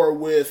before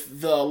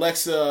with the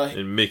Alexa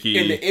and Mickey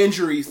and the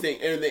injury thing.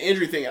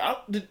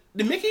 Did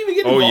Mickey even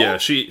get involved? Oh yeah,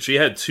 she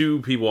had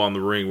two people on the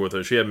ring with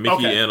her. She had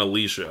Mickey and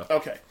Alicia.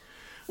 Okay.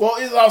 Well,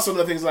 it's also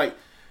the things like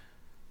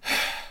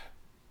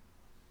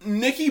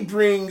Nikki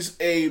brings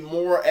a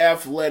more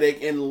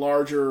athletic and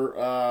larger,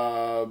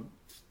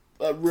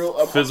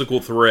 physical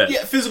threat.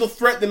 Yeah, physical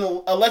threat than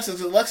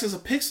Alexa. Alexa's a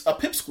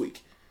pipsqueak.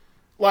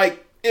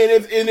 Like,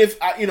 and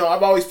if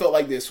I've always felt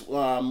like this.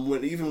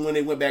 When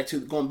they went back to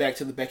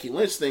the Becky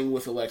Lynch thing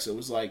with Alexa, it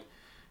was like,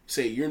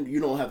 say you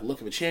don't have the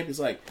look of a champion. It's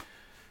like,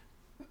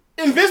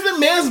 in Vince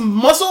McMahon's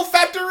muscle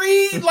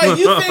factory, like,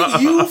 you think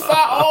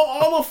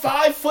all of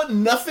 5 foot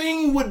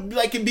nothing would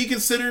like be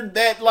considered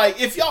that, like,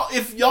 if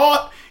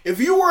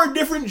you were a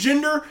different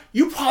gender,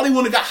 you probably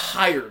wouldn't have got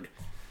hired.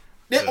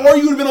 Or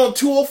you would have been on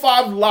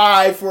 205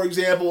 Live, for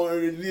example,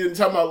 and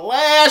talking about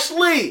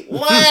Lashley.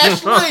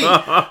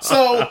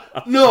 So,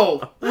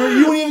 no.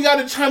 You don't even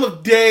got a time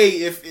of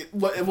day,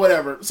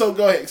 whatever. So,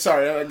 go ahead.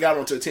 Sorry, I got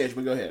onto a tangent,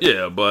 but go ahead.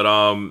 Yeah, but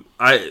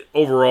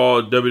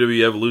overall,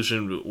 WWE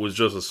Evolution was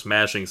just a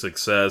smashing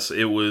success.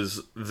 It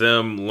was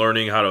them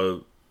learning how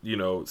to,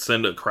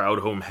 send a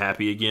crowd home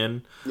happy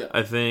again,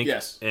 I think.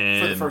 Yes,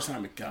 and for the first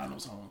time in God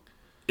knows how long.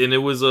 And it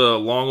was a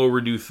long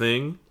overdue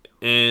thing.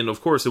 And, of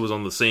course, it was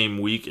on the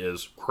same week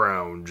as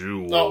Crown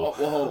Jewel. Oh,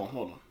 well,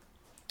 hold on.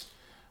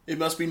 It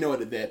must be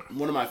noted that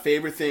one of my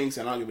favorite things,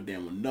 and I don't give a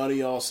damn what none of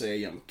y'all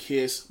say,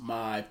 kiss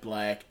my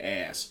black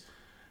ass.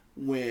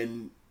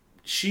 When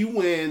she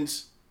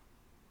wins,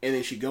 and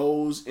then she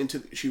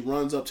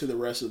runs up to the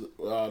rest of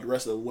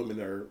the women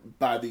that are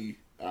by the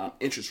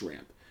entrance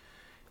ramp,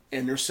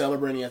 and they're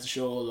celebrating as the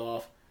show goes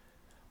off.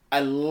 I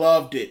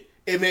loved it.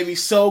 It made me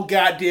so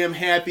goddamn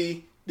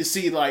happy to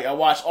see, like, I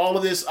watched all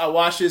of this. I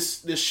watched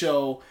this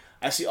show.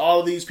 I see all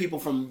of these people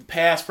from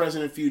past,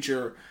 present, and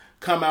future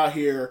come out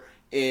here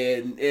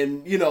and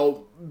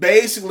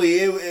basically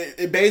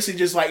it basically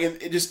just like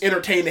it just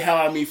entertained the hell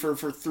out of me for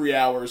 3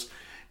 hours,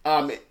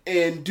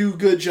 and do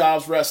good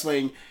jobs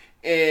wrestling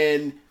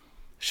and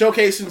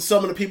showcasing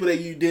some of the people that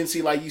you didn't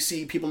see. Like, you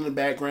see people in the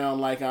background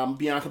like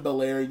Bianca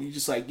Belair, and you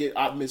just like get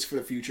optimistic for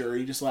the future.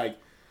 You just like.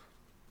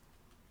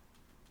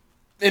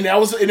 And that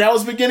was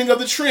the beginning of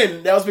the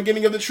trend. That was the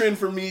beginning of the trend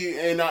for me.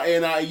 And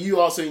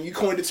you also, you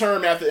coined the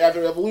term after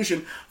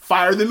Evolution,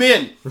 fire them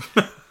in,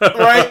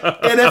 right?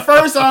 And at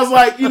first I was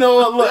like,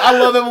 look, I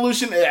love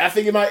Evolution. I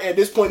think at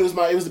this point it was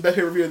the best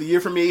pay-per-view of the year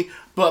for me.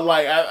 But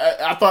like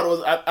I thought it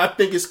was. I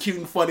think it's cute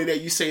and funny that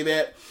you say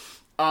that.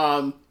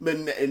 And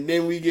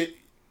then we get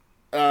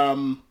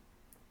to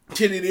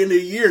the end of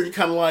the year, you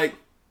kind of like.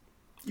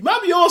 You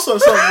might be on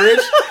something, Rich.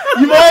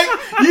 You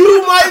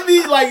might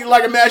be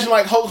like imagine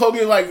like Hulk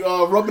Hogan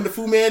rubbing the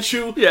Fu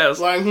Manchu. Yes.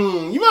 Like,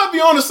 you might be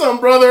on to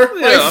something, brother.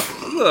 Yeah.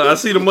 I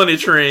see the money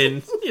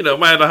train.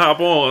 Might have to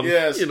hop on.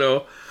 Yes.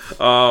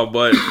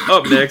 But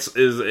up next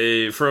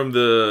is from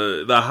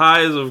the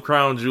highs of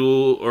Crown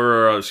Jewel,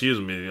 or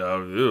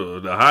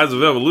the highs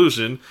of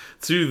Evolution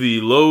to the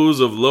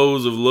lows of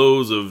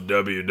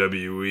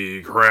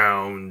WWE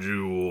Crown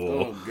Jewel.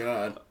 Oh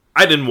God.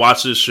 I didn't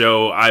watch this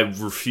show. I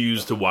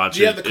refuse to watch it.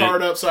 Do you have the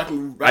card up so I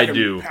can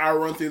do. Power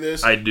run through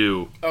this? I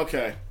do.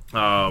 Okay.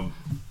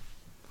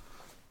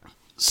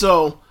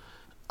 So,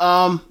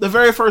 the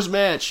very first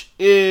match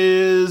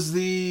is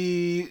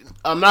the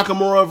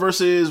Nakamura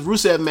versus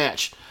Rusev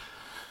match.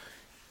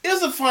 It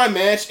was a fine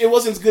match. It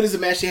wasn't as good as the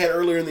match they had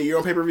earlier in the year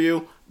on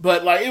pay-per-view,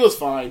 but like it was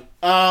fine.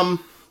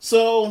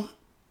 So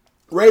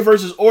Ray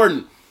versus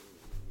Orton.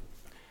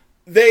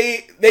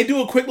 They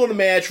do a quick little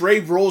match. Ray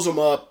rolls him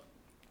up.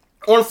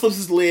 Orton flips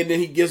his lid, and then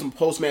he gives him a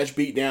post-match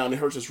beatdown and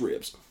hurts his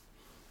ribs.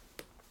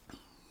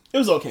 It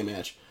was an okay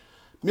match.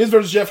 Miz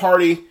versus Jeff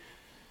Hardy.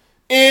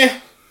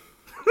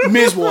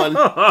 Miz won.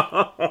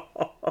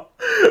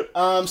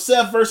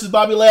 Seth versus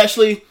Bobby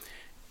Lashley.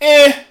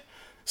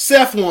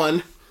 Seth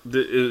won.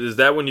 Is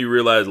that when you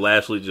realize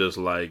Lashley just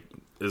like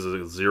is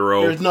a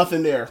zero? There's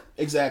nothing there.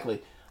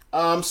 Exactly.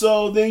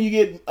 So then you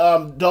get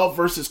Dolph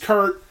versus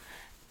Kurt.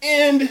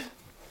 And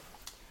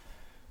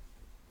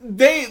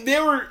they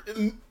were...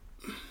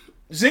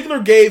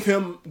 Ziggler gave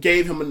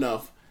him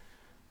enough,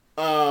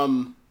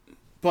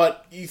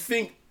 but you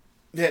think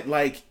that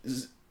like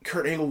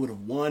Kurt Angle would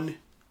have won,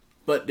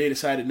 but they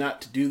decided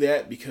not to do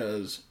that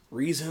because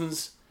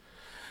reasons,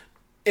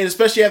 and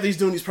especially after he's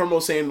doing these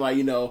promos saying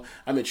like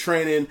I'm in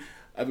training,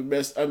 I'm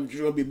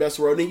gonna be best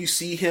world. And then you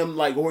see him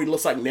like what he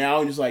looks like now,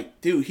 and he's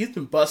like, dude, he's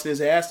been busting his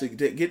ass to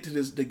get to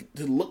this to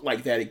look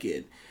like that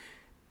again,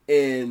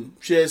 and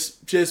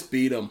just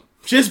beat him.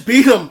 Just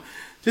beat him.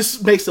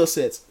 Just makes no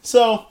sense.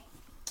 So,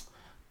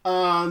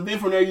 then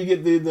from there you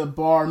get the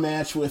Bar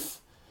match with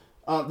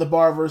the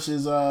Bar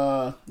versus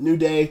New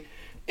Day,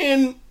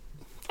 and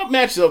the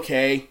match is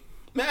okay.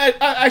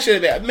 Actually,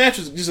 that match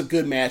was just a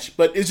good match,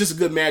 but it's just a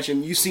good match,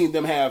 and you've seen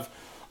them have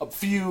a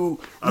few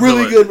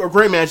really good or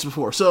great matches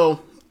before, so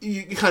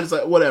you kind of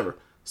like whatever.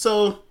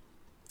 So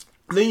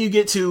then you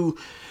get to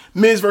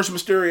Miz versus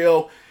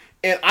Mysterio,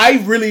 and I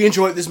really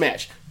enjoyed this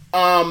match.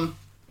 I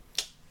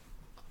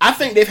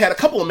think they've had a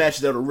couple of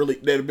matches that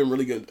have been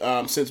really good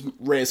since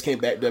Reyes came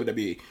back to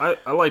WWE.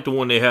 I like the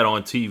one they had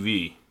on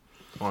TV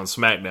on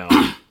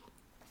SmackDown.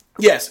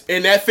 Yes,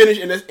 and that finish,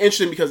 and that's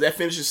interesting because that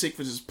finishes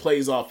sequence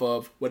plays off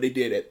of what they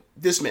did at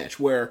this match,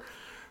 where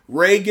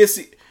Rey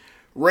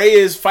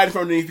is fighting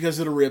from underneath because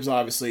of the ribs,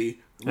 obviously,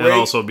 and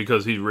also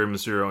because he's Rey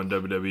Mysterio in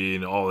WWE,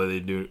 and all that they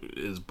do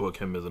is book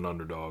him as an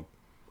underdog.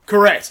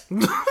 Correct.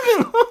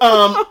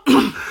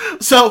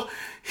 So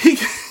he,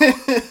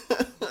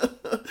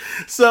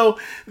 so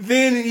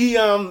then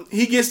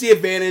he gets the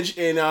advantage,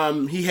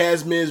 and he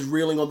has Miz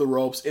reeling on the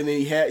ropes, and then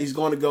he's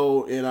going to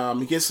go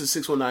and he gets to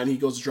 619. He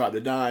goes to drop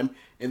the dime.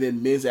 And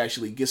then Miz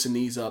actually gets the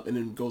knees up and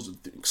then goes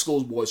to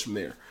schoolboys from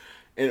there,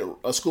 and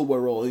a schoolboy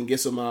roll and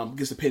gets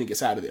the pin and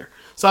gets out of there.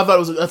 So I thought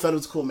it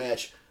was a cool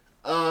match.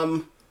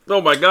 Oh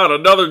my god,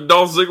 another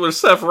Dolph Ziggler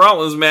Seth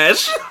Rollins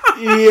match.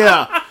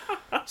 Yeah.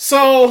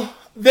 So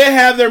they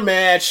have their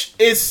match.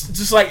 It's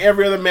just like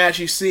every other match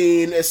you've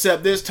seen,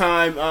 except this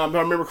time, if I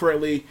remember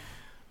correctly.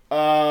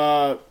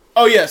 So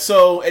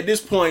at this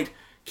point,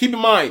 keep in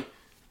mind,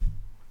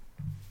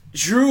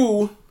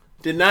 Drew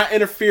did not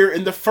interfere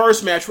in the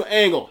first match with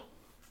Angle.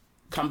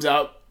 Comes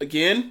out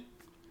again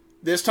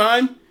this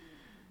time,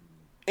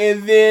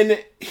 and then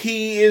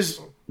he was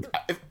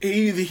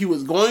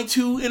going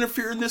to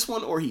interfere in this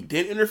one, or he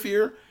did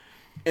interfere,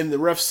 and the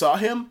ref saw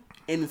him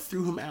and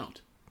threw him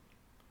out,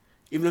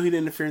 even though he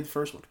didn't interfere in the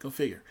first one. Go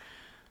figure.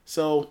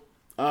 So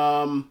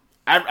I'm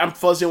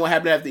fuzzy on what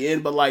happened at the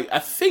end, but like I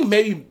think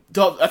maybe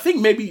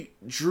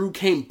Drew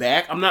came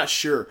back. I'm not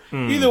sure.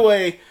 Either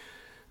way,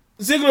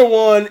 Ziggler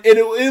won, and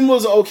it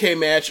was an okay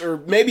match, or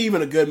maybe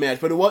even a good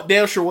match, but it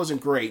damn sure wasn't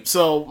great.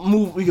 So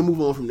we can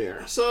move on from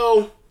there.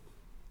 So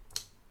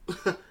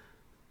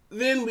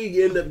then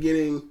we end up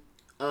getting,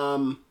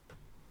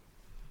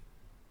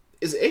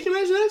 is it AJ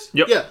match next?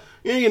 Yep. Yeah,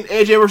 you're getting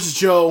AJ versus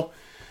Joe.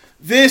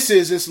 This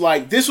was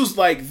like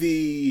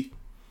the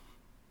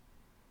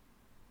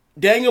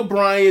Daniel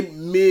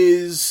Bryan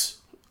Miz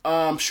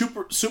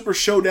super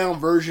showdown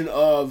version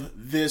of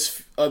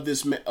this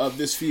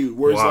feud,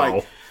 where it's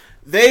like.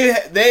 They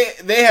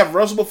have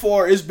wrestled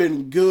before. It's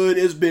been good.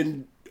 It's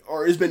been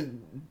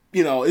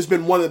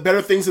one of the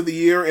better things of the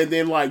year. And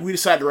then like we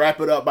decided to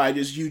wrap it up by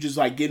just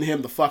like getting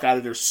him the fuck out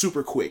of there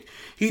super quick.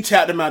 He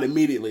tapped him out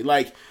immediately.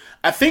 Like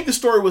I think the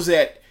story was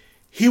that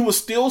he was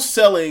still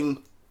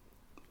selling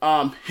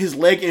his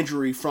leg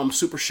injury from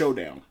Super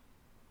Showdown.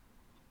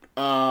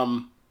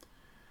 And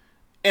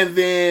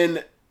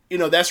then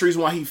that's the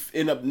reason why he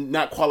ended up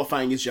not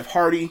qualifying against Jeff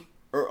Hardy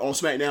or on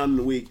SmackDown in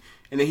the week.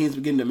 And then he's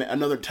getting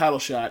another title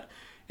shot,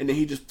 and then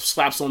he just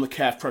slaps on the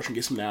calf pressure and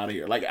gets him out of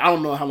here. Like, I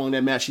don't know how long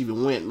that match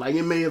even went. Like,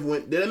 it may have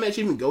went... Did that match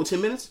even go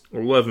 10 minutes?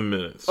 11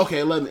 minutes.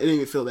 Okay, 11. It didn't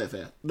even feel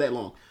that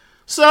long.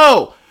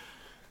 So,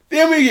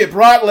 then we get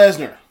Brock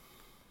Lesnar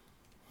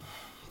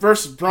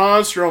versus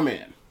Braun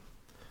Strowman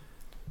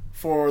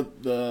for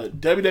the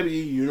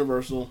WWE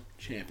Universal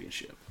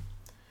Championship.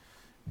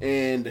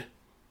 And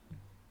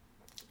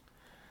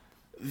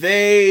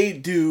they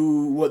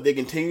do what they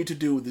continue to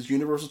do with this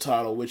Universal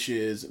title, which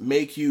is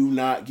make you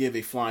not give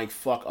a flying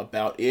fuck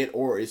about it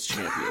or its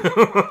champion.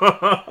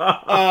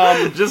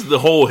 Just the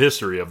whole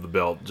history of the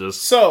belt,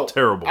 just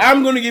terrible.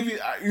 I'm going to give you...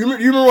 You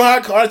remember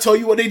how I told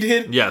you what they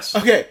did? Yes.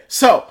 Okay,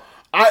 so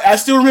I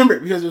still remember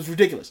it because it was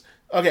ridiculous.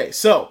 Okay,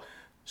 so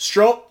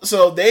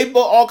they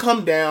all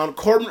come down.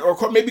 Corbin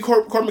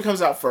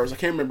comes out first. I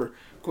can't remember.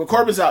 When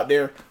Corbin's out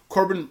there,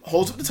 Corbin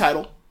holds up the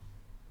title.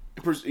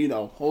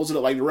 Holds it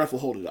up like the ref will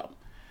hold it up.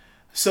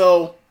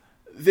 So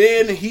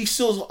then he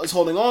still is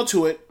holding on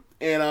to it,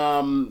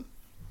 and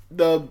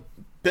the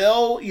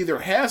bell either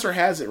has or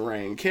hasn't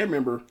rang. Can't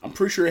remember. I'm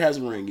pretty sure it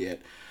hasn't rang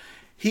yet.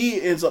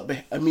 He ends up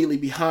immediately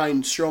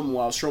behind Strowman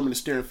while Strowman is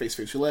staring face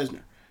to face with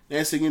Lesnar.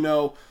 Next thing you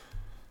know,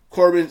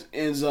 Corbin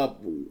ends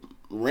up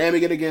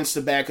ramming it against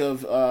the back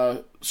of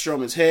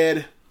Strowman's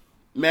head.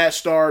 Match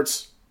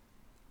starts.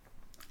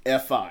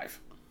 F5.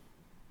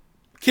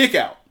 Kick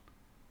out.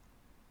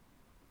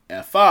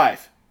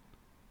 F5.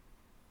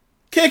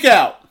 Kick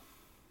out.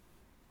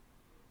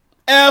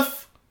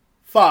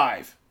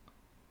 F5.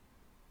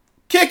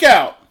 Kick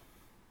out.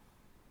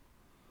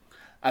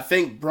 I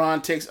think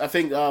Lesnar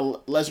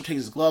takes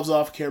his gloves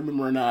off. Can't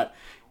remember or not.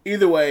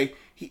 Either way,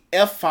 he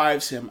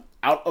F5s him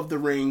out of the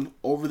ring,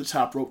 over the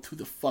top rope, to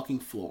the fucking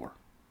floor.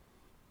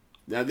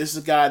 Now, this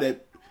is a guy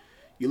that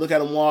you look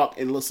at him walk,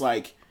 and he looks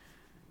like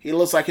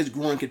his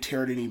groin could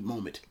tear at any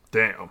moment.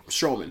 Damn.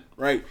 Strowman,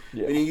 right?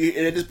 Yeah.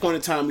 And at this point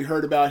in time, we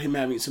heard about him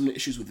having some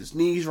issues with his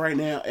knees right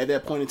now, at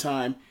that point in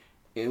time.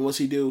 And what's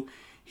he do?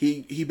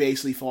 He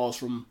basically falls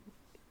from.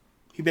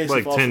 He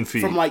basically falls 10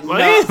 feet from like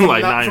 9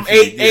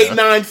 feet,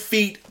 9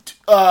 feet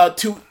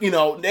to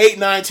 8,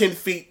 9, 10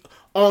 feet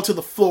onto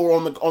the floor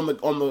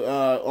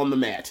on the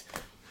mat.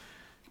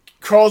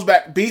 Crawls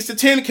back, beats the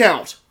 10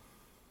 count.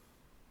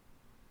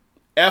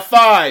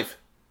 F5.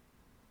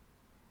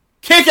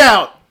 Kick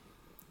out.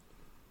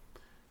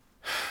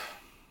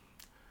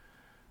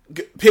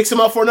 Picks him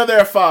up for another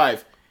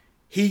F5.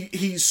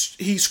 He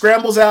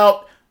scrambles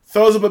out,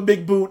 throws up a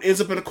big boot,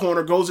 ends up in a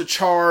corner, goes to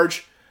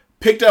charge,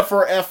 picked up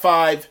for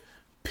F5,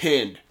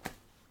 pinned.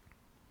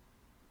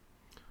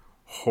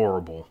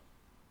 Horrible.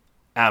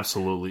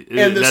 Absolutely.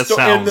 That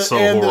sounds so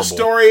horrible. And the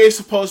story is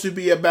supposed to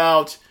be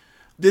about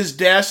this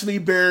dastardly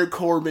Baron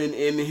Corbin,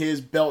 and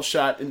his belt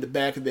shot in the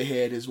back of the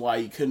head is why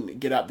he couldn't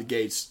get out the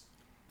gates.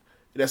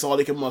 That's all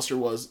they could muster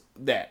was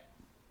that.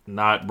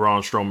 Not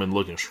Braun Strowman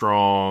looking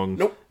strong.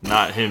 Nope.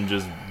 Not him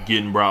just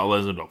getting Brock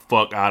Lesnar the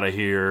fuck out of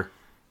here.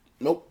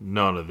 Nope.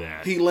 None of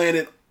that. He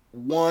landed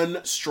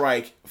one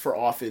strike for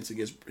offense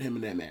against him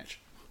in that match.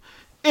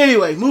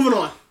 Anyway, moving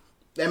on.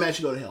 That match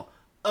should go to hell.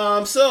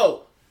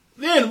 So,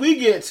 then we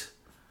get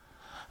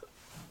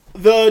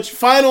the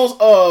finals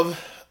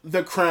of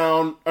the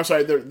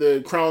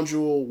the Crown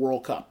Jewel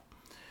World Cup.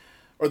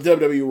 Or the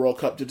WWE World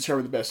Cup to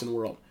determine the best in the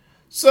world.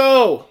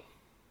 So,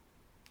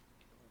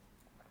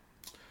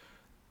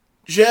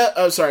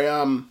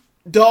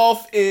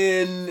 Dolph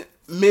and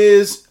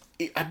Miz,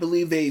 I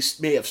believe they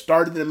may have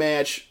started the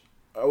match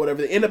or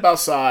whatever. They end up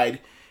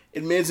outside,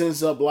 and Miz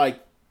ends up like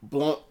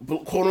quote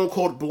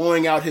unquote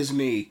blowing out his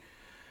knee.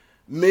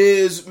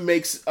 Miz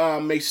makes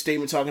a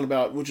statement talking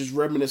about, which is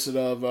reminiscent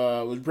of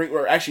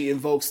or actually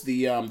invokes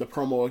the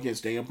promo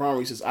against Daniel Bryan.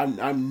 He says,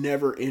 "I'm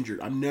never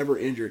injured. I'm never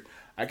injured.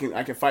 I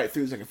can fight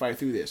through this. I can fight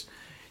through this."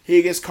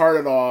 He gets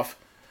carted off.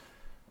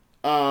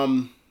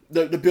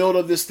 The build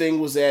of this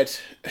thing was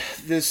that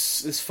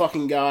this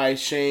fucking guy,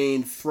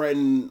 Shane,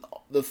 threatened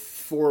the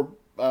 4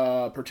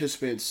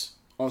 participants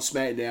on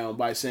SmackDown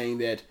by saying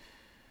that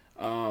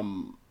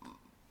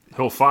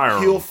he'll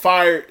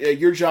fire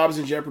your job is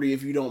in jeopardy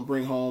if you don't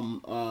bring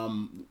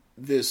home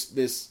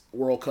this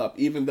World Cup,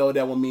 even though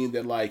that will mean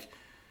that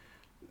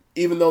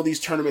even though these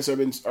tournaments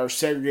are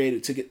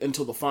segregated to get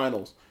until the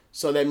finals.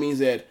 So that means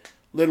that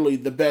literally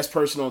the best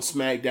person on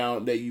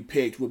SmackDown that you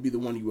picked would be the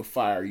one you would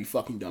fire, you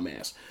fucking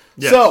dumbass.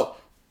 Yes. So,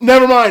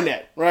 never mind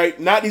that, right?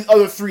 Not these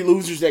other 3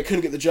 losers that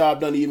couldn't get the job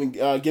done to even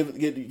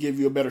give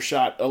you a better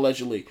shot,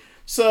 allegedly.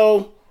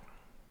 So,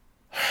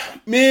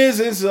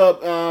 Miz ends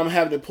up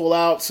having to pull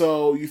out,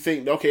 so you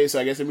think, okay, so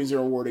I guess that means they're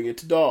awarding it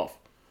to Dolph.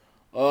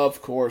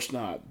 Of course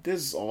not.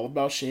 This is all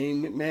about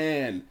Shane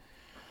McMahon.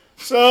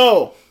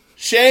 So,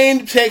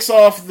 Shane takes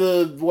off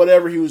the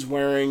whatever he was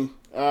wearing,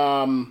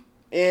 and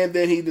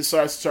then he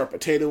decides to start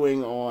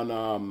potatoing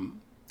on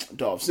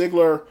Dolph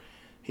Ziggler.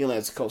 He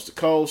lands coast to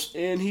coast,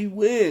 and he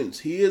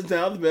wins. He is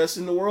now the best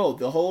in the world.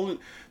 The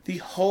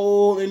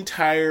whole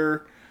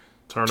entire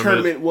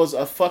tournament was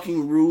a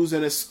fucking ruse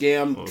and a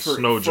scam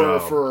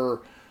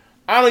for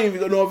I don't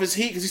even know if it's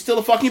because he's still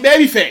a fucking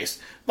babyface.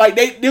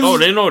 They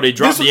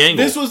dropped the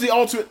angle. This was the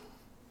ultimate.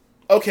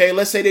 Okay,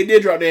 let's say they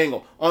did drop the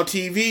angle on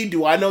TV.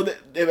 Do I know that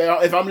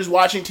if I'm just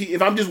watching the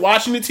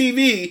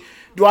TV?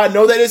 Do I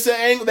know that it's an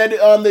angle that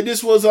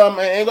this was an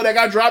angle that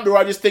got dropped, or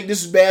I just think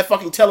this is bad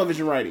fucking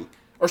television writing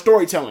or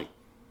storytelling?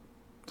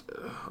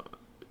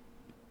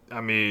 I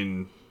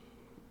mean,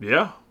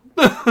 yeah.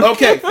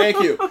 Okay,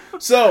 thank you.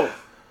 So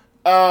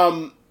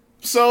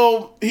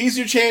he's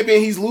your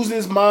champion. He's losing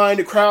his mind.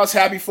 The crowd's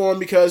happy for him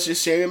because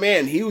just Shane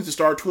McMahon. He was the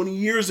star 20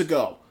 years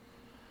ago.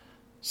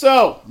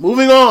 So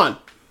moving on,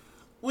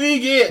 we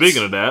get.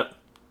 Speaking of that,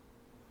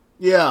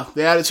 yeah,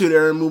 the Attitude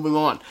Era. Moving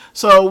on.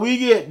 So we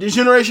get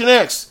Generation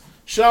X,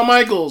 Shawn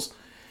Michaels,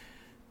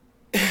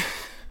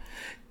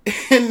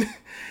 and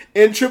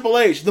Triple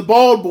H, the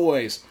Bald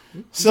Boys.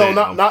 So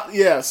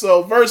Damn.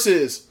 So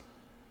versus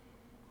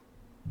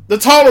the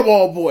Taller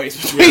Bald Boys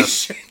between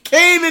yes.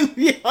 Kane and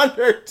The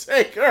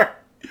Undertaker.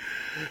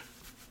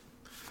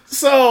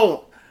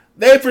 So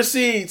they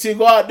proceed to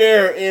go out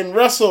there and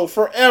wrestle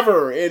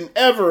forever and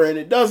ever, and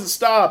it doesn't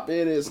stop.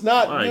 It is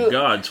not good. My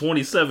God,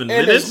 27 and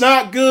minutes. It's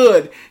not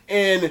good.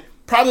 And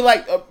probably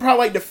like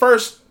the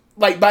first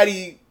by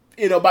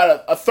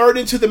a third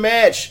into the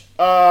match,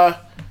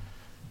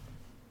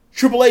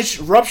 Triple H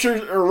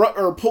ruptures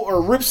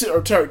or rips it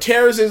or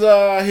tears his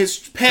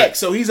pec,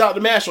 so he's out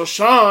the match. So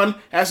Shawn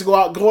has to go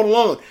out going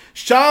alone.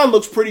 Shawn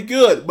looks pretty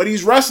good, but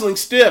he's wrestling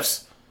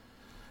stiffs.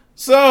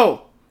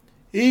 So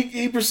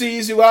he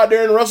proceeds to go out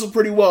there and wrestle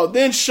pretty well.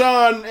 Then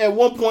Shawn at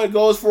one point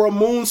goes for a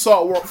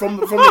moonsault from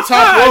the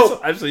top rope.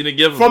 I've seen it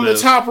give from the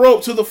top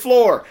rope to the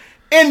floor.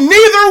 And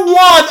neither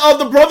one of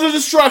the Brothers of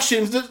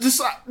Destruction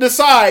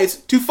decides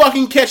to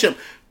fucking catch him.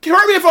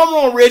 Correct me if I'm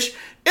wrong, Rich.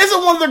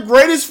 Isn't one of the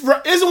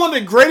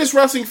greatest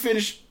wrestling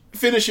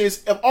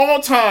finishes of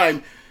all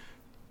time?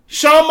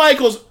 Shawn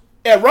Michaels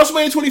at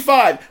WrestleMania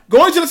 25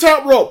 going to the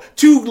top rope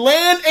to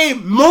land a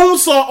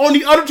moonsault on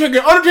the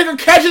Undertaker. Undertaker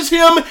catches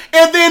him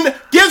and then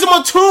gives him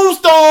a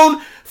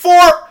tombstone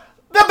for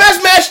The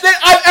best match that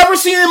I've ever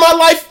seen in my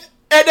life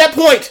at that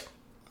point.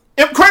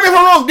 Correct me if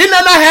I'm wrong. Did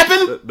that not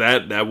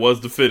happen? That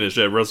was the finish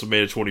at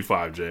WrestleMania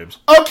 25, James.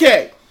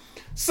 Okay.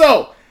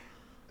 So,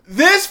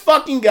 this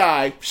fucking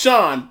guy,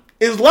 Sean,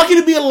 is lucky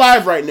to be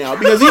alive right now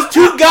because he's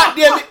too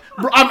goddamn...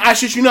 I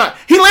shit you not.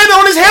 He landed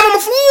on his head on the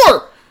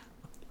floor.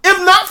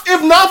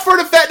 If not for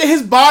the fact that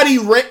his body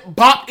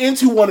bopped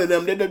into one of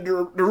them,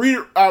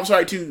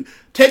 to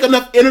take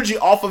enough energy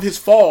off of his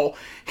fall,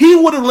 he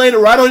would have landed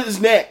right on his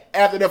neck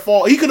after that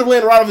fall. He could have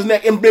landed right on his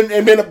neck and been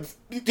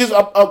just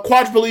a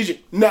quadriplegic.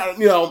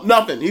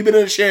 Nothing. He'd been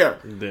in a chair.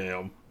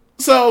 Damn.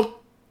 So,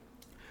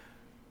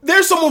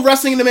 there's someone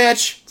wrestling in the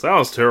match.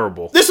 Sounds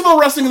terrible. There's someone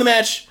wrestling in the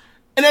match.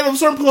 And at a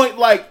certain point,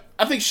 like,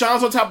 I think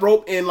Sean's on top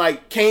rope and,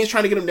 like, Kane's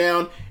trying to get him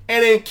down.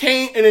 And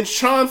then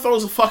Sean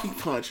throws a fucking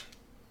punch.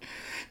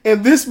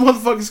 And this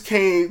motherfucker's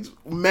Kane's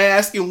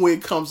mask and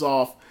wig comes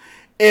off.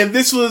 And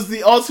this was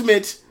the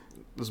ultimate...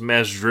 This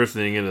match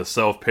drifting into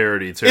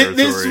self-parody territory.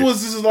 This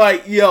is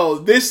like, yo,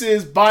 this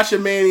is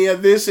Botchamania.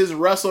 This is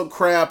wrestle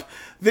crap.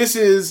 This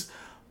is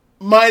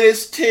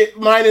minus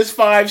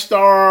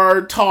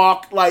 5-star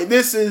talk. Like,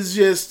 this is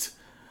just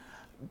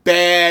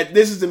bad.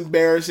 This is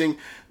embarrassing.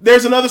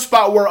 There's another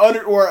spot where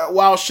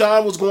while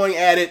Sean was going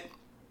at it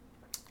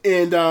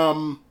and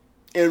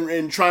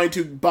trying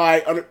to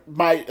buy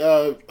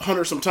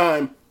Hunter some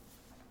time,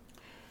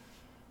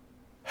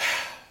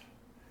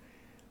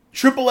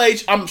 Triple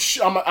H, I'm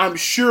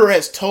sure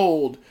has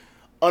told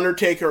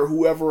Undertaker or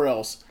whoever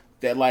else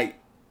that, like,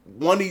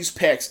 one of these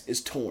pecs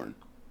is torn.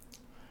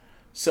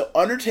 So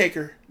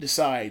Undertaker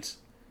decides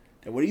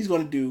that what he's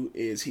going to do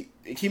is he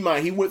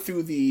went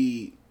through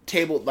the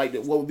table, like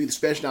what would be the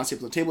special announce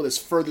table, the table that's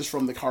furthest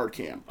from the card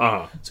cam.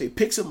 Uh-huh. So he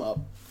picks him up,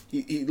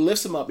 he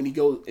lifts him up, and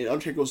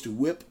Undertaker goes to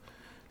whip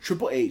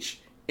Triple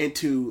H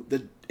into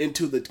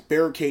the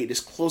barricade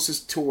that's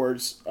closest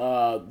towards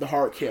the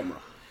hard camera,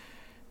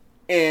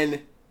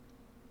 and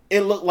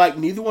it looked like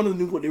neither one of them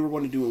knew what they were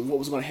going to do and what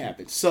was going to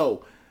happen.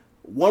 So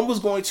one was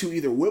going to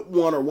either whip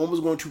one, or one was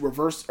going to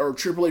reverse, or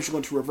Triple H was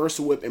going to reverse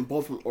the whip, and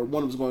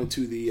one was going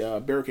to the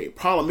barricade.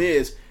 Problem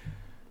is,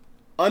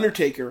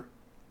 Undertaker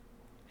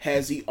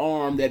has the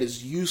arm that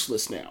is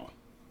useless now.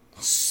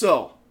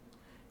 So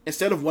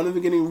instead of one of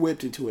them getting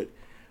whipped into it,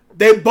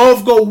 they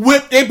both go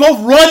whip. They both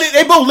run it.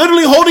 They both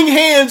literally holding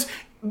hands.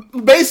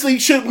 Basically,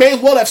 may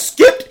as well have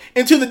skipped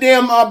into the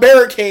damn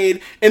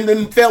barricade and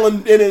then fell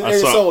and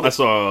sold it. I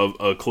saw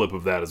a clip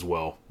of that as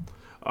well.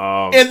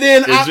 And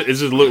then it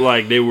just looked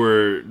like they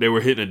were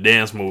hitting a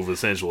dance move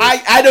essentially.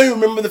 I don't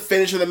even remember the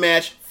finish of the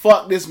match.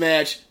 Fuck this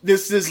match.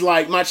 This is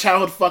like my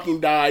childhood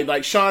fucking died.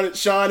 Like Sean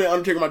and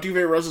Undertaker, my two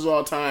favorite wrestlers of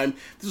all time.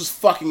 This was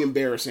fucking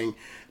embarrassing.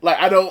 Like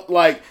I don't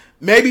like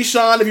maybe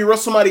Sean if you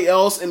wrestle somebody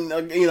else and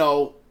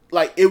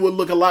like it would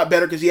look a lot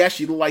better because he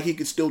actually looked like he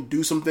could still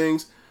do some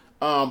things.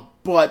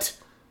 But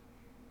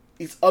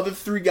these other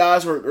three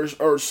guys,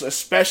 or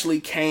especially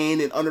Kane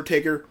and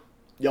Undertaker,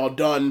 y'all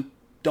done.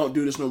 Don't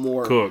do this no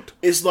more. Cooked.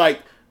 It's like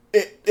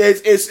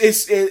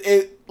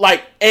it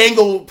like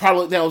Angle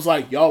probably that was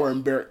like y'all are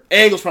embarrassed.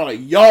 Angle's probably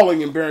like y'all are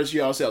embarrassing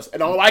yourselves,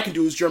 and all I can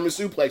do is German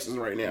suplexes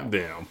right now.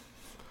 Damn.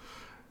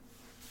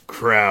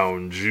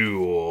 Crown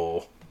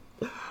Jewel.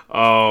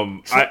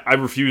 I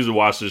refuse to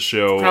watch this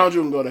show. Crown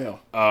Jewel can go to hell.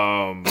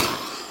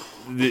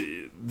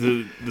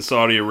 The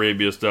Saudi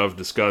Arabia stuff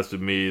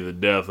disgusted me. The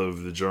death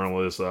of the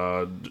journalist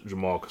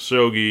Jamal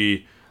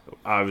Khashoggi.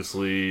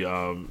 Obviously,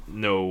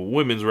 no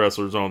women's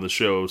wrestlers on the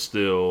show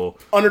still.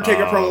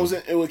 Undertaker promos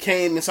with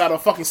Kane inside a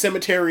fucking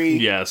cemetery.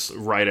 Yes,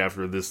 right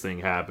after this thing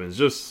happens.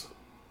 Just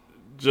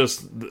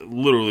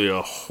literally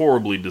a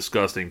horribly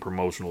disgusting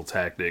promotional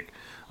tactic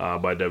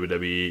by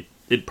WWE.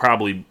 It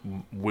probably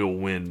will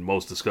win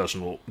most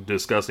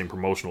disgusting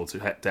promotional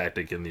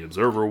tactic in the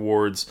Observer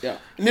Awards. Yeah,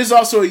 and this is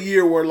also a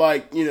year where,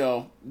 like,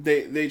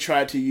 they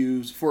tried to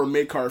use, for a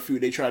mid-card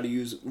feud, they tried to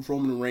use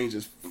Roman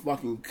Reigns'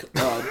 fucking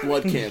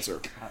blood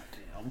cancer. God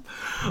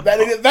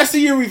damn. That's the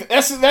year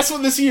that's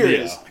what this year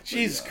is.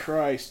 Jesus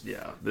Christ.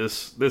 Yeah,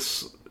 this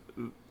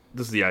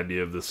is the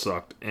idea of this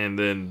sucked, and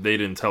then they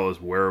didn't tell us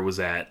where it was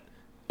at.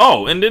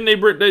 Oh, and then they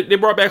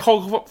brought back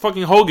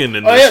fucking Hogan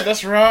in this. Oh yeah,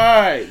 that's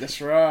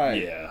right.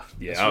 Yeah.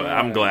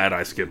 I'm glad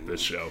I skipped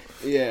this show.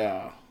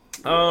 Yeah.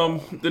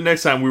 The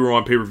next time we were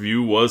on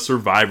pay-per-view was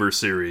Survivor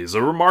Series,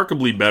 a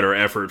remarkably better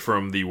effort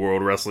from the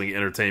World Wrestling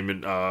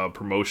Entertainment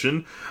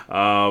promotion.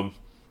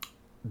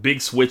 Big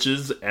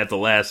switches at the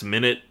last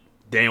minute.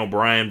 Daniel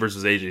Bryan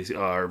versus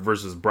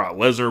versus Brock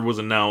Lesnar was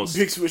announced.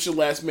 Big switch at the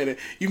last minute.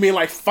 You mean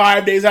like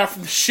 5 days out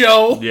from the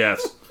show?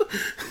 Yes.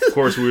 Of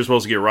course, we were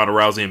supposed to get Ronda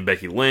Rousey and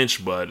Becky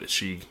Lynch, but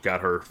she got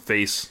her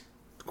face,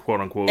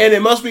 quote unquote. And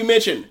it must be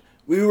mentioned,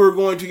 we were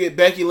going to get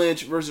Becky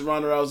Lynch versus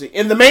Ronda Rousey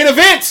in the main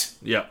event.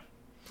 Yep.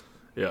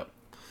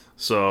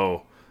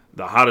 So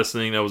the hottest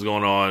thing that was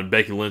going on,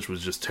 Becky Lynch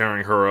was just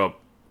tearing her up,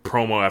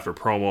 promo after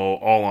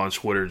promo, all on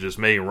Twitter, just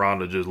making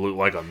Ronda just look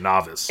like a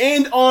novice.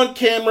 And on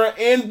camera,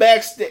 and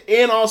backstage,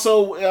 and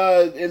also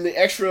in the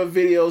extra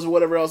videos or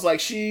whatever else. Like,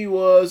 she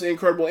was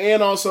incredible.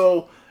 And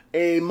also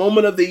a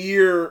moment of the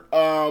year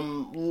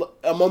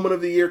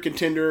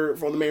contender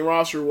from the main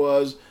roster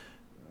was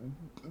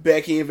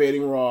Becky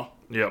invading Raw.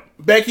 Yep.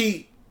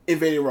 Becky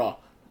invading Raw.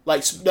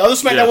 Like the other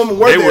SmackDown women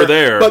were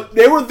there, but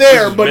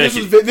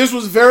this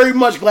was very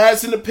much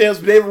Gladys and the Pimps,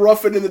 David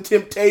Ruffin and the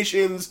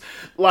Temptations.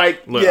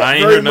 Like, look, I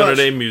ain't heard none of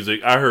their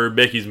music. I heard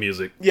Becky's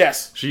music.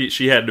 Yes,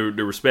 she had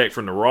the respect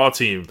from the Raw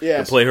team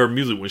to play her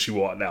music when she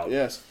walked out.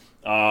 Yes.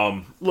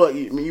 Look,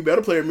 you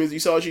better play her music. You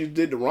saw what she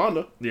did to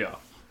Ronda. Yeah.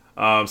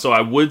 So I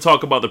would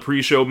talk about the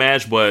pre-show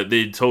match, but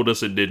they told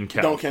us it didn't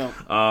count. Don't count.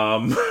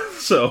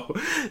 So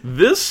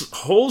this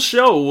whole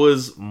show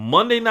was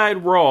Monday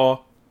Night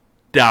Raw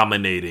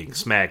dominating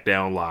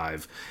SmackDown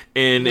Live,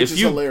 and which is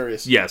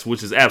hilarious. Yes,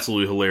 which is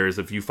absolutely hilarious.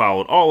 If you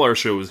followed all our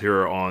shows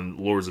here on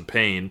Lords of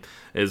Pain,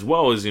 as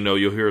well as you'll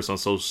hear us on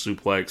Social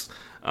Suplex.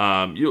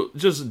 You'll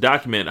just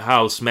document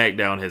how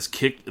SmackDown has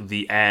kicked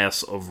the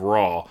ass of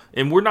Raw.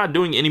 And we're not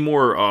doing any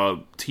more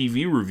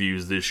TV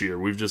reviews this year.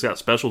 We've just got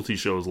specialty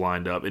shows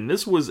lined up. And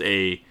this was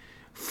a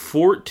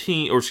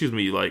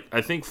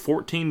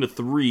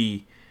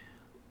 14-3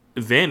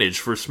 advantage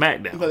for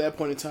SmackDown. By that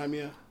point in time,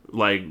 yeah.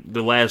 Like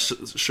the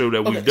last show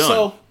that we've done.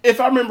 So, if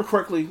I remember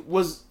correctly,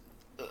 was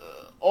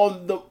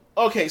on the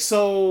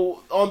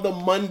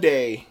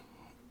Monday.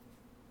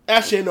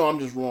 Actually, no, I'm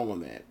just wrong on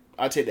that.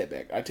 I take that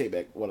back. I take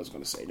back what I was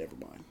going to say. Never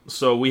mind.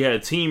 So we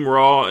had Team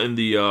Raw in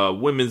the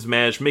women's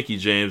match. Mickie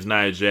James,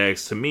 Nia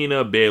Jax,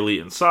 Tamina, Bayley,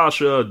 and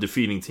Sasha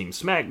defeating Team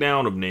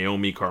SmackDown of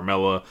Naomi,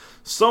 Carmella,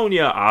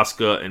 Sonya,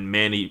 Asuka, and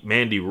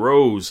Mandy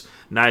Rose.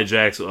 Nia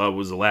Jax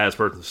was the last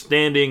person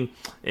standing,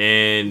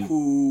 and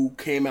who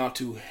came out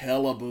to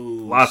hella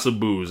boos. Lots of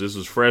boos. This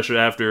was fresh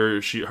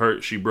after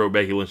she broke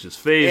Becky Lynch's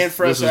face. And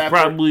fresh this is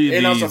probably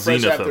the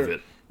zenith of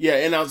it. Yeah,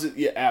 and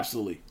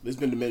absolutely. There's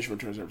been diminishing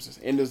returns ever since.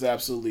 And there's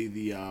absolutely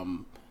the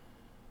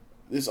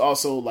there's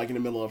also like in the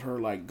middle of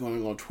her like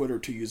going on Twitter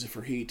to use it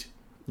for heat.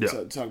 Yeah.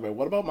 To talk about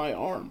what about my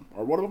arm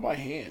or what about my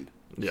hand?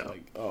 It's yeah.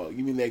 Like, oh,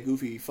 you mean that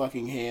goofy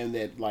fucking hand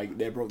that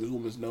broke this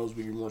woman's nose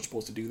when you weren't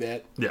supposed to do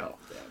that? Yeah. Oh,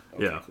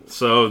 okay, yeah. Cool.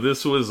 So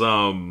this was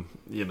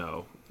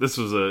this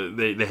was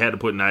they had to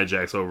put Nia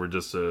Jax over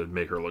just to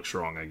make her look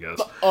strong, I guess.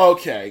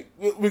 Okay.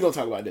 We're gonna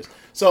talk about this.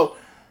 So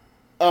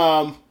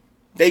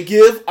they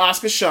give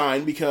Asuka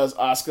shine because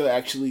Asuka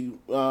actually,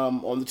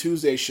 on the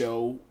Tuesday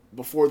show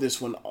before this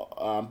one,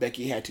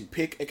 Becky had to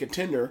pick a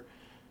contender,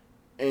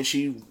 and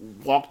she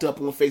walked up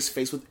and went face to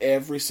face with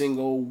every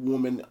single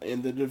woman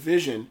in the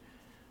division.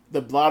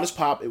 The loudest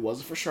pop, it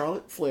wasn't for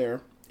Charlotte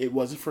Flair, it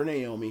wasn't for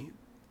Naomi.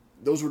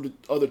 Those were the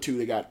other two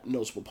that got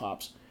noticeable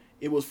pops.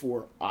 It was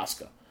for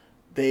Asuka.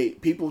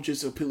 People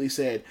just completely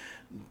said,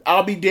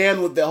 I'll be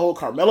damned with the whole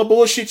Carmella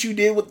bullshit you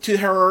did to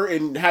her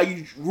and how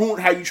you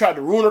tried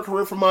to ruin her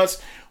career from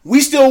us.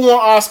 We still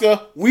want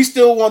Asuka. We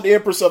still want the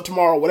Empress of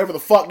Tomorrow, whatever the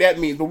fuck that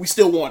means, but we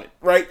still want it,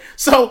 right?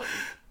 So,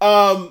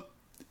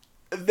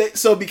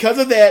 so because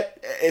of that,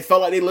 it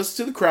felt like they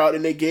listened to the crowd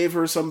and they gave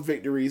her some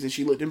victories, and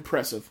she looked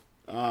impressive.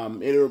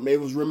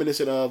 It was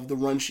reminiscent of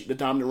the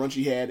dominant run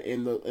she had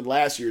in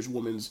last year's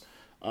women's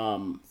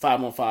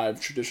 5-on-5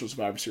 traditional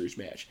Survivor Series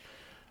match.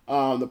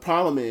 The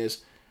problem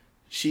is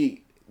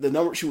she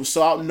was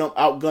so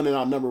outgunned and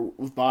outnumbered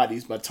with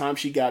bodies. By the time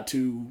she got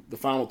to the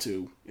final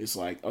two, it's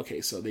like, okay,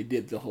 so they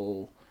did the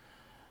whole.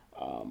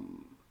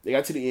 They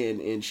got to the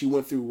end, and she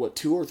went through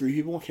 2 or 3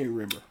 people. I can't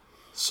remember.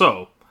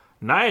 So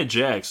Nia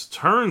Jax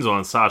turns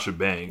on Sasha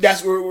Banks.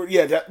 That's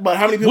but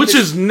how many people? Which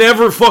is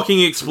never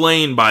fucking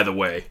explained, by the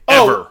way.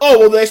 Ever.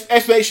 Well, the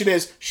explanation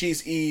is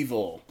she's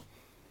evil.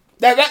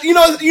 That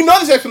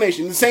this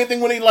explanation. The same thing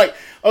when they like,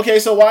 okay,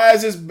 so why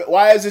is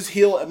this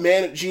heel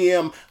man at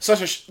GM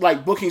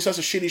booking such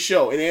a shitty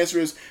show? And the answer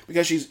is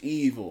because she's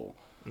evil.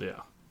 Yeah.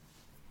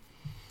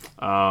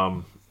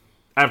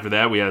 After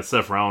that, we had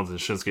Seth Rollins and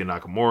Shinsuke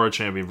Nakamura,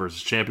 champion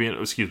versus champion.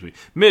 Excuse me,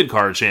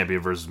 mid-card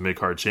champion versus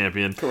mid-card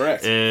champion.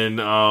 Correct.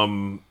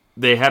 And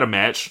they had a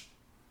match.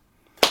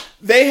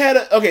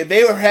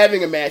 They were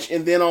having a match,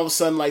 and then all of a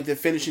sudden, like, the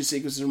finishing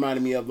sequence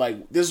reminded me of,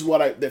 like,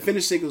 the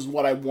finish sequence is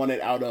what I wanted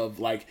out of,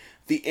 like,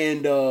 the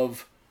end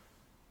of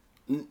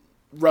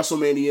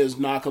WrestleMania's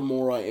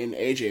Nakamura and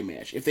AJ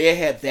match. If they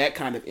had that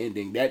kind of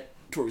ending, that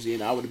towards the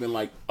end, I would have been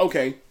like,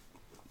 okay,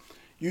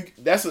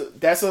 that's a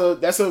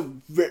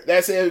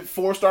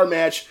 4-star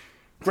match,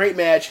 great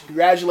match,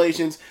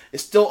 congratulations.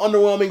 It's still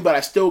underwhelming, but I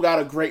still got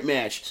a great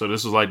match. So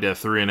this was like that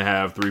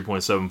 3.5,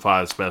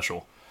 3.75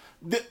 special.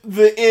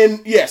 The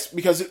end, yes,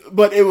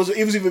 but it was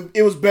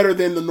better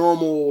than the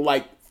normal,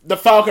 like the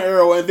Falcon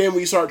Arrow, and then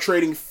we start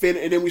trading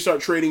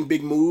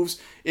big moves.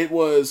 It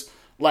was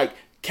like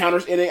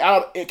counters in and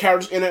out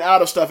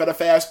of stuff at a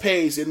fast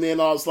pace, and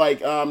then I was like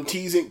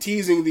teasing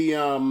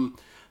the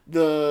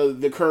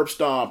curb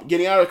stomp,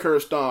 getting out of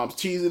curb stomps,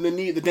 teasing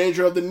the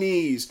danger of the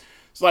knees.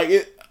 It's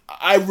like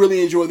I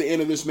really enjoyed the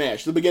end of this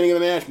match. The beginning of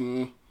the match,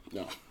 no.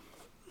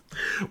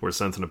 We're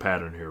sensing a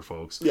pattern here,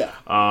 folks. Yeah.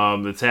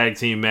 The tag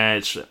team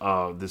match,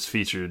 this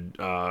featured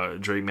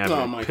Drake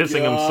Maverick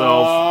pissing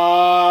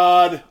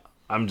himself.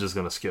 I'm just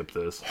gonna skip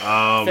this.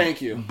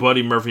 Thank you.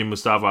 Buddy Murphy and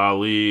Mustafa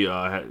Ali,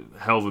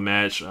 hell of a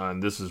match.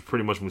 And this is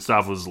pretty much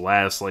Mustafa's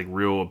last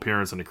real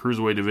appearance in the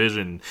cruiserweight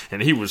division,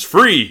 and he was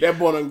free. That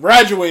boy done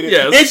graduated.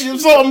 Yes.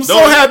 I'm so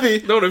happy.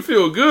 Don't it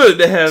feel good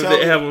to have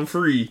him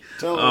free?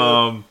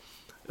 Tell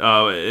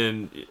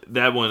and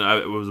that one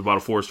it was about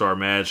a 4-star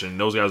match, and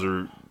those guys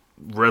are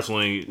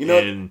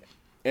wrestling.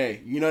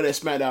 Hey, you know that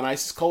SmackDown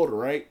Ice is colder,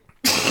 right?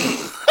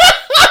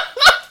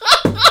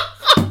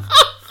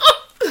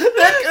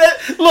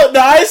 Look,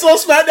 the ice on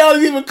SmackDown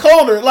is even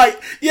colder.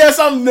 Yes,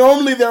 I'm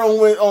normally there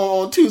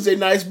on Tuesday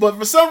nights, but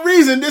for some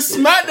reason, this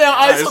SmackDown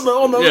ice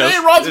on the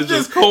main roster is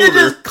just colder. It's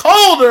just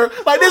colder.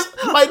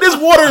 This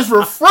water is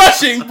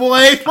refreshing,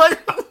 boy.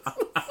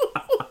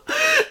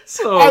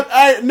 So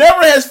I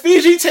never has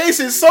Fiji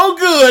tasted so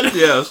good.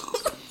 Yes.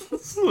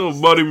 So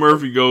Buddy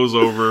Murphy goes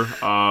over.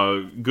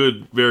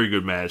 Very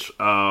good match.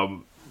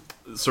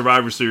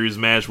 Survivor Series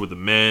match with the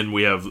men.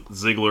 We have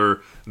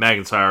Ziggler,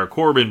 McIntyre,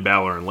 Corbin,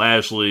 Balor, and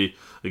Lashley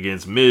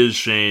against Miz,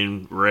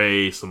 Shane,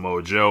 Ray,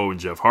 Samoa Joe, and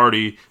Jeff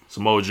Hardy.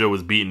 Samoa Joe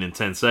was beaten in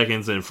 10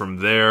 seconds, and from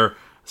there,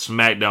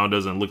 SmackDown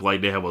doesn't look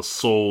like they have a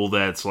soul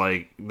that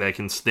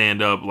can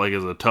stand up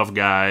as a tough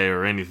guy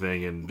or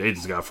anything, and they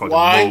just got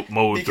fucking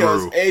mowed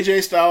through. Because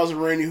AJ Styles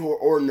and Randy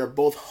Orton are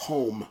both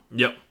home.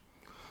 Yep.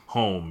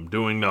 Home,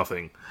 doing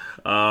nothing.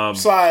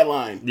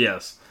 Sideline.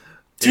 Yes.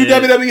 Two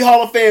WWE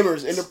Hall of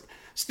Famers, and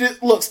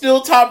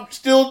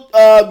still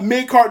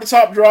mid-card to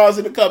top draws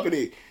in the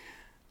company.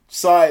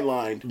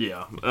 Sidelined.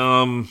 Yeah.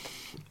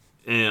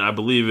 And I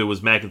believe it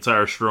was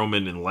McIntyre,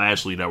 Strowman, and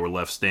Lashley that were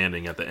left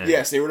standing at the end.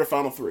 Yes, they were the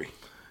final three.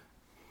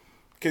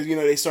 Because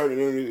they started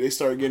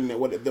getting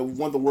one of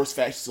the worst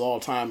factions of all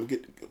time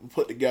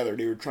put together.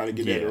 They were trying to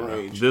get that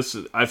arranged.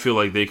 I feel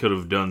like they could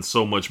have done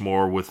so much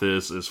more with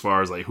this as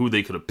far as who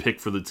they could have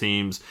picked for the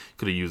teams.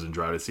 Could have used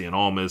Andrade Cien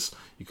Almas.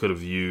 You could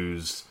have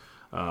used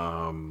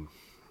AJ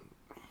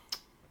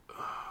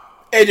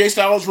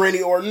Styles,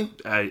 Randy Orton.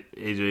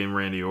 AJ and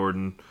Randy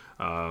Orton.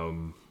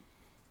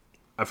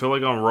 I feel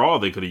like on Raw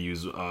they could have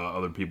used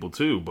other people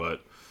too,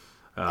 but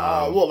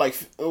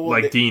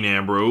Dean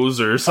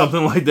Ambrose or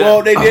something like that.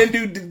 Well, they didn't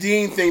do the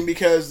Dean thing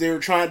because they were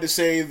trying to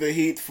save the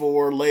heat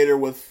for later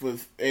with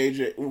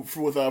AJ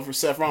for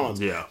Seth Rollins.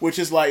 Yeah, which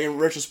is in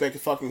retrospect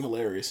fucking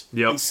hilarious.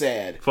 Yep, and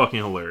sad. Fucking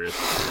hilarious.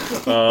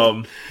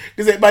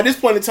 Because by this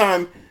point in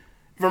time,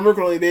 if I remember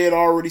correctly, they had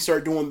already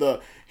started doing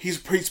the. He's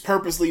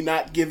purposely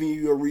not giving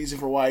you a reason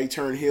for why he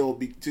turned heel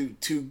to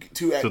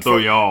throw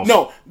you off.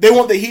 No, they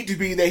want the heat to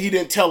be that he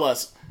didn't tell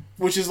us,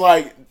 which is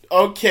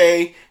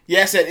okay,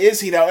 yes, that is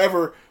heat.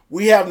 However,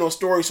 we have no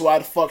story, so why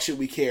the fuck should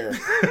we care?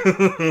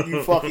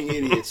 You fucking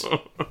idiots.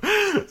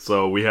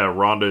 So we have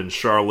Ronda and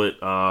Charlotte,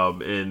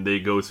 and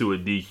they go to a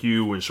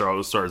DQ when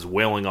Charlotte starts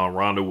wailing on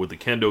Ronda with the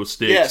kendo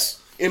sticks.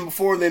 Yes, and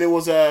before then it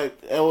was a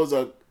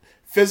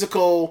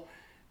physical,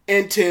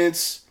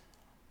 intense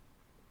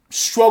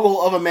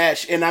struggle of a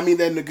match, and I mean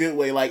that in a good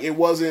way. It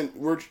wasn't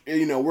we're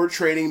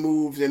trading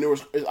moves, and there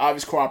was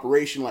obvious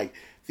cooperation.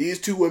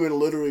 These two women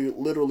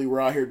literally were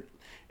out here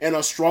in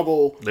a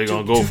struggle. They're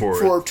gonna go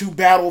for it to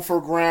battle for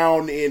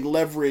ground and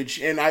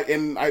leverage, and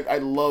I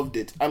loved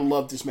it. I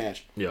loved this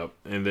match. Yep,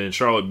 and then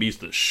Charlotte beats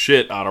the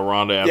shit out of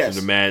Ronda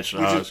after the match.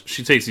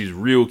 She takes these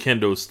real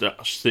kendo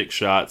stick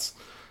shots.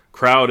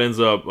 Crowd ends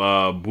up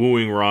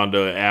booing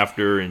Ronda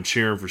after and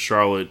cheering for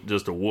Charlotte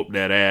just to whoop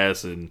that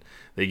ass, and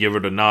they give her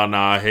the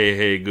nah,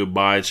 hey,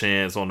 goodbye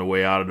chance on the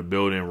way out of the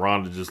building.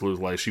 Ronda just looks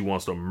like she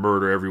wants to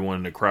murder everyone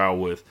in the crowd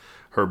with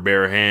her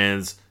bare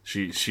hands.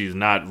 She's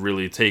not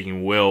really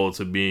taking well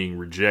to being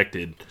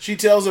rejected. She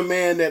tells a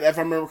man that, if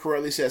I remember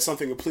correctly, says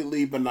something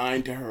completely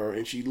benign to her,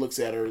 and she looks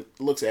at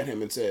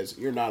him and says,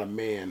 "You're not a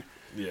man."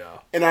 Yeah.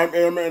 And I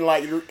remember,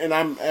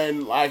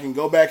 I can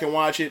go back and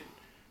watch it.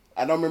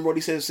 I don't remember what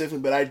he said specifically,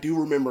 but I do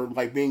remember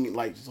being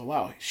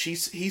wow. He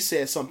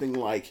said something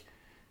like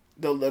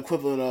the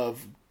equivalent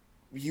of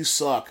 "you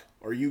suck"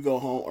 or "you go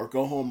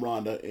home,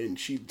 Ronda," and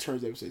she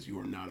turns up and says, "You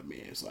are not a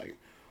man." It's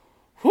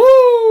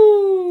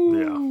whoo,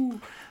 yeah.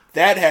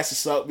 That has to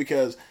suck,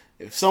 because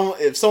if someone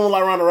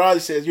like Ronda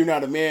Rousey says you're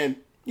not a man,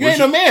 you ain't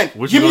no man.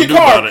 Give me your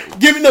card.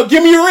 Give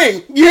me your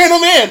ring. You ain't no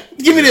man.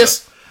 Give me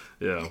this.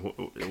 Yeah,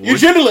 you're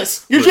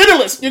genderless. You're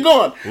genderless. You're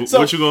gone. So,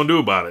 what you gonna do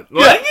about it?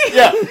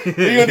 Yeah.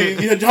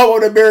 You're gonna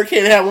hold that barricade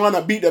and have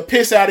Ronda beat the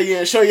piss out of you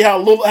and show you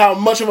how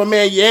much of a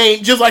man you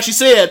ain't, just like she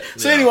said.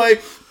 So anyway,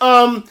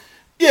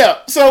 yeah.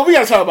 So we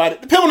gotta talk about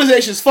it. The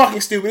penalization is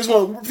fucking stupid. It's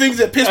one of the things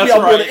that pissed me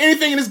off more than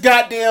anything in this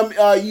goddamn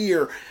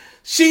year.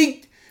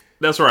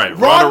 That's right.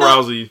 Ronda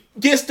Rousey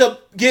gets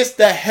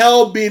the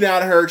hell beat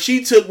out of her.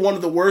 She took one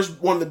of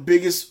the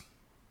biggest,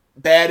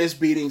 baddest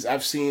beatings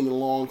I've seen in a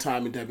long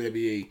time in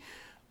WWE.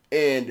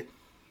 And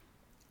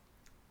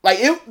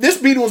this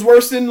beating was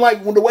worse than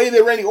the way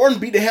that Randy Orton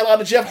beat the hell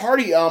out of Jeff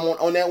Hardy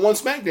on that one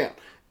SmackDown.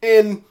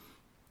 And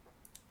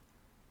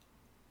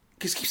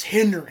just keeps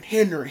hitting her,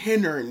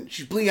 and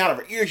she's bleeding out of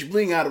her ears, she's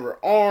bleeding out of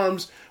her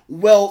arms,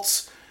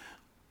 welts,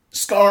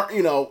 scar,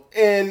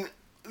 and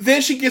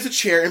then she gets a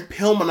chair and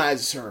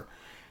Pillmanizes her.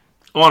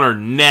 On her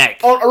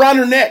neck. Around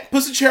her neck.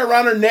 Puts the chair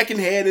around her neck and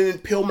head, and then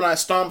Pillman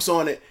stomps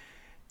on it.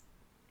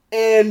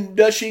 And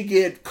does she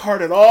get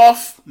carted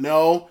off?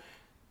 No.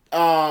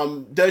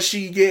 Does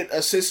she get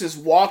assistance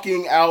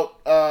walking out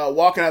of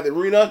the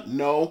arena?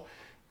 No.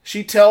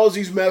 She tells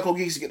these medical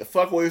geeks to get the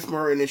fuck away from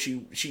her, and then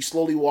she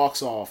slowly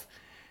walks off.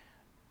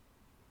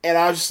 And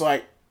I was just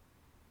like,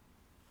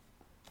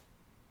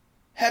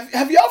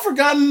 have y'all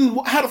forgotten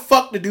how the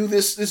fuck to do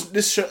this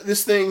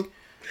thing?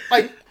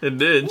 Like, and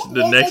then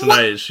the next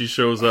night she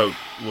shows up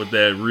with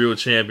that Real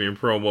Champion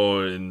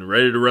promo and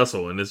ready to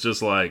wrestle, and it's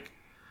just like,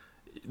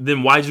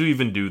 then why'd you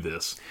even do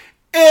this?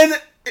 And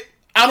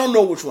I don't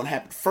know which one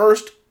happened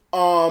first.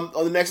 On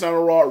the next night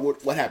on Raw,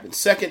 what happened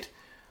second?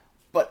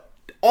 But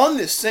on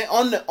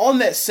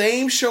that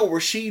same show where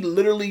she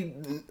literally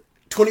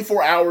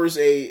 24 hours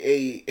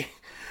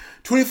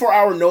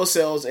 24-hour no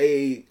sells,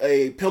 a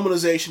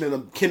Pillmanization and a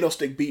kendo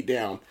stick beat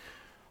down,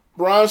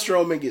 Braun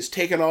Strowman gets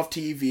taken off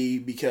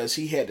TV because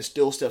he had the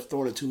still stuff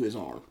thrown into his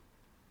arm.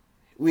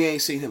 We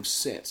ain't seen him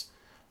since.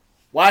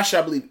 Why should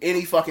I believe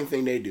any fucking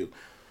thing they do?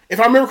 If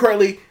I remember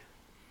correctly,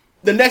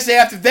 the next day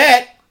after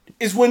that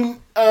is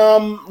when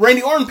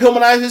Randy Orton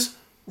Pillmanizes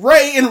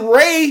Ray, and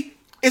Ray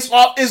is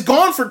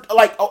gone for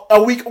like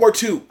a week or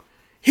two.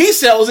 He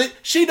sells it,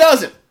 she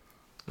doesn't.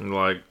 And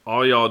like,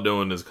 all y'all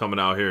doing is coming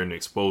out here and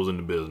exposing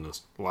the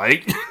business.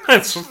 Like,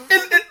 that's...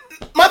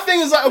 My thing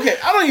is like, okay,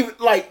 I don't even,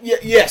 like,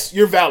 yes,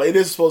 you're valid. It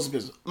is supposed to be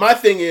business. My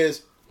thing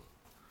is,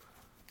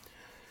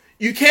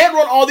 you can't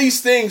run all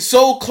these things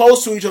so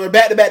close to each other,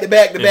 back to back to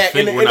back to back.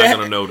 And we're not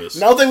going to notice.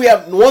 One thing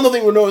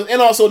we're noticing,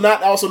 and also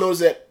notice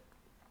that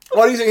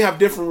all these things have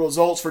different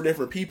results for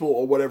different people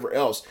or whatever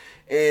else.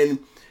 And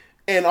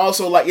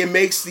also, like, it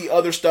makes the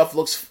other stuff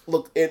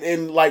look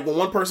and like, when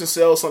one person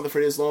sells something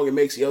for this long, it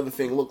makes the other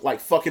thing look like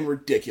fucking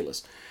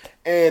ridiculous.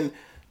 And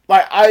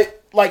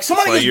like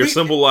somebody, like, your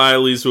simple lie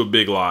leads to a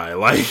big lie.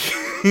 Like,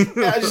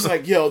 I was just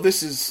like, yo,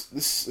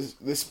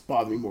 this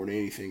bothered me more than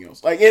anything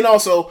else. Like, and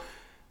also,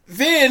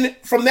 then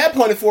from that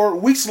point forward,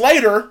 weeks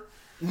later,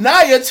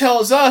 Nia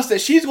tells us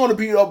that she's going to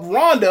beat up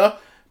Ronda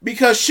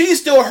because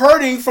she's still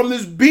hurting from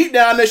this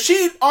beatdown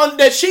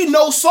that she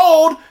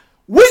no-sold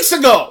weeks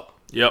ago.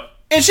 Yep.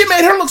 And she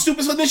made her look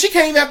stupid, so then she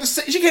can't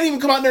even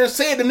come out there and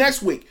say it the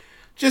next week.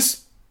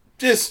 Just,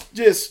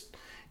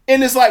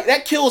 and it's like,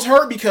 that kills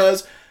her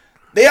because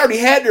they already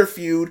had their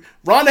feud.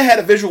 Ronda had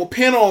a visual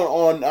pin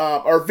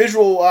or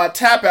visual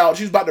tap out.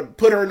 She was about to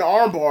put her in the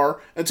armbar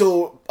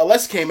until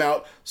Alexa came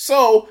out.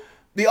 So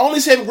the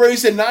only saving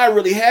grace that Nia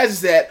really has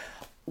is that,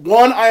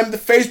 one, I am the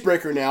face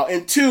breaker now,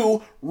 and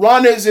two,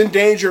 Ronda is in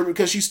danger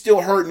because she's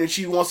still hurting and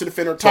she wants to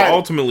defend her title. So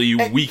ultimately, you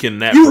weaken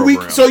that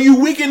program. So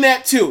you weaken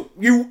that too.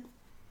 You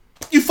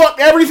fucked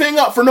everything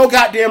up for no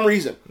goddamn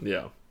reason.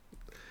 Yeah.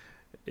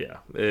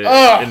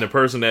 And the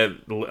person that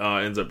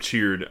ends up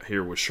cheered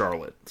here was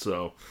Charlotte.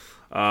 So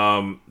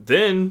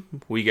then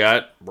we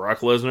got Brock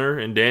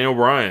Lesnar and Daniel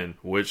Bryan,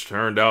 which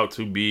turned out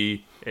to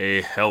be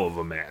a hell of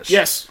a match.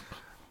 Yes.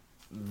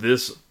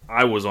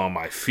 I was on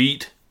my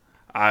feet.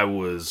 I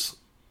was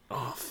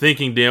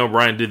thinking Daniel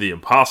Bryan did the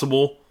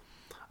impossible.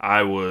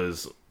 I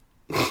was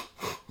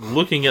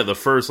looking at the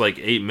first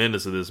 8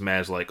 minutes of this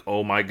match like,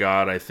 oh my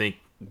god, I think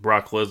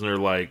Brock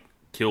Lesnar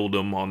killed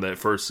him on that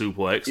first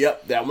suplex.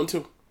 Yep, that one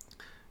too.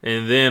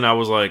 And then I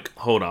was like,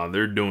 hold on,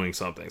 they're doing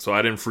something. So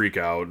I didn't freak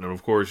out. And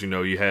of course,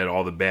 you had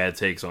all the bad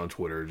takes on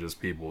Twitter. Just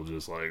people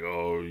just like,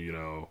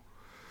 oh,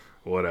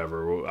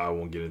 whatever. I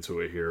won't get into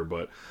it here.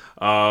 But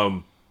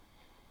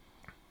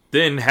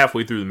then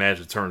halfway through the match,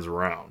 it turns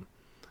around.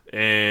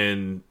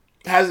 And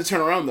how does it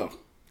turn around, though?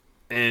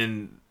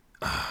 And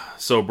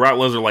so Brock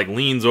Lesnar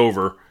leans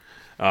over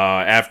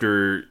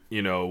after,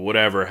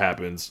 whatever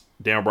happens.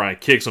 Daniel Bryan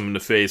kicks him in the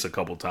face a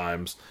couple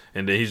times,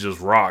 and then he's just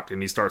rocked,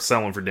 and he starts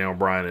selling for Daniel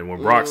Bryan. And when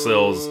Brock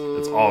sells,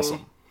 it's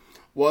awesome.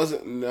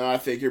 No, I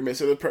think you're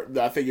missing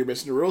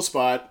the real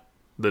spot.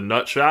 The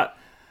nut shot.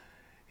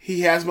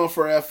 He has him up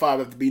for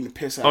F5 after beating the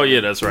piss out. Oh of him. yeah,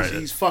 that's right.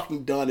 He's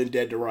fucking done and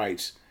dead to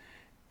rights,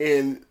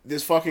 and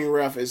this fucking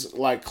ref is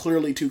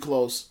clearly too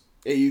close,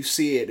 and you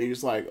see it, and you're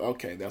just like,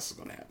 okay, that's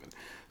what's gonna happen.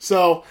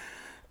 So.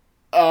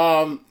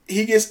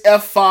 He gets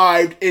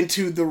F5'd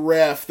into the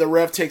ref. The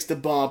ref takes the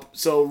bump.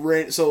 So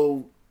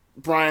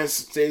Bryan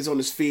stays on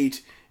his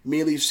feet.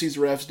 Immediately sees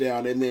the refs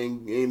down, and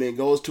then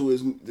goes to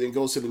the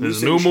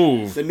new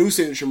move, the new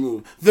signature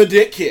move, the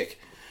dick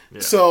kick. Yeah.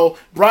 So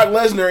Brock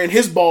Lesnar and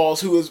his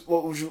balls, who was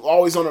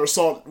always on the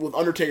assault with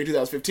Undertaker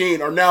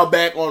 2015, are now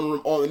back on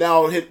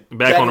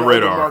the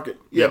radar. Market.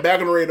 Yeah, yep. Back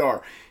on the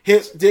radar.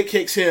 His dick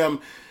kicks him.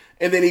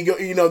 And then he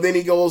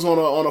goes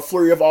on a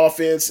flurry of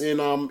offense and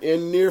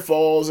near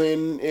falls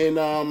and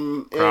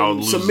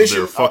submission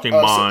their fucking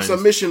minds.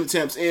 Submission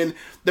attempts. And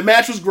the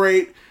match was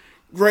great.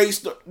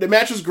 The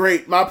match was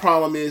great. My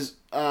problem is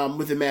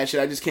with the match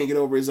that I just can't get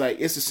over is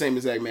it's the same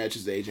exact match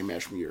as the AJ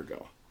match from a year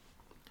ago.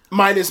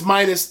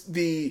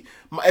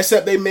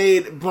 Except they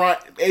made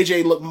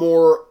AJ look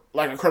more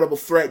like a credible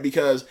threat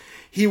because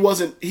he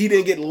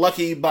didn't get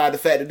lucky by the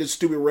fact that this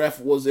stupid ref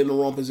was in the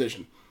wrong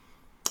position.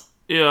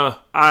 Yeah,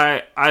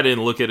 I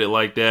didn't look at it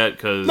like that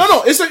because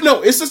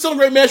it's still a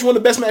great match, one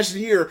of the best matches of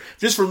the year.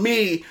 Just for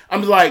me,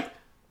 I'm like,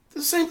 it's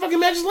the same fucking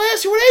match as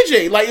last year with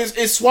AJ. Like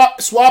it's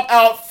swap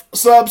out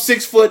sub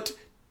 6 foot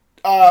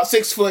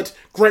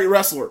great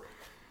wrestler.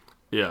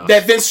 Yeah,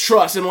 that Vince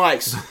trusts and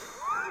likes.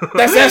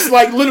 that's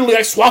like literally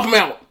like swap him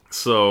out.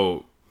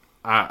 So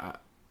I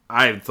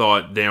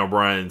thought Daniel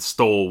Bryan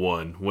stole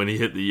one when he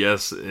hit the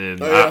yes,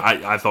 and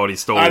I thought he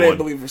stole one. I didn't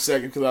believe for a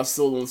second because I was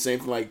still doing the same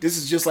thing. Like, this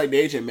is just like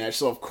the AJ match,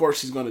 so of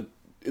course he's gonna.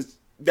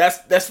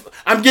 That's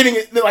I'm getting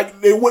it like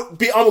it would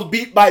be almost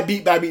beat by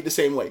beat the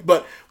same way,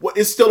 but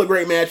it's still a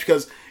great match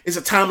because it's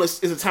a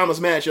timeless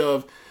match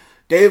of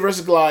David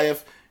versus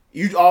Goliath.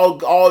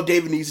 All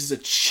David needs is a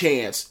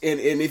chance, and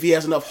if he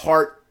has enough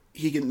heart,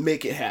 he can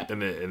make it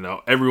happen. And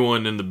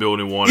everyone in the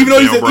building wanted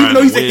even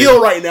though he's a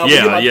heel right now.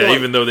 Yeah.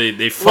 Even though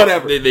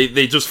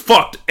they just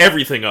fucked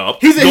everything up.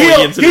 He's a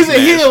heel. He's a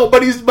heel,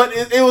 but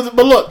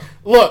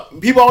look.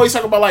 People always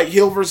talk about like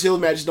heel versus heel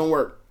matches don't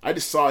work. I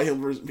just saw a heel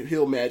versus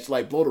heel match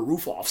like blow the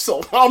roof off. So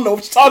I don't know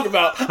what you're talking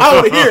about. I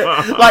want to hear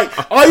it.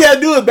 Like all you gotta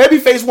do is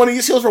babyface one of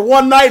these heels for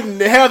one night and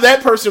have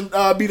that person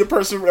be the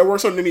person that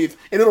works underneath,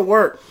 and it'll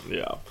work.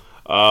 Yeah.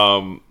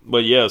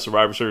 But yeah,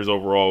 Survivor Series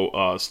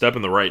overall, step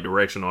in the right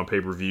direction on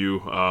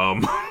pay-per-view.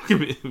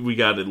 We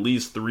got at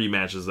least 3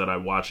 matches that I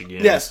watch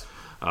again. Yes.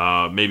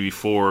 Maybe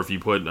 4 if you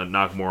put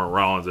Nakamura and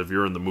Rollins if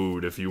you're in the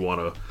mood, if you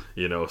want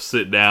to,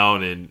 sit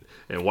down and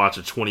watch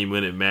a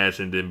 20-minute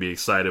match and then be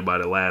excited by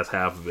the last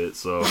half of it.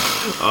 So,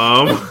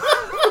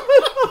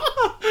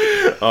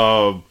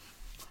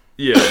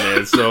 yeah,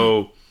 man.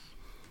 So,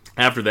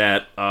 after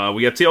that,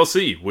 we got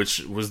TLC, which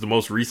was the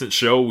most recent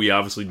show. We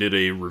obviously did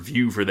a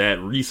review for that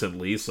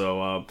recently,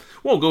 so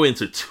won't go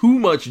into too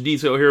much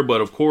detail here,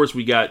 but of course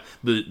we got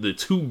the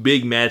 2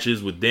 big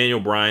matches with Daniel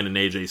Bryan and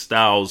AJ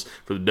Styles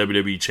for the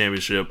WWE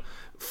Championship.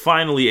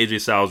 Finally,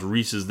 AJ Styles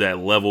reaches that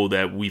level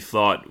that we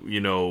thought,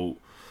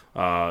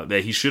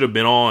 that he should have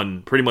been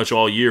on pretty much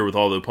all year with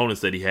all the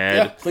opponents that he had.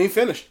 Yeah, clean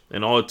finish.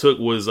 And all it took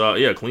was,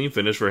 clean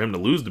finish for him to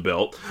lose the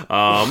belt.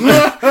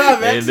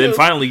 And then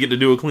finally get to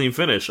do a clean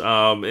finish.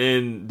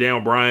 And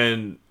Daniel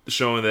Bryan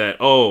showing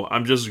that,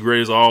 I'm just as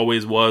great as I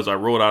always was. I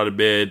rolled out of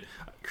bed,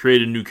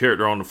 created a new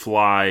character on the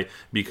fly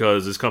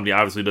because this company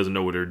obviously doesn't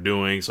know what they're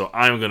doing. So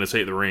I'm going to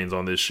take the reins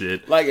on this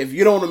shit. Like, if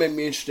you don't want to make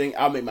me interesting,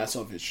 I'll make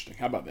myself interesting.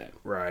 How about that?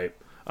 Right.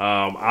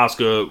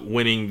 Asuka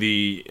winning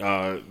the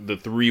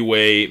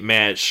 3-way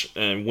match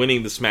and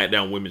winning the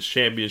SmackDown Women's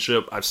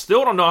Championship. I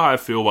still don't know how I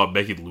feel about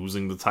Becky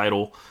losing the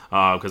title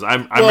because I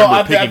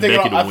remember picking Becky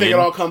to win. I think it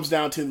all comes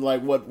down to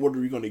like what are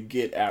we going to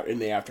get out in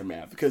the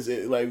aftermath because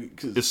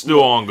it's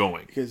still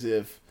ongoing. Because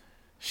if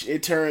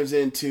it turns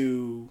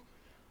into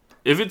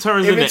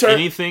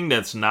anything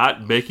that's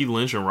not Becky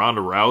Lynch and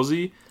Ronda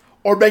Rousey,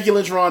 or Becky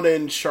Lynch, Ronda,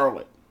 and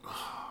Charlotte,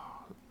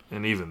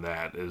 and even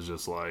that is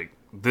just like.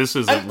 This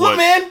isn't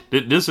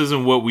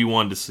what we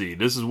wanted to see.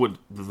 This is what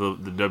the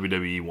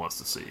WWE wants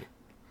to see.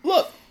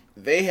 Look,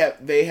 they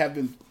have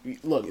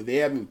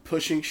been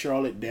pushing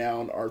Charlotte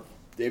down, or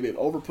they've been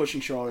over pushing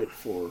Charlotte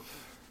for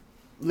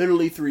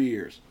literally 3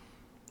 years.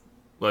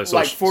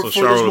 So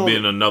Charlotte will be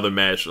in another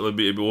match. We'll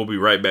be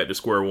right back to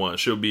square one.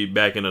 She'll be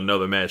back in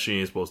another match she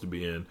ain't supposed to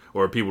be in,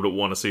 or people that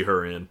want to see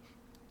her in.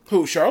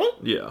 Who, Charlotte?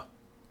 Yeah.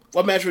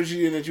 What match was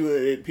she in that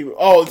you people?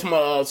 Oh, it's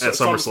at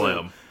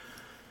SummerSlam.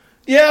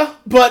 Yeah,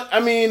 but I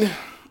mean,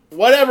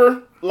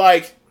 whatever.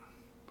 Like,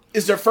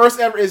 it's their first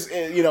ever.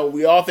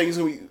 We all think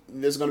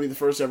this is going to be the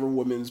first ever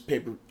women's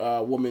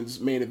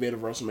main event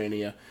of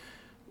WrestleMania.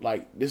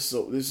 Like, this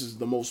is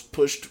the most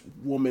pushed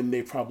woman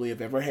they probably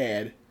have ever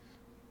had.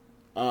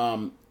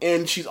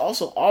 And she's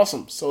also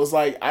awesome. So it's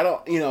like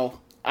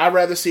I'd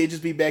rather see it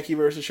just be Becky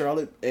versus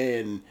Charlotte,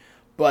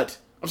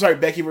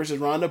 Becky versus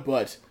Ronda,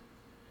 but.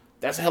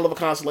 That's a hell of a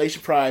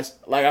consolation prize.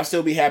 Like, I'll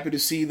still be happy to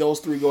see those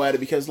 3 go at it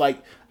because,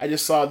 like, I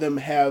just saw them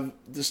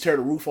just tear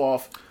the roof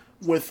off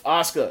with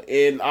Asuka.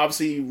 And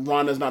obviously,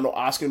 Ronda's not no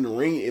Asuka in the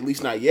ring, at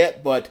least not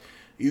yet. But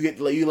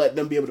you let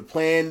them be able to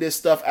plan this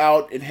stuff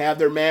out and have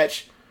their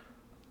match.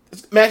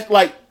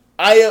 Like,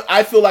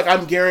 I feel like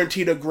I'm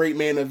guaranteed a great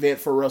main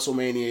event for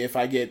WrestleMania if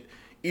I get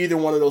either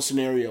one of those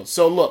scenarios.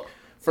 So, look,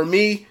 for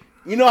me.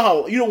 When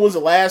was the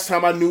last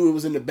time I knew it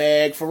was in the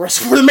bag for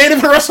the main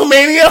event of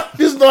WrestleMania?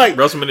 Just like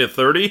WrestleMania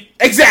 30.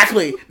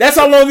 Exactly. That's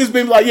how long it's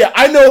been. Like, yeah,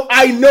 I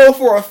know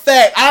for a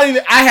fact.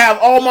 I have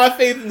all my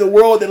faith in the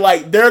world that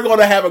like they're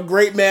gonna have a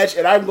great match,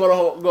 and I'm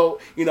gonna go.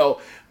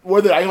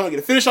 Whether I don't get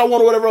a finish I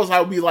want or whatever else, I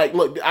would be like,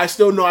 look, I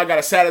still know I got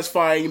a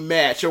satisfying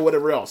match or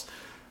whatever else.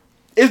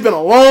 It's been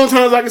a long time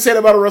since I can say that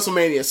about a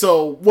WrestleMania.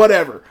 So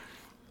whatever.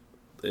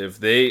 If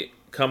they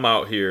come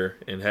out here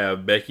and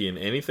have Becky in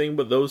anything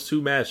but those 2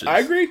 matches, I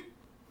agree.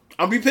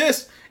 I'll be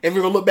pissed. And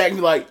we're gonna look back and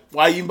be like,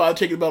 why you even bother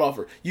taking the belt off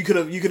her? You could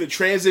have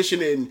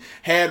transitioned and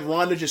had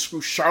Ronda just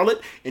screw Charlotte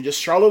and just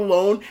Charlotte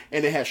alone,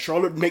 and then had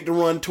Charlotte make the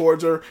run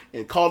towards her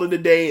and call it a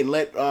day and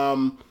let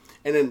and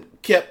then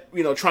kept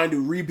trying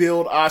to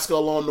rebuild Asuka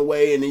along the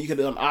way, and then you could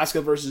have done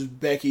Asuka versus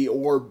Becky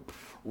or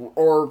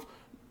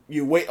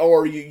you wait,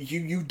 or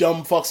you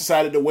dumb fucks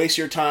decided to waste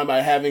your time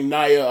by having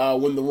Nia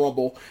win the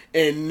Rumble,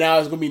 and now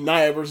it's gonna be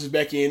Nia versus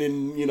Becky,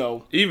 and you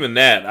know, even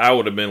that I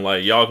would have been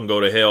like, y'all can go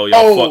to hell,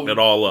 y'all fucked it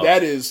all up.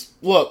 That is,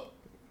 look,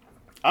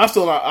 I'm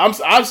still not.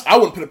 I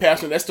wouldn't put it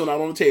past them. That's still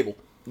not on the table.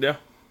 Yeah.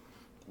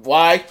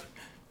 Why?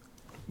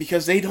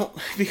 Because they don't.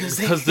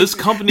 Because this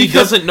company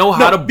doesn't know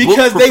how to book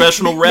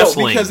professional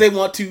wrestling. Because they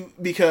want to.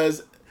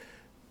 Because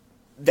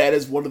that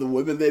is one of the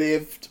women that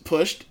they've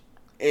pushed,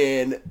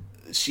 and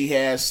she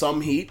has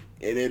some heat,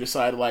 and they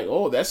decided like,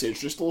 oh, that's an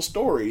interesting little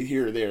story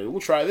here or there.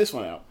 We'll try this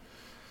one out.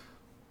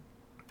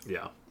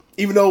 Yeah.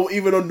 Even though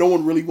no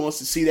one really wants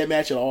to see that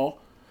match at all,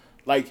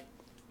 like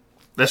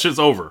that shit's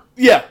over.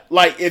 Yeah,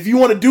 like if you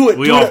want to do it,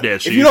 we off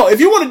that shit. If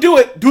you want to do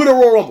it at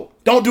Royal Rumble.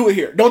 Don't do it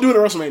here. Don't do it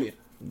at WrestleMania.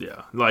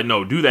 Yeah, like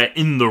no, do that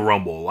in the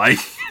Rumble, like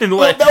and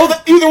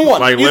either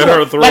one. Like either let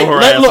her throw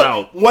her ass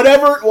out.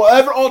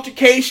 Whatever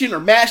altercation or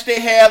match they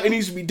have, it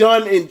needs to be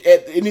done in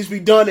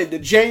the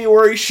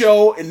January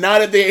show and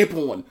not at the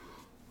April one.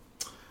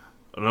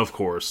 And of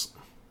course,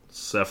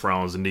 Seth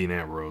Rollins and Dean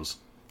Ambrose.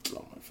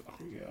 Oh my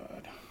fucking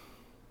god!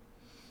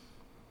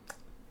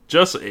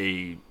 Just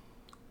a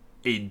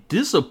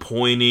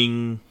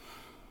disappointing,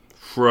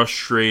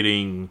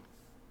 frustrating.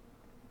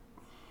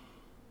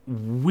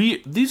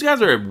 These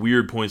guys are at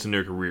weird points in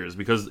their careers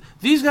because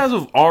these guys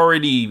have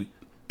already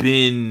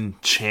been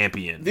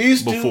champion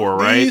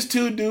right? These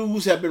two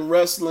dudes have been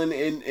wrestling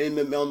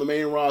on the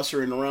main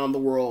roster and around the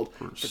world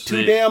for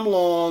too damn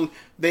long.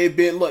 They've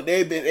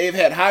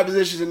had high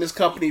positions in this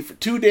company for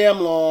too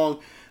damn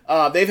long.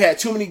 They've had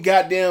too many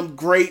goddamn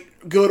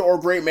good or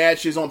great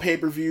matches on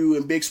pay-per-view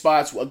and big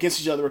spots against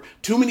each other.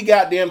 Too many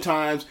goddamn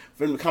times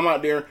for them to come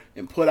out there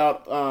and put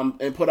out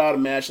a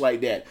match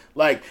like that.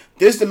 Like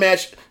this is the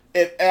match.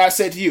 And I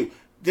said to you,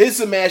 this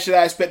is a match that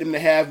I expect them to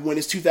have when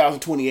it's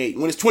 2028.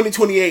 When it's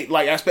 2028,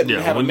 like I expect them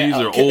to have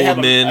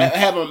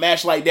have a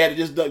match like that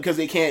just because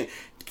they can't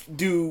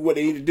do what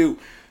they need to do.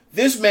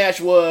 This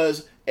match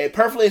was a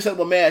perfectly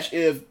acceptable match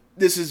if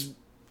this is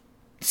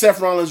Seth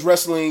Rollins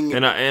wrestling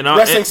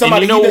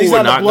somebody he's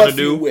not a blood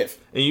feud with.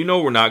 And you know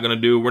what we're not going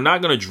to do? We're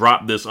not going to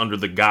drop this under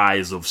the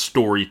guise of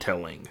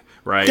storytelling.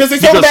 Right, because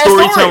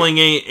storytelling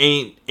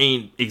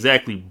ain't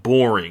exactly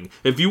boring.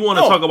 If you want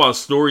to talk about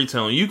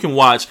storytelling, you can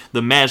watch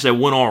the match that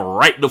went on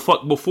right the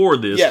fuck before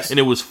this, and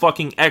it was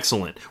fucking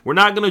excellent. We're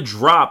not gonna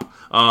drop,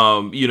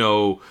 Or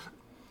no.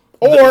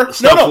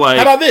 Like,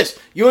 how about this?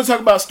 You want to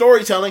talk about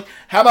storytelling?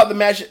 How about the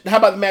match? How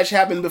about the match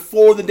happened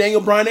before the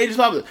Daniel Bryan AJ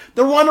Styles?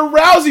 The Ronda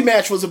Rousey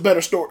match was a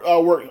better story,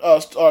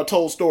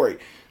 told story.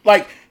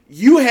 Like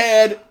you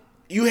had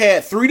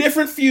 3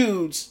 different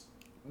feuds.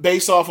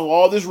 Based off of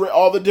all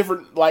the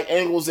different like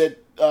angles that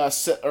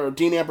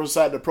Dean Ambrose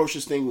decided to approach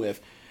this thing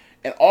with,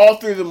 and all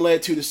 3 of them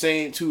led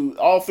to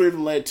all 3 of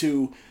them led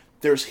to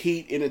there's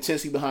heat and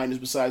intensity behind this.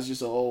 Besides just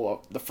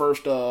the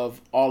first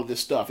of all of this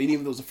stuff, and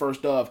even if it was the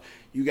first of,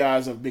 you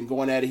guys have been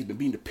going at it. He's been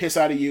beating the piss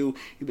out of you.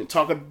 He's been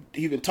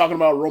talking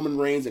about Roman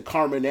Reigns and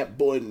karma and that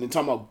bull, and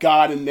talking about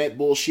God and that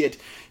bullshit.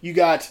 You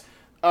got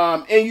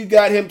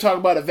him talking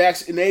about the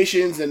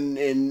vaccinations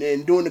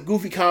and doing the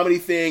goofy comedy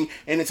thing,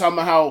 and then talking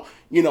about how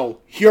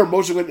your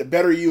emotions are going to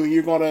better you, and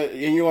you're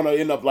gonna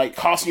end up like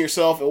costing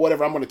yourself or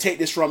whatever. I'm going to take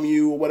this from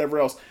you or whatever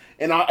else.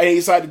 And he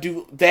decided to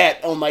do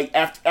that on like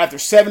after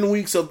 7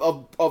 weeks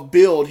of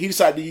build. He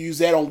decided to use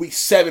that on week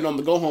 7 on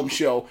the Go Home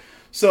show.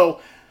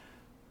 So,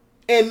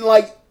 and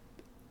like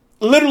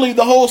literally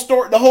the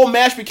whole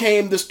match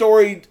became the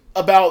story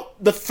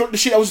about the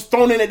shit that was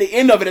thrown in at the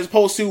end of it, as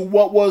opposed to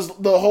what was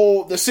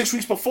the 6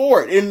 weeks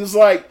before it. And it's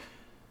like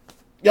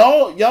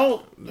y'all don't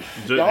know.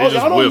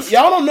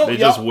 They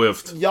just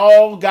whiffed.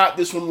 Y'all got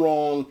this one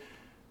wrong,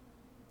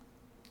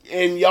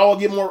 and y'all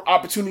get more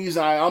opportunities.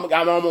 I'm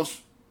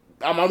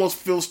almost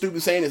feel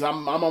stupid saying this.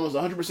 I'm almost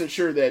 100%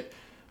 sure that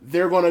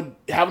they're going to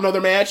have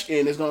another match,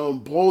 and it's going to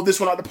blow this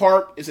one out the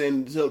park.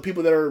 And so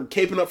people that are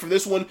caping up for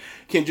this one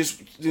can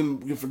just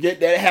forget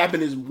that it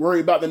happened and worry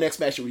about the next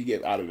match that we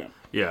get out of them.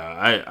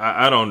 Yeah,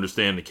 I don't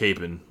understand the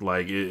caping.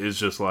 Like it's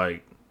just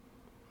like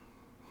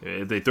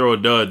if they throw a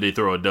dud, they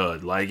throw a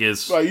dud. Like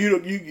it's like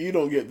you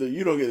don't get the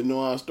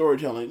nuanced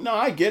storytelling. No,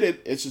 I get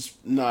it. It's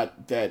just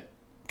not that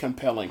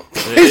compelling.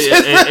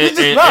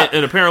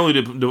 And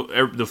apparently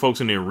the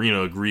folks in the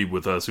arena agreed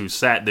with us, who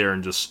sat there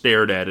and just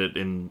stared at it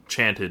and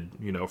chanted,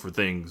 for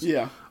things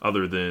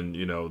other than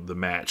the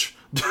match.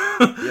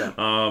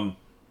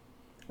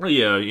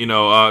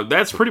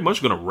 That's pretty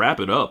much going to wrap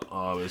it up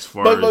as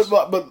far as.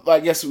 But I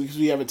guess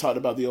we haven't talked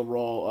about the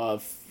overall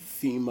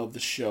theme of the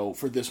show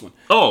for this one.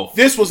 Oh,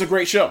 this was a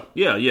great show.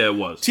 Yeah, it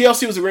was.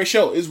 TLC was a great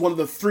show. It's one of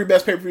the 3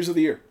 best pay-per-views of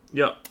the year.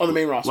 Yeah, on the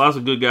main roster. Lots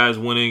of good guys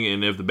winning,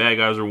 and if the bad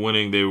guys are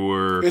winning, they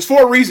were. It's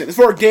for a reason. It's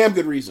for a damn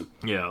good reason.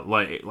 Yeah,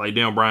 like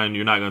Daniel Bryan,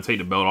 you're not going to take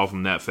the belt off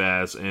him that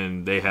fast,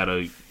 and they had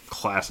a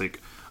classic.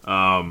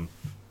 Looking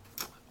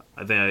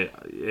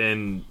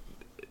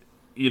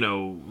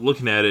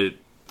at it,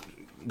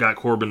 got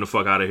Corbin the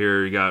fuck out of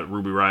here. You got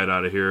Ruby Riott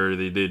out of here.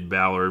 They did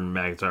Balor.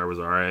 McIntyre was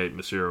all right.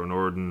 Mysterio and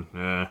Orton,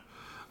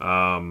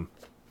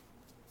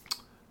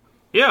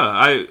 Yeah,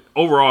 I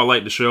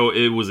like the show.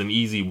 It was an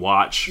easy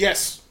watch.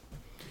 Yes.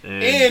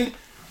 And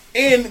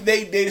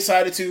they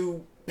decided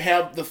to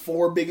have the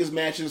 4 biggest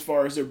matches as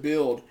far as their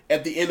build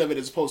at the end of it,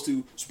 as opposed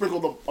to sprinkle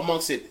them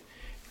amongst it.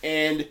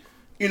 And,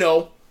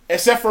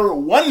 except for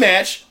one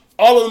match,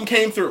 all of them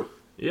came through.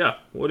 Yeah,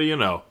 what do you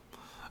know?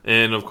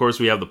 And, of course,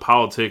 we have the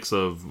politics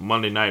of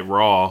Monday Night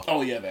Raw.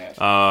 Oh, yeah,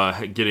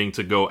 that. Getting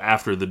to go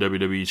after the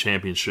WWE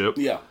Championship.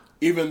 Yeah,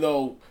 even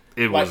though...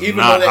 Even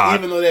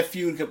though that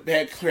feud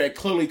had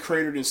clearly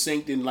cratered and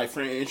synced, and like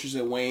fan interest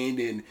had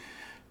waned, and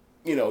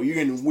you're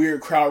getting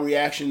weird crowd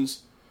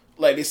reactions,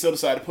 like they still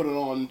decided to put it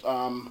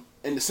on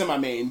in the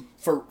semi-main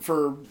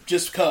for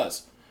just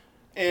cause.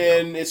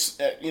 And it's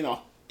you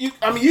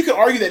could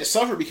argue that it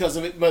suffered because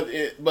of it,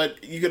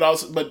 but you could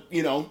also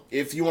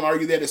if you want to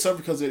argue that it suffered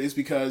because of it, it's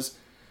because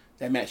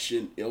that match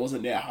it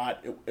wasn't that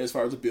hot as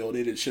far as the build.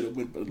 It should have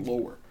went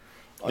lower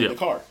on the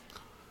card.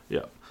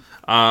 Yeah.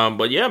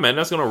 But yeah, man,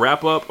 that's going to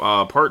wrap up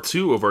part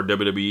 2 of our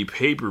WWE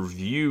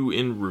pay-per-view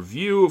in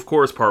review. Of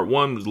course, part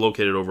 1 was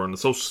located over on the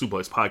Social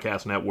Suplex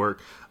Podcast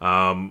Network,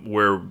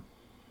 where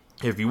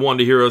if you wanted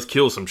to hear us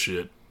kill some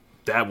shit,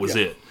 that was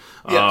it.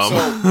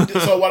 Yeah.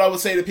 So what I would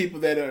say to people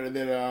that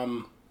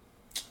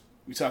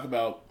we talk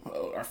about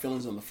our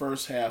feelings on the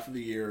first half of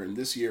the year and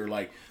this year,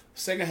 like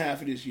the second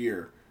half of this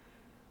year,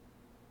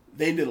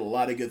 they did a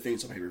lot of good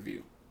things on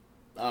pay-per-view.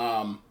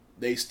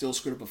 They still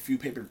screwed up a few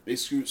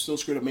still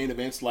screwed up main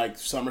events like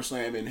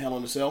SummerSlam and Hell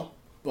in a Cell,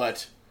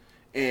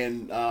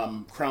 and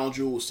Crown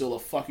Jewel was still a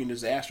fucking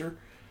disaster.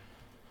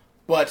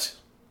 But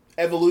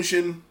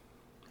Evolution,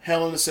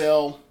 Hell in a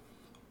Cell,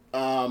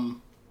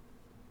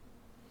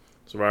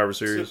 Survivor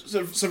Series,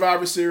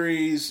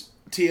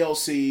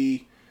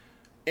 TLC,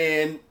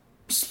 and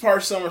part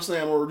of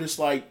SummerSlam were just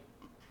like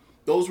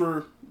those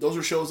were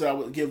shows that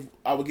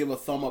I would give a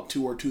thumb up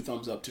to or 2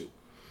 thumbs up to.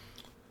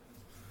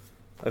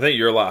 I think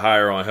you're a lot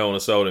higher on Hell in a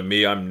Cell than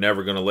me. I'm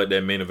never going to let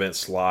that main event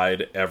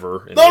slide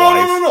ever in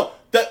life. No.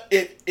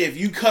 If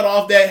you cut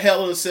off that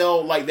Hell in a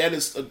Cell, like that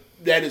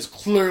is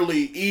clearly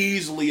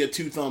easily a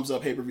 2 thumbs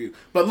up pay-per-view.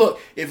 But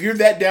look, if you're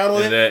that down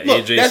on and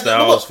AJ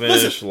Styles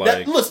finish,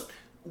 listen,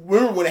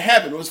 remember when it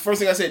happened? It was the first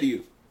thing I said to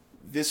you.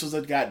 This was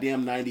a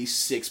goddamn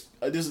 96.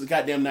 This is a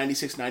goddamn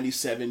 96,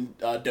 97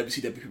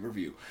 WCW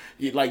pay-per-view.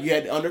 You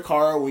had the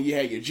undercard when you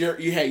had your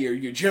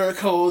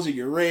Jerichos and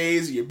your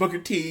Rays and your Booker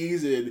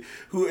T's and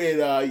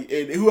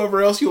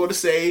whoever else you want to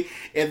say,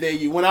 and then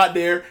you went out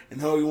there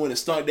and you went and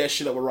stunk that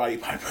shit up with Roddy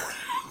Piper.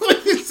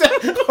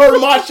 Or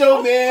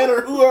Macho Man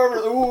or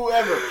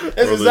whoever.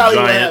 That's exactly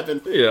what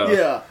happened.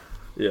 Yeah.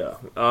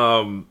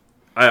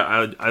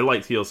 I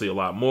like TLC a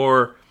lot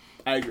more.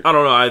 I agree. I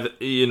don't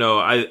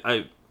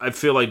know. I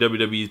feel like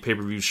WWE's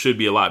pay-per-view should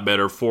be a lot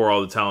better for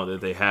all the talent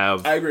that they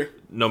have. I agree.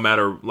 No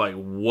matter like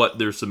what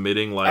they're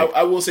submitting. Like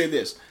I will say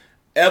this.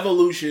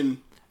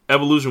 Evolution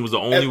was the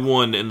only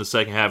one in the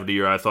second half of the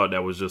year I thought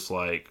that was just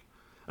like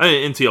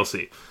in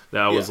TLC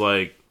that I was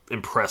like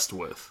impressed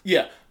with.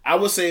 Yeah. I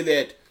would say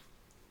that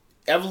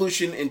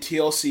Evolution and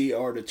TLC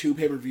are the 2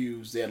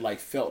 pay-per-views that like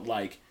felt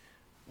like,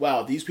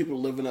 wow, these people are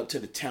living up to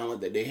the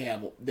talent that they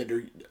have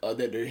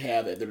that they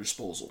have at their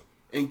disposal.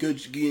 And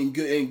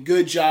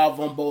good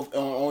job on both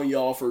on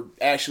y'all for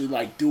actually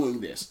like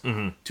doing this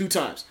 2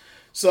 times.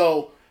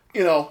 So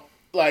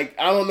like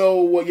I don't know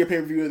what your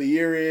pay-per-view of the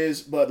year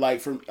is, but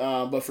like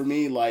for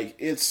me, like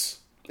it's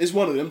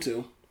one of them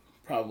 2,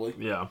 probably.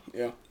 Yeah.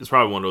 It's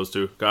probably one of those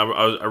 2.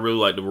 I really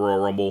like the Royal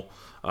Rumble.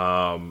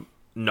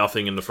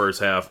 Nothing in the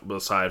first half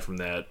aside from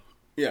that.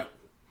 Yeah.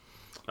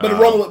 But the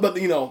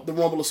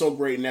Rumble is so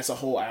great, and that's a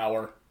whole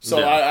hour. So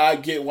yeah. I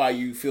get why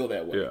you feel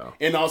that way. Yeah.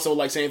 And also,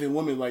 like same thing,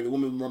 women, like the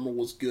women's Rumble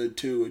was good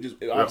too.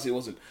 Obviously it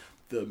wasn't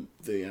the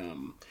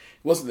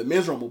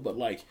men's Rumble, but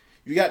like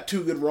you got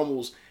 2 good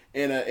Rumbles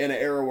in an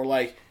era where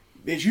like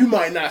bitch, you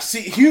might not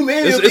see it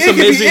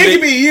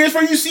could be years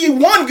before you see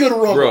 1 good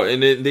Rumble. Bro,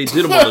 and they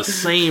did them on the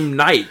same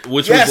night,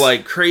 which was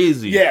like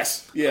crazy.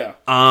 Yes, yeah.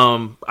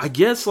 I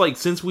guess like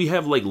since we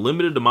have like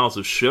limited amounts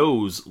of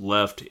shows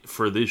left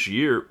for this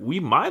year, we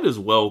might as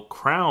well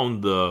crown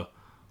the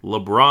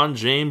LeBron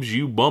James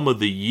You Bum of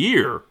the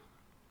Year.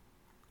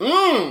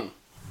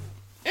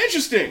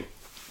 Interesting.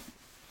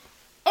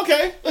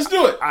 Okay, let's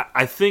do it.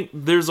 I think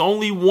there's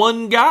only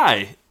one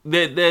guy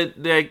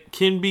that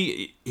can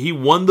be. He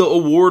won the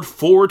award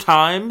 4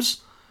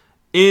 times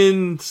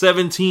in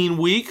 17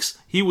 weeks.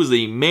 He was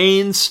a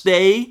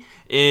mainstay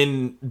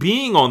in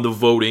being on the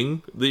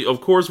voting. Of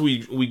course,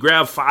 we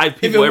grabbed 5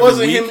 people. If it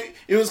wasn't him,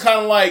 it was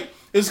kind of like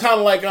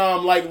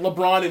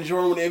LeBron and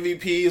Jordan with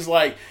MVPs.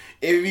 Like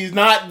if he's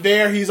not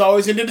there, he's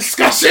always in the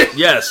discussion.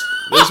 Yes,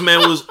 this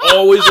man was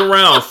always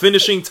around,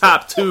 finishing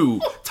top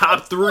 2,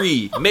 top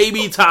 3,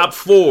 maybe top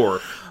 4,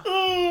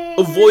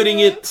 avoiding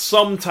it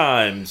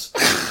sometimes.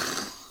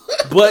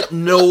 But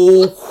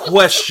no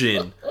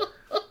question,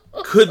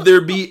 could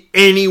there be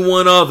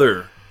anyone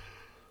other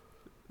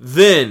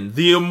than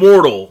the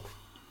immortal,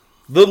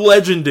 the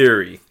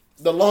legendary,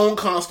 the lone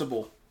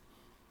constable,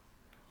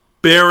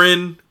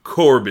 Baron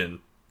Corbin?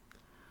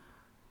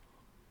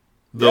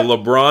 The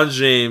LeBron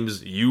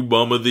James You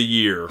Bum of the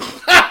Year.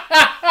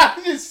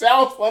 It just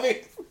sounds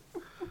funny.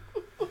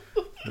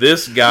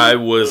 This guy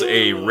was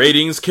a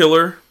ratings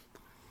killer,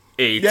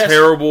 a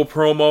terrible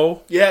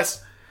promo,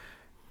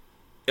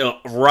 a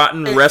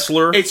rotten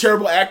wrestler, a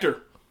terrible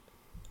actor,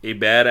 a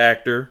bad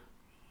actor,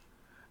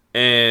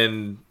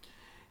 and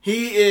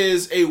he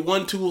is a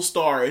one-tool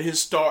star, and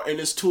his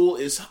tool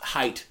is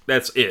height.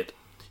 That's it.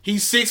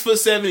 He's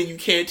 6'7", and you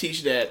can't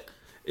teach that.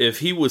 If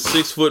he was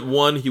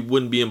 6'1", he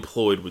wouldn't be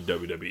employed with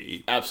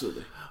WWE.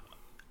 Absolutely.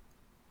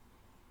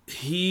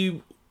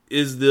 He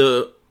is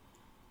the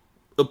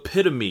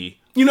epitome.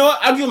 You know what?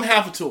 I'll give him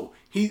half a tool.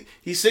 He's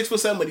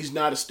 6'7", but he's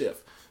not a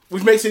stiff.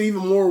 Which makes it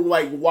even more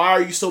like, why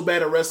are you so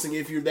bad at wrestling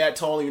if you're that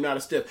tall and you're not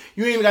a stiff?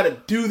 You ain't even got to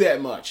do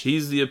that much.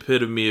 He's the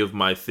epitome of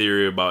my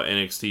theory about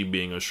NXT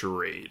being a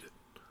charade.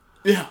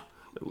 Yeah.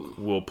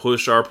 We'll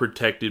push our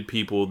protected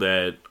people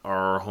that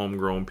are our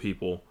homegrown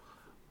people.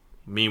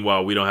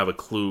 Meanwhile, we don't have a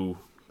clue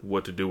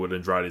what to do with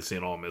Andrade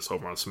Cien Almas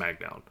over on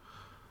SmackDown.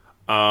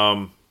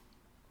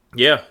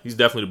 Yeah, he's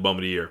definitely the bum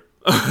of the year.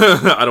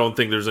 I don't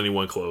think there's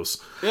anyone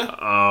close.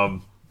 Yeah.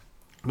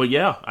 But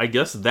yeah, I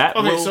guess that.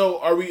 Okay, so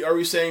are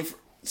we saying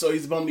so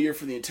he's the bum of the year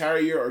for the entire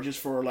year, or just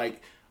for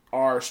like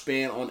our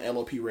span on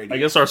LOP Radio? I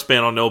guess our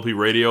span on LP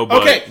Radio.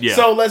 But okay, yeah.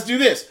 So let's do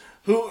this.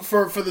 Who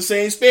for the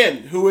same span?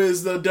 Who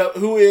is the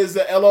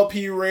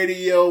LLP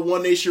Radio,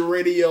 One Nation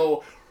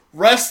Radio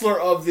wrestler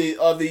of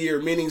the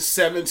year, meaning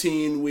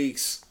 17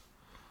 weeks?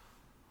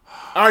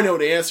 I already know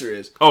what the answer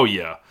is. Oh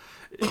yeah,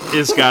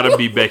 it's got to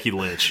be Becky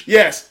Lynch.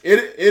 Yes, it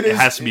is. It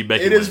has to be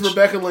Becky Lynch. It is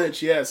Rebecca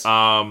Lynch. Yes.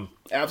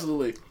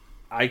 Absolutely.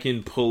 I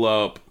can pull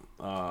up.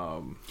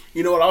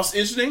 You know what else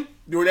is interesting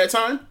during that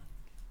time?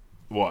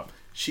 What?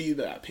 She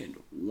got pinned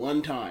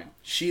one time.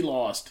 She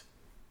lost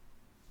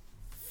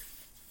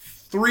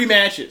 3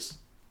 matches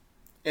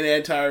in the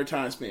entire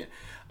time span.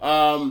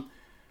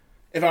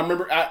 If I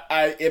remember,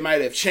 it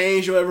might have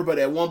changed or whatever, but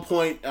at one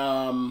point,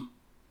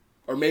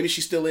 or maybe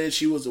she still is,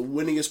 she was the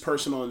winningest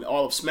person on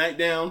all of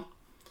SmackDown.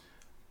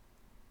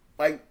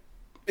 Like,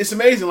 it's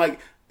amazing. Like,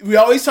 we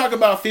always talk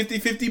about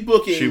 50-50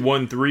 booking. She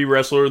won 3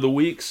 Wrestler of the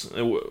Weeks,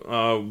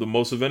 the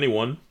most of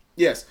anyone.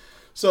 Yes.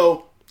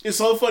 So, it's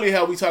so funny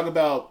how we talk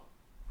about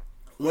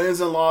wins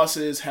and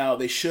losses, how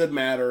they should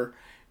matter,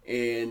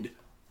 and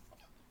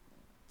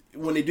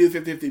when they do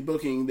 50-50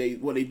 booking,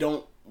 what they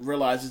don't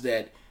realize is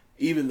that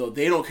even though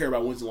they don't care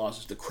about wins and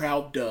losses, the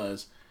crowd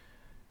does.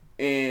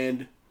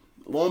 And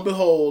lo and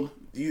behold,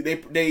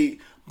 they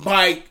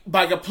by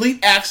complete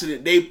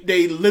accident,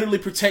 they literally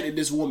protected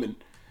this woman.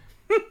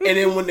 And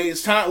then when it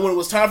was time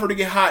for her to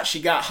get hot,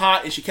 she got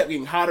hot, and she kept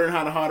getting hotter and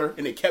hotter and hotter,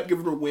 and they kept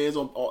giving her wins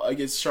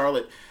against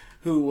Charlotte,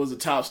 who was a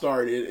top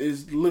star.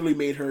 It literally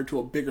made her to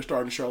a bigger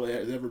star than Charlotte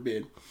has ever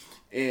been.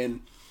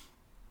 And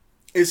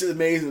it's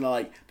amazing.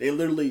 Like, it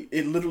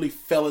literally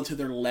fell into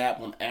their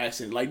lap on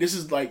accident. Like, this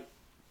is like,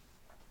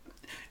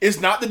 it's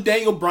not the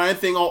Daniel Bryan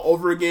thing all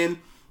over again,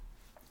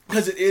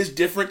 because it is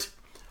different,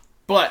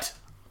 but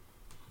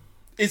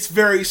it's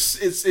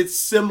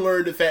similar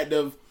in the fact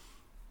of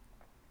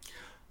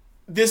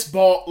this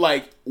ball,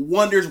 like,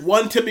 there's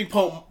one tipping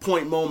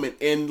point moment,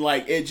 and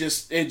like it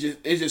just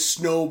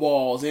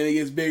snowballs, and it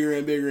gets bigger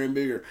and bigger and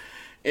bigger,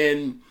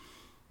 and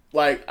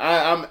like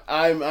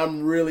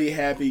I'm really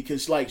happy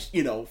because, like,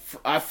 you know,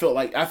 I felt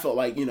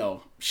like you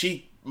know,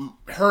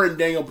 her and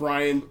Daniel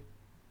Bryan,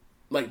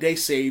 like, they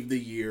saved the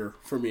year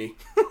for me.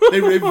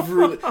 They really,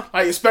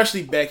 like,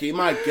 especially Becky.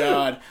 My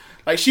God,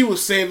 like, she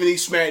was saving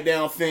these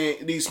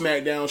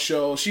SmackDown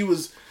shows. She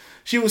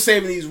was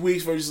saving these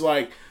weeks where she's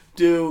like,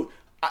 dude,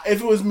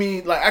 if it was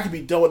me, like, I could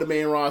be done with the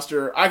main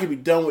roster. I could be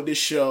done with this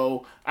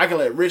show. I can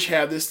let Rich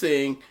have this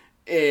thing,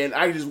 and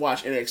I can just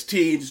watch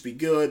NXT and just be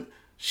good.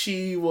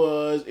 She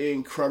was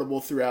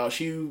incredible throughout.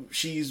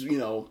 She's you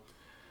know,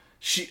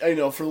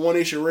 for the One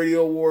Nation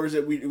Radio Awards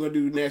that we're gonna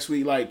do next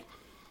week, like,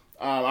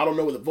 I don't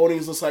know what the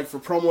votings looks like for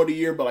promo of the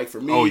year, but like for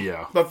me, oh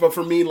yeah, but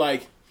for me,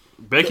 like,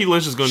 Becky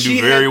Lynch is going to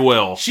do very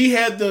well. She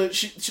had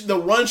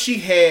the run she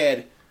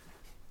had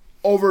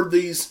over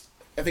these,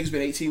 I think it's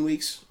been 18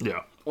 weeks,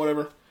 yeah,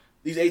 whatever.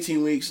 These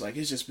 18 weeks, like,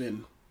 it's just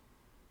been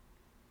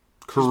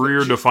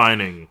career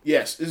defining.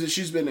 Yes,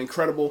 she's been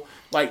incredible.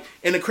 Like,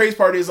 and the crazy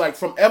part is, like,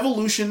 from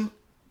Evolution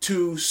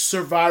to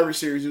Survivor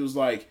Series, it was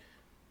like,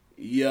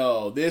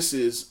 yo, this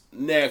is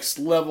next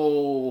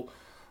level.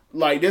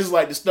 Like, this is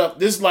like the stuff.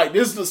 This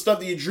is the stuff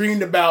that you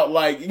dreamed about.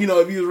 Like, you know,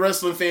 if you're a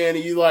wrestling fan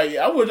and you like,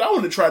 I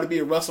want to try to be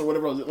a wrestler,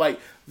 whatever. Like,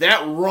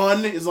 that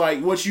run is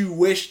like what you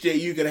wish that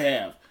you could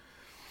have.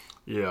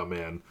 Yeah,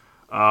 man.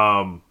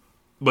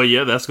 But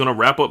yeah, that's going to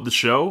wrap up the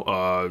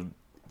show.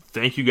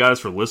 Thank you guys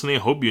for listening. I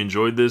hope you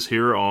enjoyed this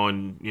here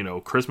on, you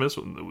know, Christmas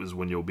is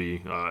when you'll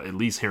be at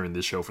least hearing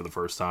this show for the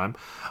first time.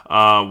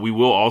 We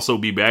will also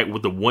be back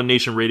with the One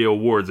Nation Radio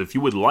Awards. If you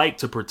would like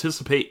to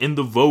participate in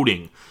the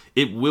voting,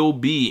 it will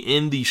be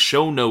in the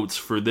show notes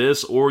for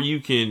this, or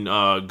you can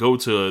go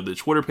to the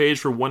Twitter page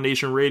for One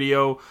Nation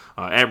Radio,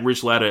 at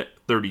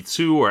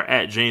RichLatta32 or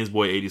at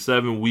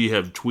JamesBoy87. We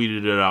have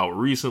tweeted it out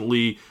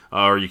recently,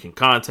 or you can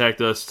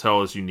contact us,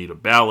 tell us you need a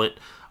ballot.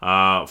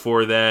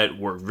 for that.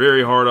 Worked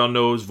very hard on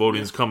those.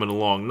 Voting's coming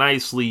along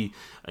nicely,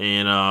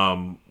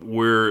 and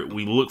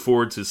we look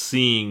forward to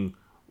seeing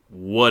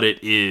what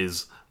it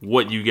is,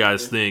 what you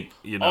guys think.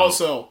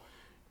 Also,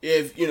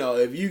 if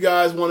you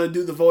guys want to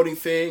do the voting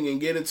thing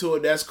and get into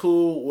it, that's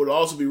cool. What would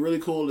also be really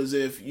cool is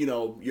if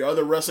your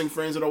other wrestling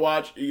friends that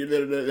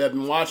that have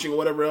been watching or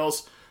whatever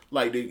else,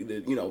 like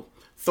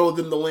throw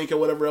them the link or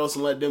whatever else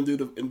and let them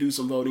do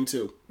some voting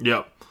too.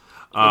 Yep.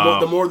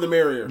 The more the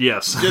merrier.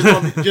 Yes.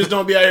 just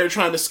don't be out here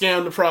trying to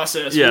scam the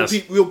process. Yes.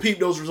 We'll peep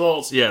those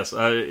results. Yes.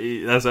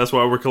 That's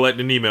why we're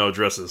collecting email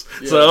addresses.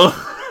 Yeah. So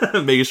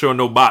making sure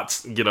no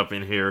bots get up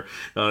in here.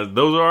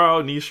 Those are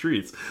out in these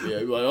streets.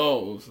 Yeah. You're like,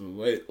 oh,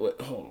 wait,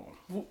 hold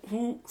on.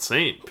 Who?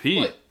 St.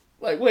 Pete.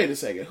 Wait a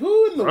second.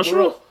 Who in the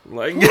world?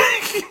 Like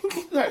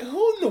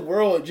who in the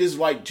world just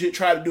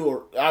try to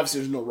do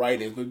obviously there's no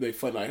writing. It would be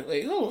fun.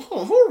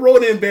 Who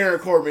wrote in Baron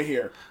Corbin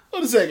here?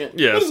 Wait a second.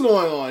 Yes. What is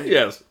going on here?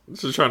 Yes.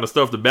 Just trying to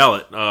stuff the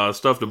ballot,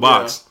 stuff the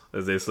box,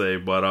 as they say.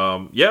 But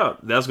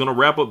that's gonna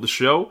wrap up the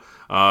show.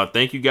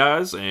 Thank you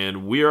guys,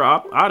 and we are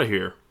out of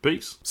here.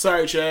 Peace.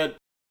 Sorry, Chad.